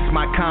to cease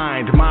my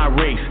kind, my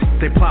race.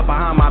 They plot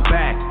behind my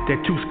back,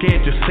 they're too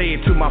scared to say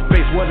it to my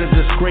face, what a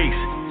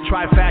disgrace.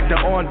 Trifactor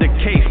on the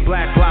case,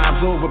 black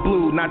lives over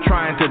blue. Not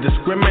trying to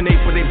discriminate,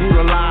 but they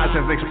brutalize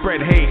as they spread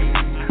hate.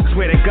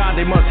 Swear to God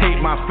they must hate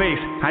my face.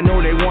 I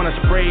know they wanna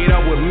spray it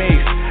up with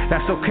mace.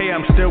 That's okay,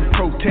 I'm still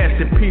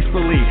protesting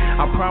peacefully.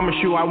 I promise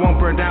you I won't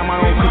burn down my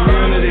own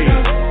community.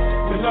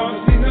 We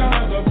lost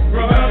another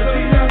brother.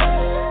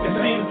 It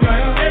seems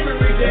like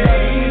every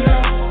day.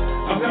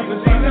 I've never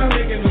seen her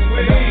making the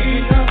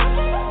way.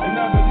 I've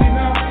never seen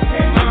her.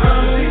 Hey,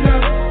 mama,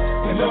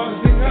 we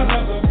lost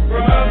another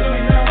brother.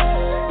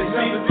 It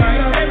seems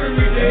like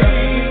every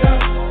day.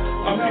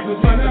 I've never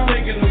seen her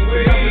making the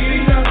way.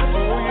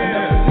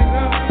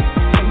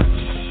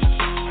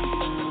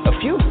 A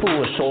few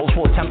foolish souls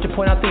will attempt to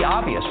point out the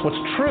obvious, what's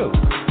true.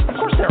 Of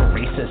course there are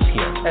racists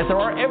here, as there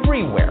are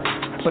everywhere.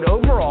 But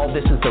overall,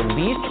 this is the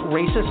least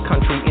racist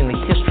country in the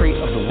history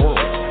of the world.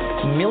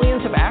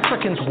 Millions of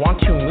Africans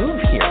want to move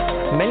here.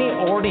 Many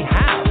already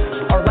have.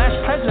 Our last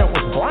president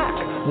was black.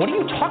 What are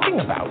you talking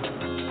about?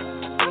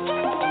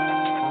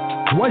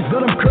 Why is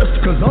that I'm cursed?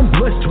 Cause I'm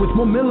blessed with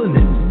more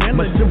melanin.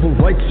 My civil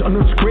rights are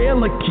not square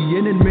like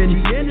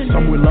Tiananmen.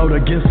 Some will out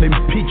against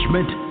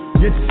impeachment,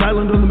 yet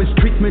silent on the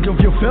mistreatment of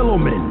your fellow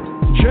men.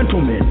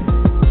 Gentlemen,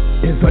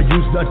 as I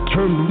use that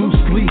term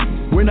loosely,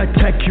 when I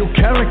attack your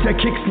character,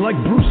 kicks like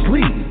Bruce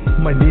Lee.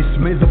 My niece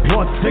made the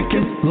plot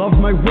thicken, love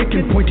my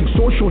wicked, pointing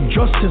social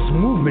justice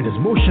movement is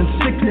motion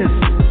sickness.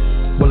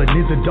 Well, it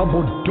needs a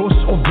double dose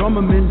of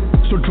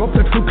Drummerman, so drop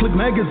that full clip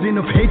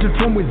magazine of hatred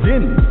from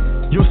within.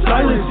 Your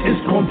silence is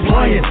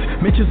compliance,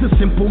 matches the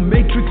simple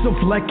matrix of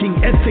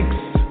lacking ethics.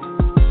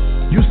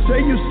 You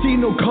say you see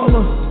no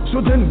color,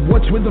 so then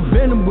what's with the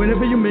venom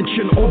whenever you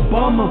mention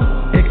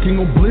Obama? Acting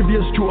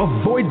oblivious to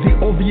avoid the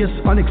obvious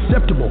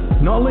unacceptable.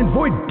 Null and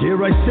void, dare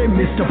I say,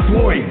 Mr.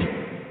 Floyd.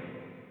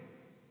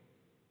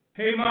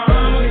 Hey,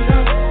 mama, we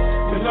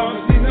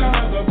lost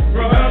another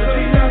brother.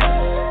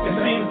 It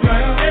seems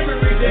like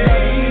every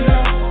day.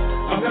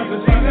 I've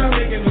never seen her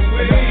making the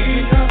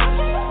way.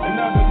 I've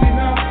never seen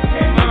her.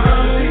 Hey, mama,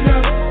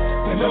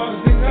 we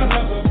lost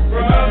another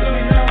brother.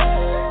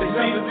 It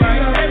seems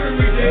like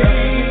every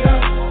day.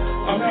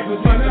 I've never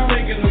seen her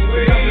making the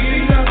way.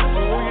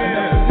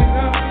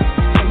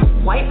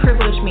 White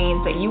privilege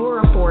means that you are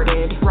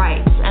afforded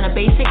rights and a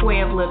basic way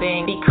of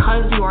living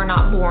because you are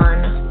not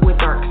born with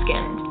dark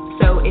skin.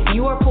 So if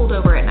you are pulled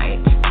over at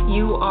night,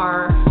 you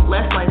are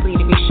less likely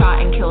to be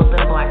shot and killed than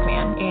a black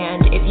man.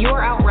 And if you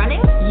are out running,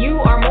 you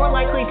are more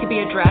likely to be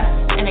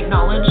addressed and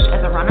acknowledged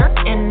as a runner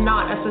and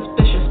not a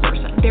suspicious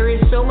person. There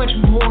is so much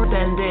more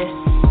than this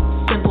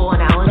simple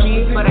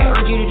analogy, but I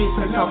urge you to do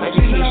some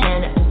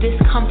self-education.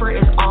 Discomfort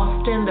is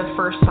often the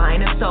first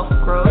sign of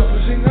self-growth.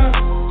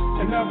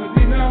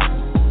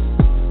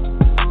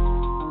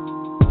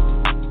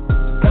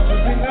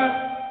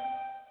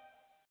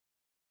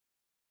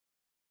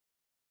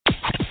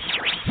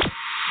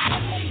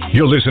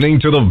 You're listening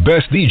to the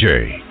best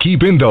DJ,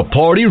 keeping the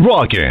party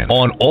rocking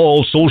on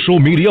all social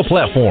media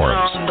platforms.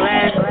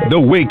 The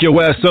Wake Your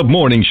Ass Up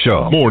Morning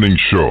Show. Morning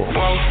Show.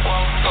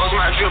 Post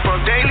my drip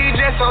up daily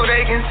just so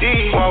they can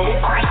see.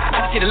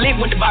 I see the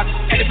link with the box,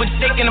 had to put the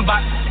stick in the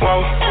box.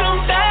 And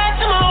I'm back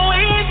to my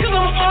ways cause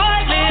I'm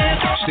heartless.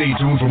 Stay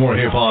tuned for more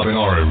hip hop and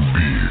R&B.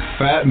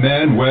 Fat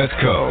Man West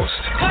Coast.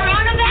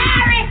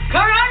 Coronavirus!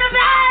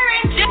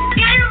 Coronavirus! Just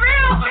get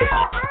real!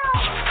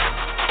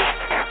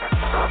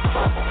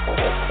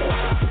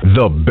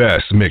 The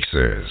best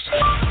mixes.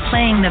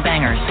 Playing the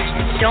bangers.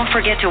 Don't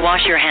forget to wash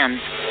your hands.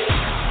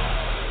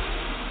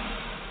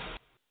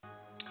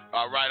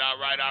 All right.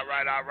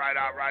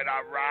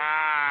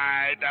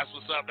 That's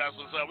what's up.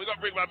 We're going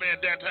to bring my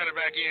man Dan Tanner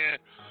back in.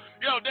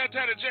 Yo, Dan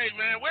Tanner J,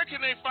 man, where can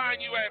they find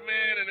you at,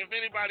 man? And if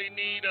anybody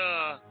need,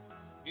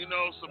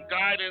 some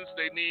guidance,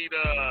 they need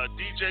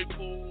DJ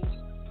pools,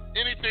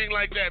 anything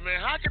like that, man,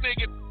 how can they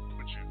get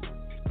with you?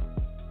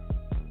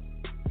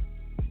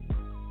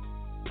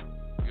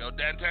 Yo,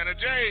 Dan Tanner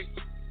J.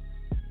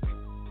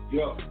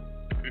 Yo.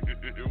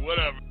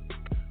 Whatever.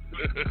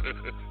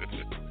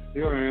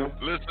 Here I am.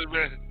 Listen,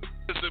 man.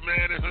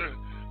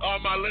 All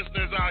my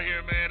listeners out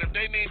here, man, if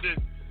they need to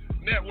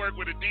network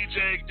with a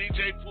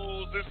DJ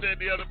pools, this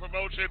and the other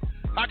promotion,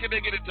 how can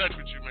they get in touch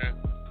with you, man?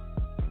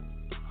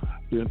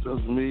 Get in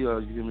touch with me. You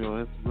get me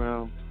on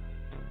Instagram,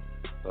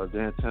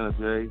 Dan Tanner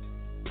J.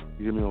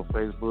 You get me on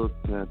Facebook,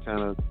 Dan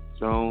Tanner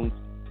Jones.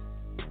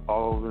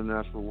 All over the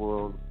natural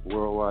world,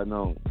 worldwide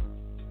known.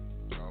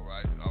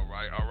 All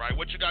right.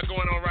 What you got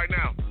going on right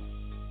now?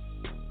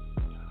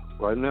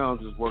 Right now, I'm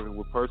just working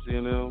with Percy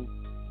and them.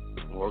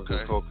 I'm working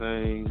with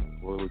Cocaine,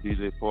 working with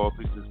DJ Paul.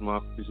 Pieces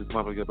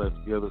Mafia get back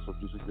together, so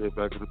Pieces get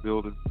back to the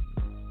building.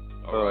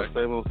 All right.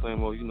 Same old,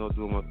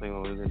 doing my thing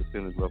on an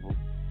independent level.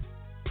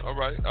 All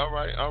right,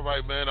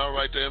 man. All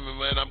right, then,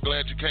 man. I'm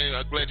glad you came.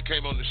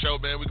 On the show,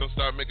 man. We're gonna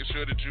start making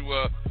sure that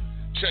you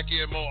check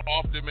in more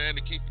often, man,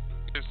 to keep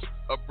us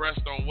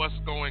abreast on what's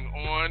going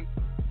on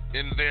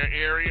in their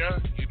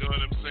area. You know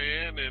what I'm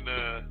saying? And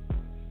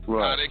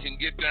how they can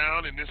get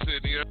down and this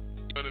and the other.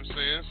 You know what I'm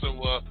saying? So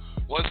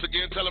once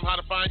again, tell them how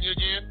to find you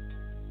again.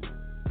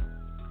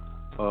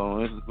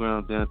 On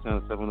Instagram,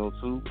 Downtown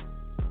 702.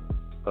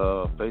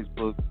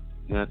 Facebook,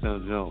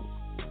 Downtown Jones.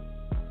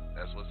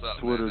 That's what's up,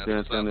 Twitter, man.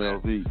 Downtown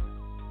LV.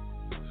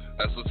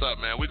 That's what's up,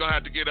 man. We're gonna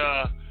have to get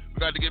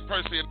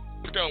Percy in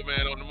the show,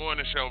 man, on the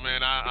morning show,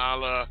 man.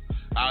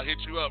 I'll hit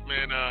you up,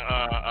 man.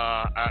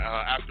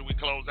 After we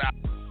close out,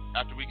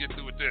 after we get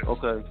through with this.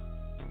 Okay.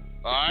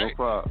 All right. No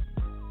problem.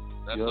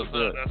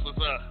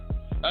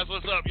 That's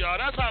what's up, y'all.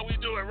 That's how we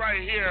do it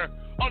right here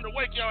on the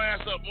Wake Your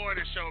Ass Up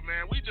morning show,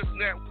 man. We just you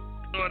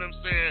know what I'm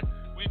saying?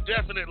 We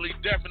definitely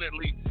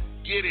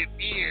get it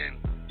in.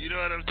 You know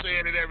what I'm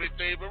saying, and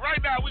everything. But right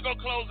now, we're going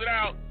to close it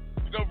out.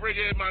 We're going to bring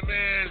in my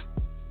man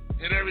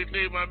and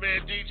everything. My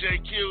man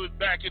DJ Q is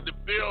back in the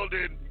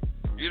building.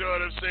 You know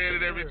what I'm saying,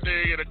 and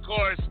everything. And, of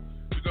course,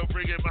 we're going to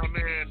bring in my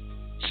man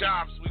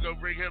Chops. We're going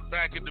to bring him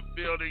back in the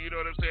building. You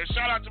know what I'm saying.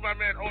 Shout out to my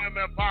man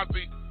OMF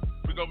Posse.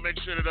 We're going to make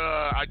sure that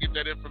I get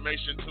that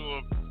information to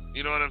him.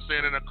 You know what I'm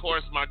saying. And, of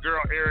course, my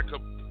girl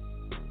Erica,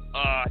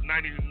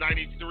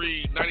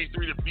 93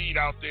 the beat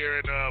out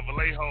there in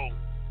Vallejo,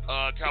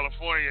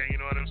 California, you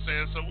know what I'm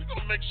saying? So we're going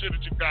to make sure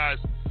that you guys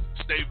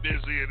stay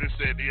busy and this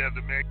and the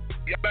other, man.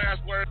 Your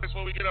last words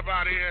before we get up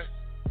out of here?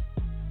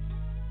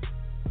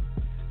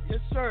 Yes,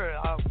 sir.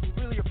 We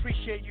really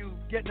appreciate you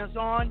getting us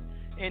on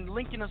and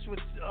linking us with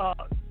a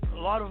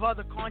lot of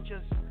other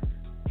conscious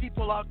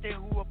people out there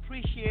who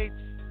appreciate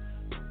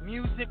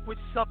music with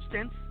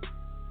substance.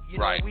 You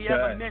know, we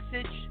have a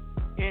message,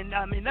 and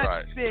I mean,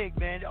 that's big,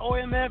 man.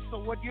 OMF,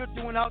 for what you're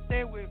doing out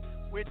there,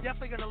 we're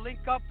definitely going to link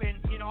up, and,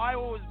 you know, I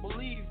always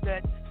believe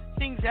that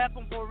things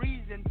happen for a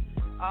reason.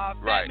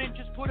 Fatman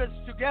just put us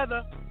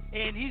together,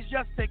 and he's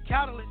just the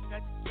catalyst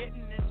that's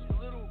getting this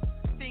little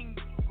thing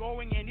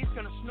going, and it's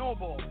going to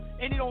snowball.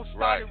 And it all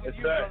started with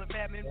you, Brother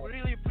Fatman. We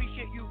really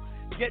appreciate you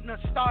getting us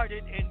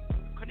started and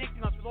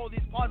connecting us with all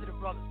these positive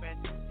brothers, man.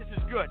 This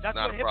is good. That's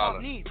what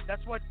hip-hop needs.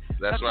 That's what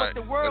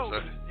the world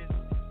needs.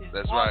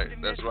 Is positive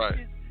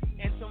messages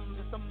and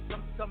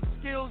some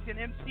skills in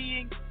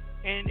emceeing.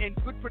 And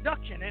good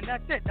production, and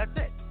that's it.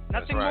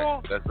 Nothing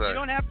more. That's right. You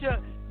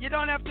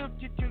don't have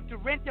to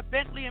rent a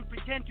Bentley and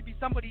pretend to be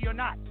somebody you're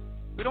not.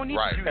 We don't need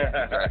to do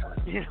that.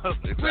 You know,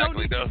 we don't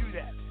need to do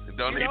that.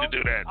 Don't need to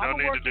do that. I'm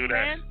a working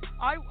man.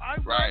 I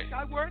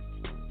work.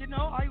 You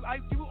know, I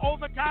do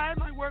overtime.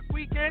 I work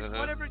weekends,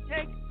 whatever it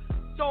takes.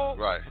 So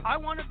I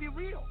want to be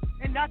real,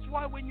 and that's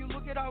why when you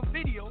look at our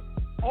video,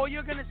 all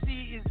you're gonna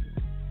see is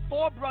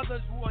 4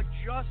 brothers who are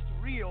just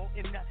real,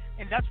 and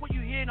that's what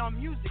you hear in our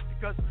music,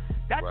 because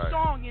that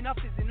song, Enough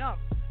Is Enough,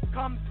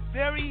 comes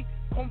very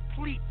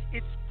complete.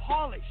 It's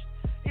polished.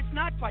 It's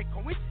not by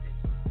coincidence.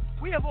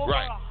 We have over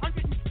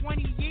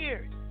 120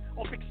 years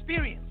of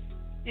experience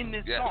in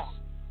this song.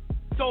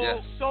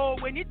 So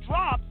when it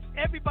drops,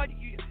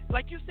 everybody,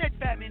 like you said,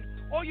 Fatman,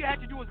 all you had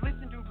to do was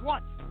listen to it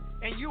once,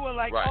 and you were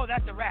like, oh,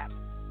 that's a rap.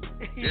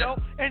 you know,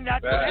 and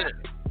that's what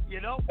happened.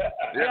 You know?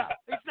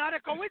 It's not a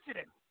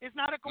coincidence. It's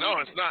not a coincidence.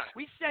 No, it's not.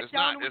 We sat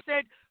down and we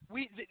said,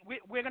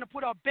 we're going to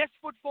put our best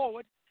foot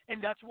forward,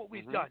 and that's what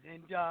we've done.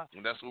 And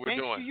that's what we're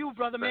doing. Thanks to you,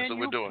 brother, man.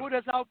 You put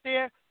us out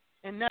there,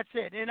 and that's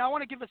it. And I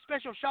want to give a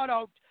special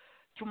shout-out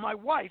to my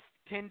wife,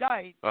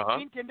 Tendai.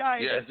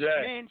 Tendai,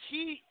 man,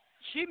 she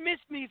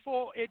missed me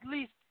for at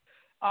least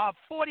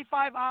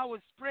 45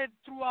 hours spread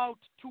throughout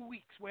 2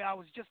 weeks, where I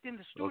was just in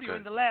the studio,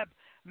 in the lab,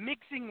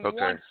 mixing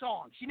one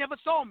song. She never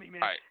saw me,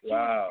 man.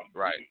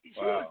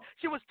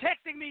 She was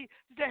texting me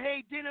to say,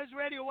 hey, dinner's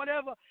ready or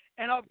whatever,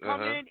 and I'll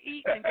come in,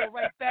 eat, and go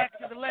right back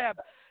to the lab.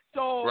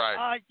 So,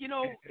 you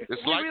know,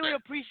 we really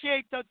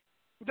appreciate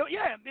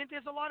man,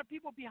 there's a lot of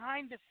people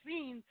behind the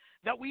scenes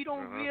that we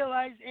don't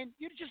realize, and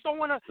you just don't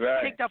want to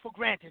take that for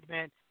granted,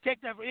 man.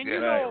 Take that you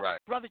know,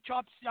 Brother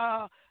Chops,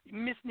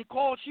 Miss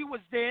Nicole, she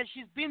was there.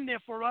 She's been there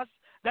for us.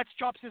 That's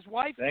Chops'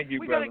 wife. Thank you,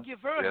 we got to give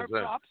her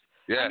props.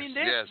 I mean,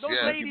 those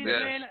ladies,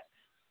 man,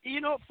 you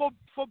know, for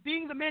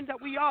being the men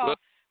that we are,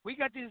 we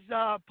got these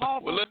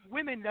powerful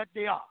women that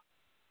they are.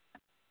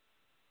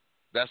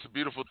 That's a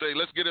beautiful thing.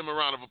 Let's give them a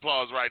round of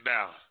applause right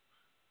now.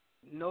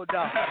 No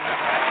doubt.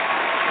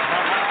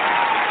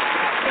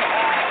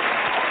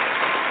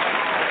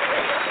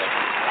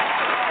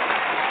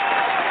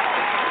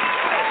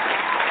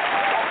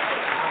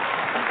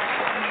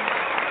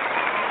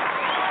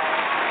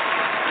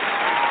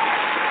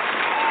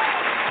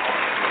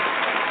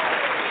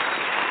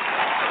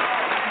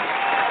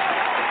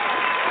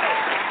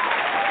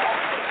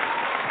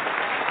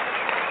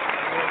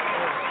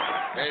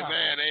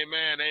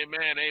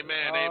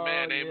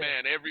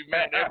 Amen. Every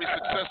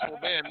successful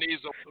man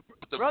needs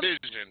a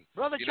vision.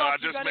 Brother you know,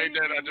 Chops, I just made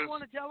that. You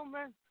want to tell him,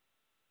 man?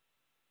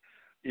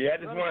 Yeah, I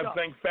just want to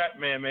thank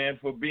Fatman, man,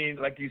 for being,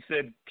 like you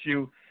said,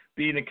 Q,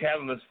 being a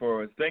catalyst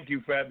for us. Thank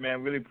you, Fat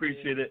Man. Really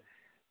appreciate it,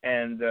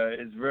 and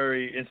it's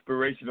very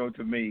inspirational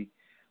to me.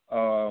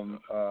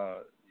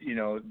 You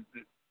know,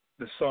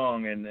 the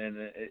song, and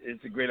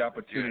it's a great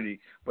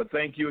opportunity. But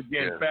thank you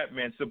again, Fat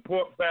Man.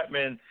 Support Fat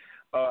Man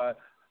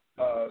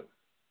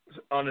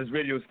on his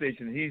radio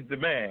station. He's the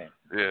man.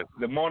 Yeah.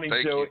 The morning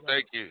show.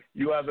 Thank you.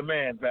 You are the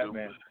man, Fat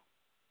Man.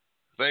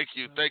 Thank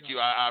you.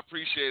 I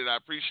appreciate it.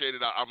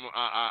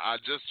 I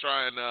just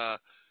try and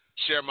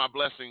share my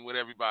blessing with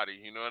everybody.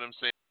 You know what I'm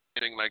saying?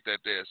 Anything like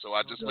that there. So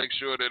I just make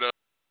sure that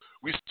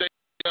we stay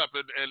up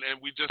and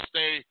we just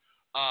stay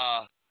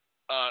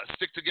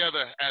stick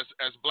together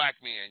as black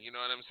men. You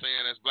know what I'm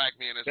saying? As black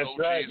men, as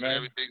OGs and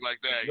everything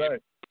like that.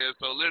 Right. You know?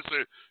 So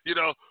listen, you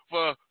know,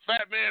 for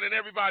Fat Man and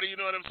everybody, you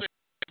know what I'm saying?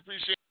 I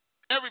appreciate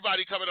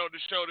everybody coming on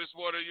the show this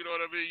morning. You know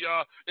what I mean,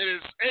 y'all? It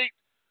is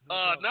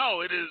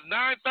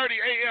 9:30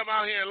 a.m.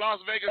 out here in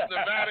Las Vegas,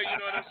 Nevada. You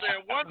know what I'm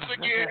saying? Once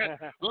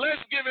again, let's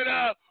give it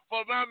up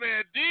for my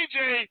man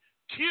DJ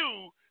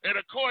Q, and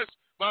of course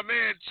my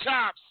man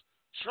Chops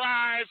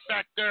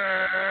Trifecta.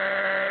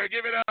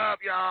 Give it up,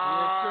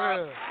 y'all.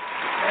 Yes, sir.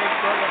 Thanks,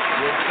 brother.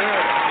 Yes,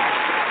 sir.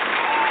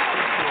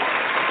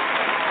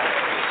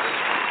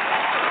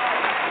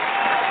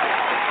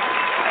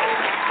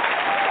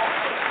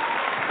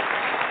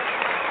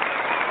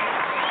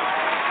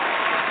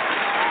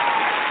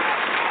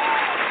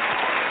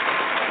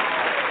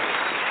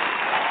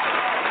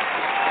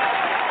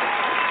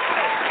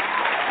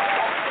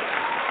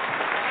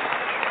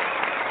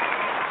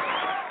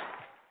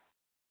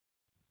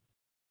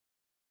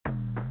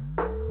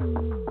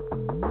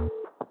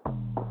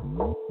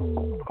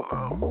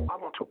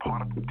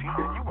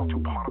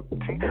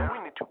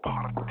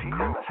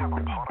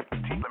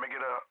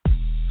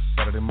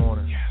 Saturday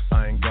morning,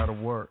 I ain't gotta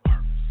work.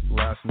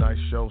 Last night's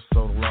show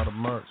sold a lot of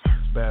merch.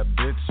 Bad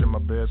bitch in my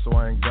bed, so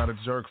I ain't got a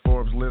jerk.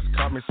 Forbes list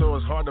caught me, so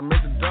it's hard to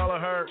make the dollar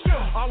hurt.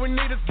 All we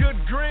need is good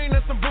green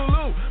and some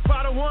blue.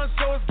 5 to 1,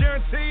 so it's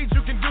guaranteed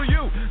you can do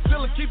you.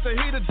 Still keep the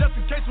heater just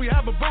in case we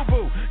have a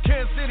boo-boo.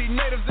 Kansas City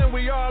natives and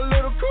we are a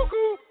little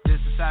cuckoo. This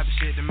the type of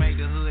shit to make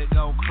the hood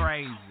go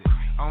crazy.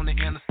 On the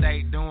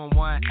interstate doing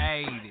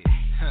 180.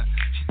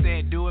 She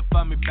said, do it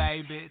for me,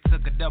 baby.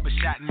 Took a double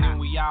shot and then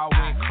we all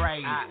went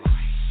crazy.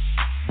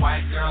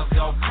 White girls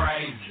go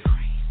crazy.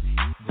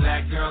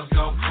 Black girls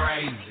go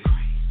crazy.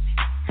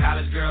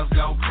 College girls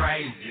go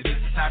crazy. This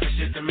the type of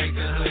shit to make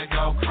the hood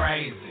go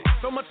crazy.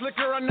 So much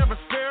liquor, I never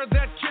spare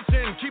that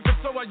kitchen. Keep it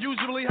so I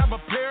usually have a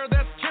pair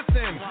that's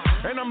kissing.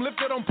 And I'm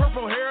lifted on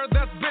purple hair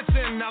that's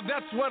bitchin'. Now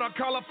that's what I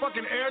call a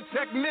fucking air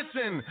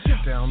technician.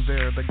 Down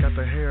there, they got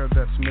the hair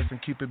that's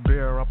missing. Keep it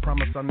bare, I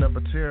promise I'll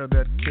never tear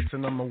that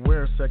kitchen. I'm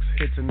aware sex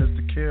hitting is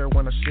the care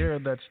when I share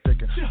that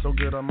sticking. So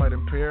good I might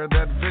impair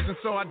that vision.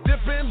 So I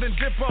dip in, then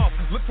dip off.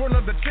 Look for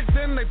another chick,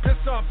 then they piss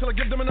off. Till I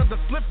give them another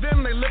slip,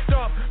 then they lift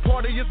off.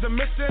 Party is the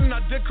mission.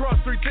 I did cross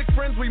 3 thick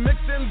friends, we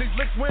mixin'. These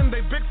licks win, they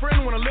big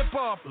friend when I lip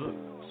off.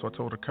 So I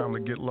told her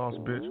calmly, get lost,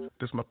 bitch.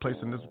 This my place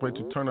and this way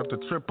to turn up the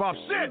trip off.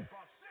 Shit!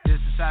 This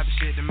the type of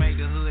shit to make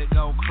the hood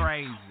go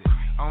crazy.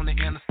 On the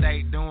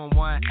interstate doing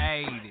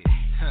 180.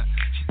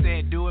 She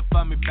said, do it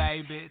for me,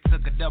 baby.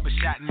 Took a double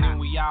shot and then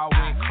we all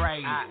went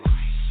crazy.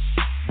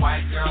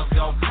 White girls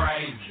go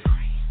crazy.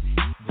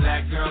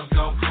 Black girls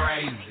go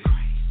crazy.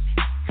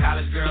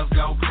 College girls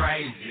go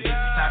crazy. This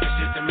the type of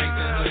shit to make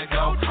the hood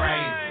go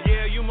crazy.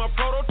 Yeah, you my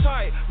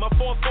prototype. My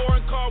 4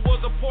 foreign car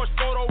was a Porsche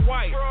photo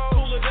white.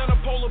 Cooler than a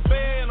polar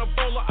bear and a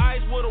bowl of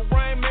ice with a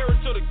rain mirror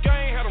to the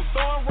game. Had them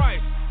throwing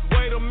right.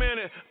 Wait a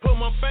minute, put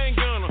my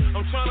finger on her.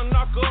 I'm trying to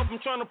knock her up, I'm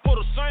trying to put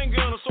a singer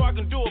on her so I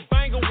can do a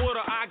banger with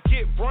her. I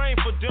get brain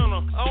for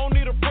dinner. I don't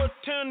need a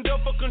pretender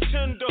for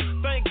contender.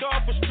 Thank God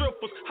for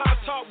strippers. High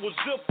top with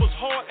zippers,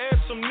 hard ass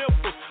some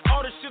nipples.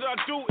 All the shit I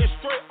do is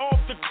straight off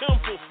the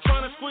temple.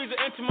 Trying to squeeze it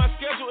into my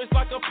schedule, it's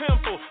like a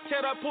pimple.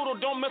 Tell that poodle,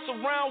 don't mess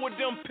around with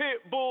them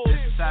pit bulls.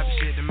 This the type of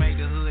shit to make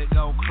the hood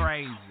go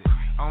crazy.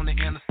 On the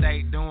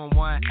interstate doing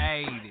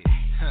 180.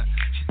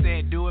 She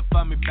said, do it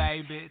for me,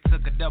 baby.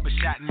 Took a double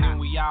shot and then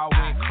we all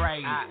went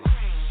crazy.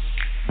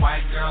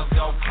 White girls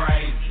go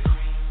crazy.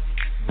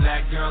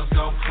 Black girls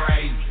go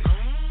crazy.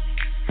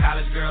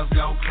 College girls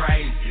go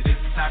crazy. This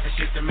the type of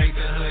shit to make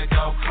the hood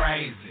go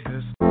crazy.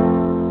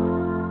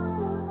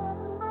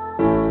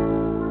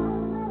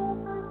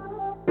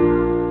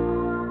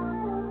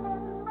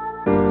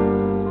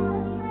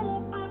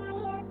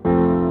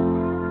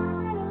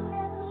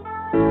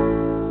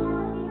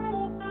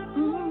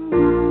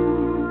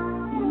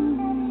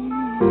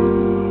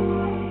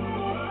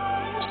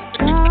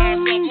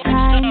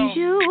 Sometimes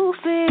you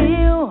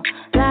feel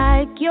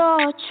like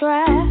you're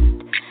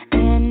trapped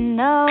in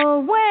a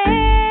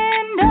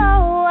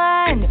window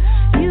and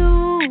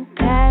you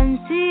can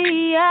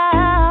see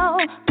out,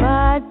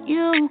 but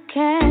you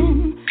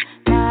can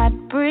not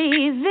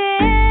breathe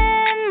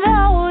in,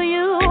 though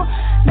you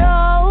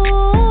know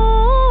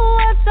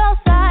what's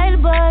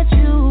outside, but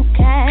you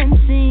can't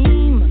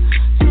seem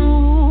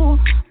to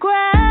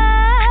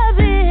grab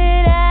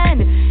it,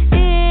 and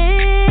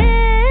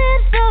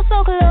it feels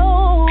so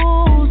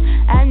close,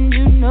 and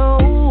you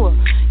know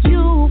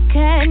you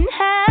can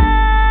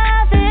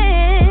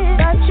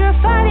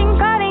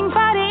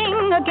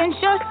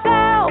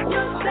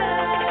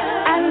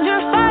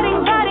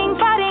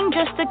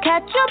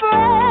catch your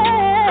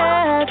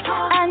breath.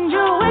 And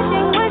you're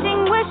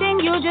wishing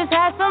you just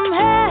had some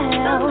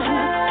help.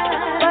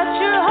 But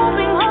you're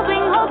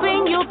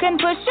hoping you can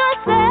push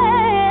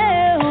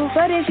yourself.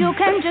 But if you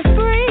can just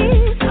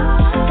breathe,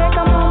 take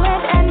a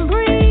moment and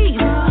breathe.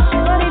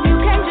 But if you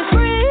can just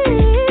breathe,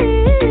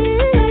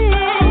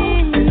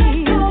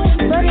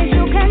 but if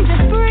you can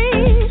just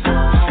breathe,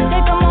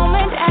 take a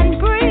moment and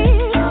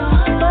breathe.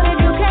 But if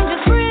you can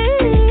just breathe,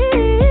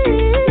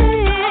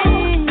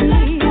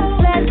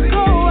 let's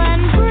go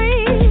and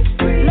breathe.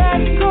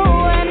 Let's go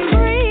and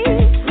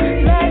breathe.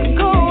 Let's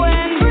go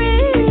and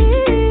breathe.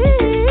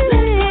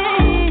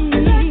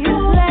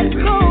 Let's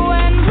go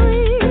and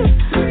breathe.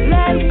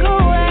 Let's go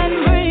and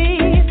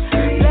breathe.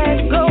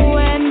 Let's go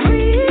and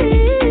breathe.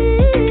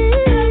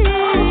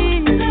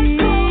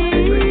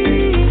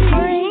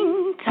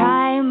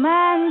 Springtime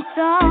and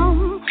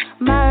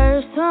summer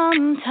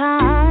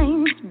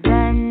sometimes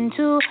blend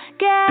together,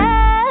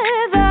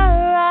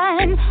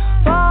 and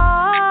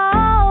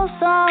fall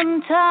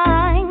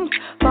sometimes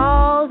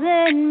falls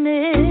in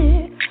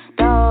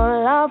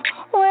middle of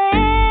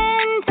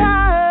winter,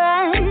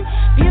 and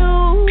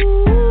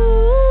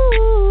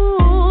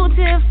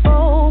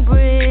beautiful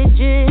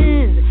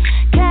bridges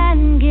can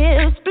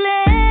give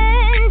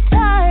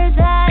splinters,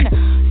 and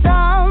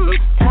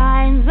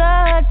sometimes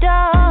the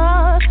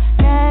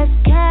darkness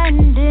can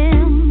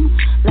dim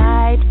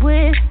light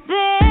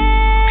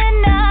within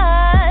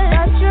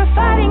us. But you're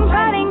fighting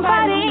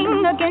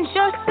against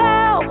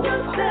yourself,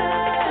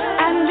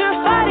 and you're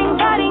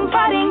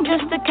fighting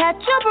just to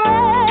catch your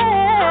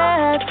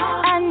breath,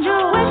 and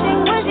you're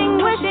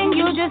wishing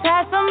you just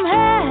had some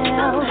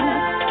help.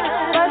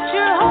 But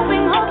you're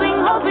hoping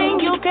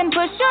you can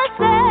push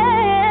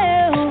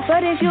yourself.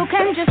 But if you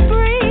can just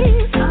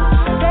breathe,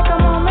 take a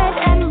moment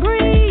and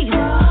breathe.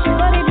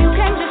 But if you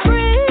can just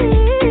breathe,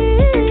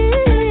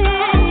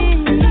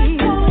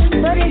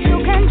 but if you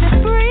can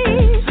just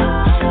breathe,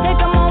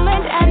 take a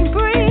moment and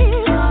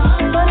breathe.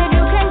 But if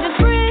you can just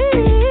breathe,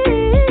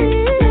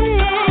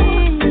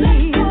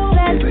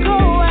 let's go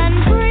and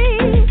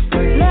breathe.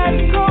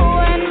 Let's go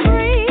and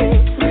breathe.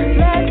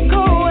 Let's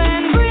go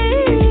and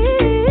breathe.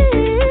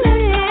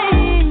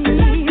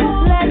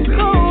 Let's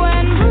go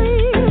and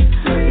breathe.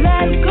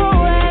 Let's go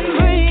and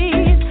breathe.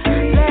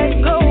 Let's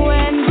go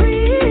and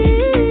breathe.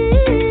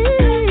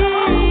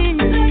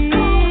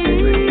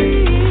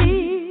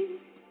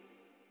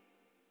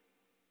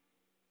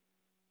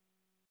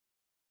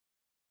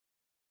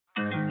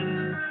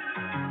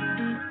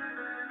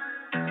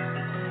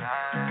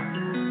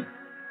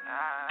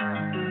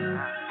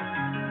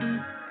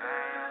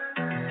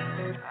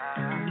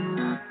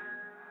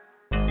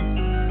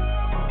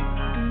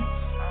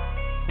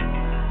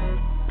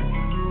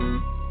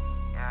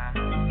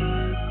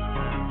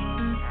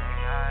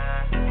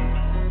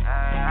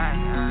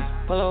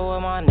 Pull up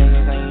with my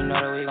niggas and you know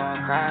that we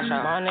gon' crash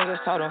out. My niggas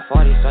told them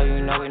 40, so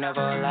you know we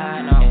never lie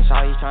now. And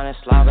Shawty tryna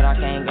slide, but I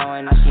can't go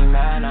and now she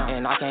mad now.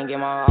 And I can't get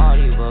my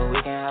Audi, but we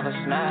can have a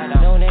smash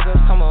now. New niggas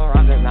come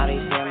around, cause now they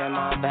see him in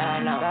my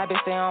bag now. That bitch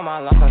stay on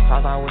my luck, cause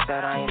I wish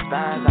that I ain't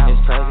spaz out.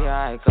 It's crazy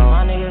how it go.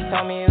 My niggas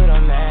tell me you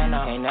the man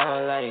now, ain't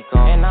never let it go.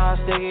 And now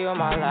I still give you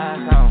my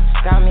last song.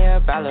 Got me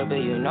a ballad,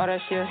 but you know that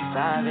shit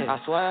savage. I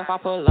swear if I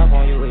pull up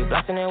on you, we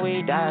blessing and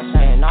we dashing.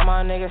 And all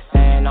my niggas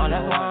saying, no,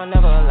 that's why I'm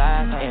never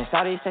last. And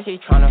Shawty said she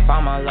tryna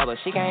find my love, but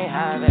she can't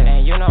have it.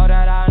 And you know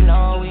that I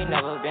know we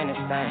never been the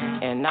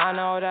same. And I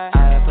know that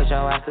I had put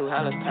your ass through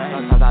hella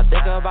pain. Cause I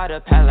think about the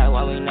past like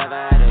why we never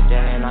had a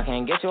day. And I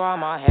can't get you out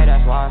my head,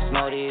 that's why I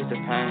smoke these the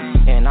pain.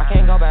 And I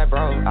can't go back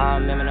broke, I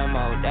remember them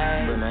old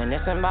days.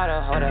 Reminiscing about a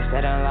hoe that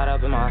sat and light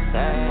up in my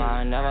face. Why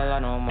I never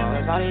love no more,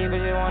 cause all these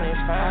bitches want is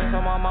fame. I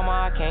told my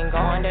mama I can't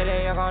go, one day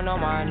they gon' know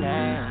my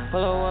name.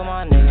 Pull up with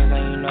my niggas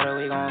and you know that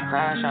we gon'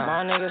 crash out.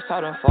 My niggas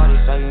told them 40,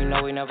 so you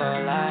know we never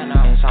lie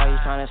now. And Shawty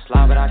tryna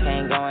slide, but I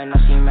can't go and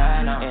now she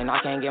mad now. And I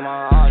can't get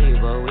my Audi,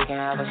 but we can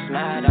have a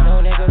smash down.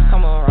 New niggas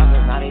come around,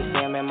 cause now they see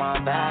him in my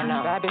bag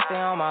now. That bitch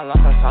stay on my luck,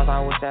 cause I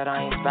wish that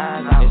I ain't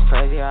spaz out. It's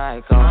crazy how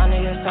it go. My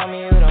niggas tell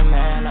me you the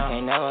man now,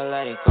 ain't never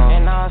let it go.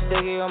 And now I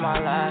still give you my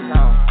last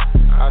song.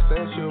 I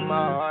sent you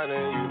my heart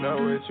and you know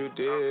what you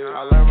did.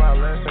 I learned my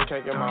lesson,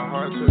 can't get my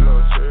heart to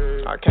no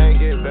trick. I can't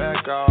get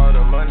back all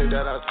the money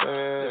that I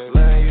spent. Just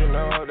letting you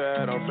know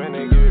that I'm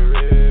finna get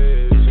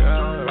rich.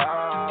 Yeah,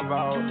 vibe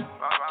out.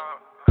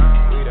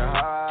 We the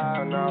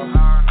high now.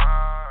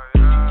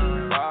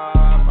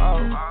 Vibe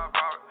out.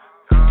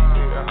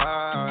 We the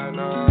high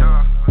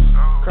now.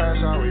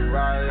 Crash out, we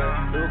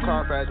riding. New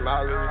car, fast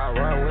mileage. I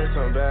run with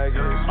some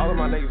baggage. All of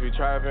my niggas be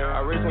trapping. I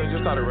recently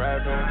just started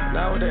rapping.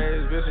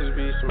 Nowadays, bitches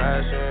be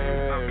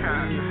smashing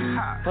me.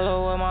 Pull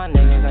up with my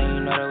niggas and you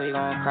know that we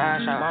gon'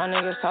 crash out. My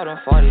niggas told them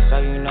 40, so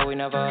you know we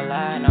never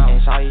lie now. And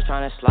Shawty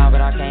tryna slide,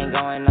 but I can't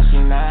go and now she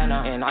mad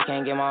now. And I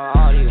can't get my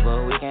Audi,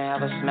 but we can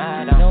have a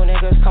smash down. New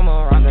niggas come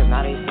around, cause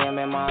now they see him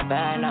in my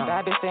bag now.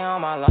 That bitch stay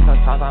on my luck,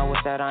 cause I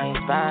wish that I ain't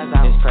spaz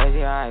out. It's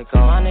crazy how it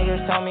go. My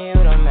niggas tell me you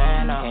the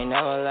man now, ain't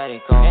never let it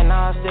go. And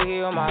now I still give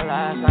you my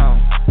last song.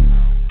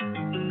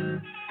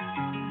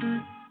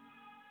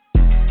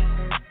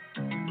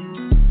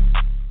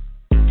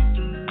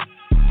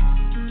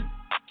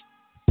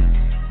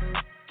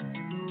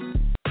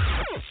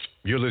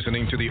 You're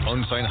listening to the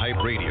Unsigned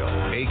Hype Radio,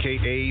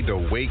 a.k.a. the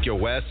Wake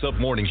Your Ass Up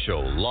Morning Show,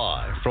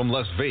 live from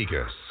Las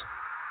Vegas.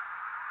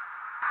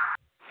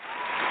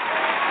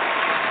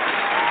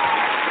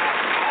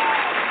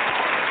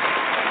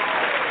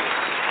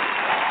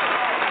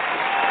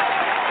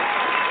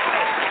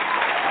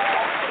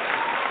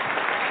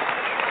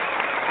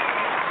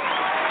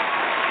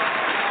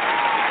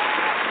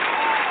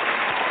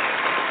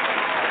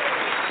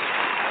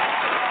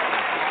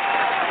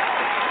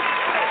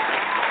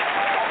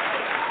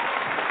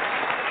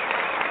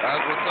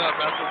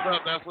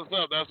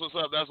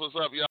 That's what's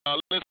up,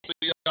 y'all. Listen,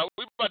 y'all,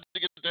 we about to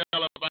get the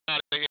hell up out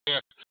of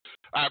here.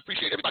 I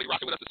appreciate everybody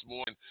rocking with us this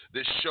morning.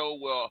 This show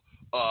will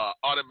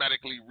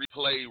automatically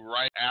replay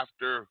right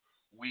after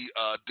we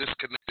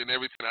disconnect and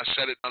everything. I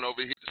shut it down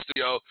over here at the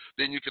studio.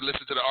 Then you can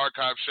listen to the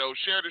archive show.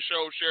 Share the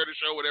show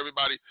with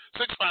everybody.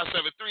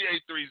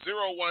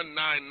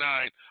 657-383-0199.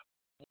 I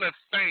want to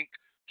thank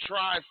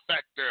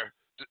Trifecta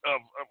of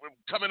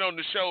coming on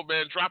the show,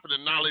 man, dropping the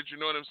knowledge, you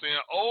know what I'm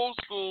saying? Old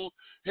school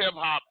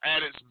hip-hop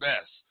at its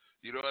best.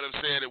 You know what I'm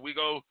saying? And we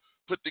go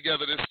put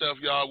together this stuff,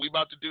 y'all. We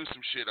about to do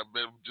some shit. I've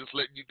been just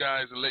letting you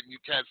guys and letting you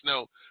cats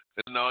know.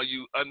 And all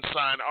you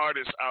unsigned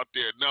artists out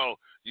there know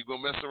you're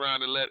going to mess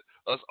around and let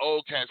us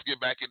old cats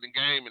get back in the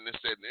game and this,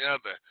 that, and the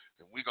other.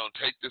 And we're going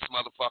to take this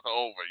motherfucker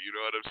over. You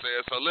know what I'm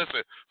saying? So listen,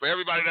 for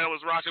everybody that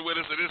was rocking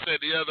with us and this, that,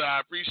 and the other,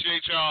 I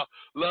appreciate y'all.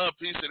 Love,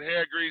 peace, and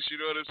hair grease. You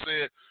know what I'm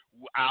saying?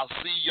 I'll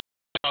see y'all.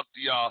 Talk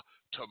to y'all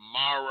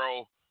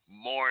tomorrow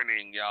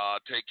morning, y'all.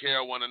 Take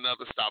care of one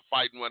another. Stop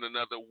fighting one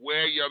another.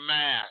 Wear your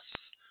mask,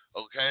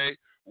 okay?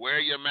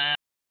 Wear your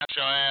mask. Wash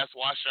your ass.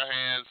 Wash your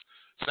hands.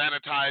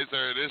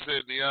 Sanitizer. This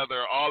and the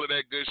other. All of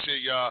that good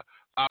shit, y'all.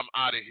 I'm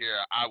out of here.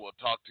 I will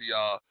talk to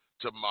y'all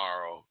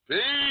tomorrow.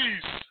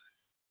 Peace.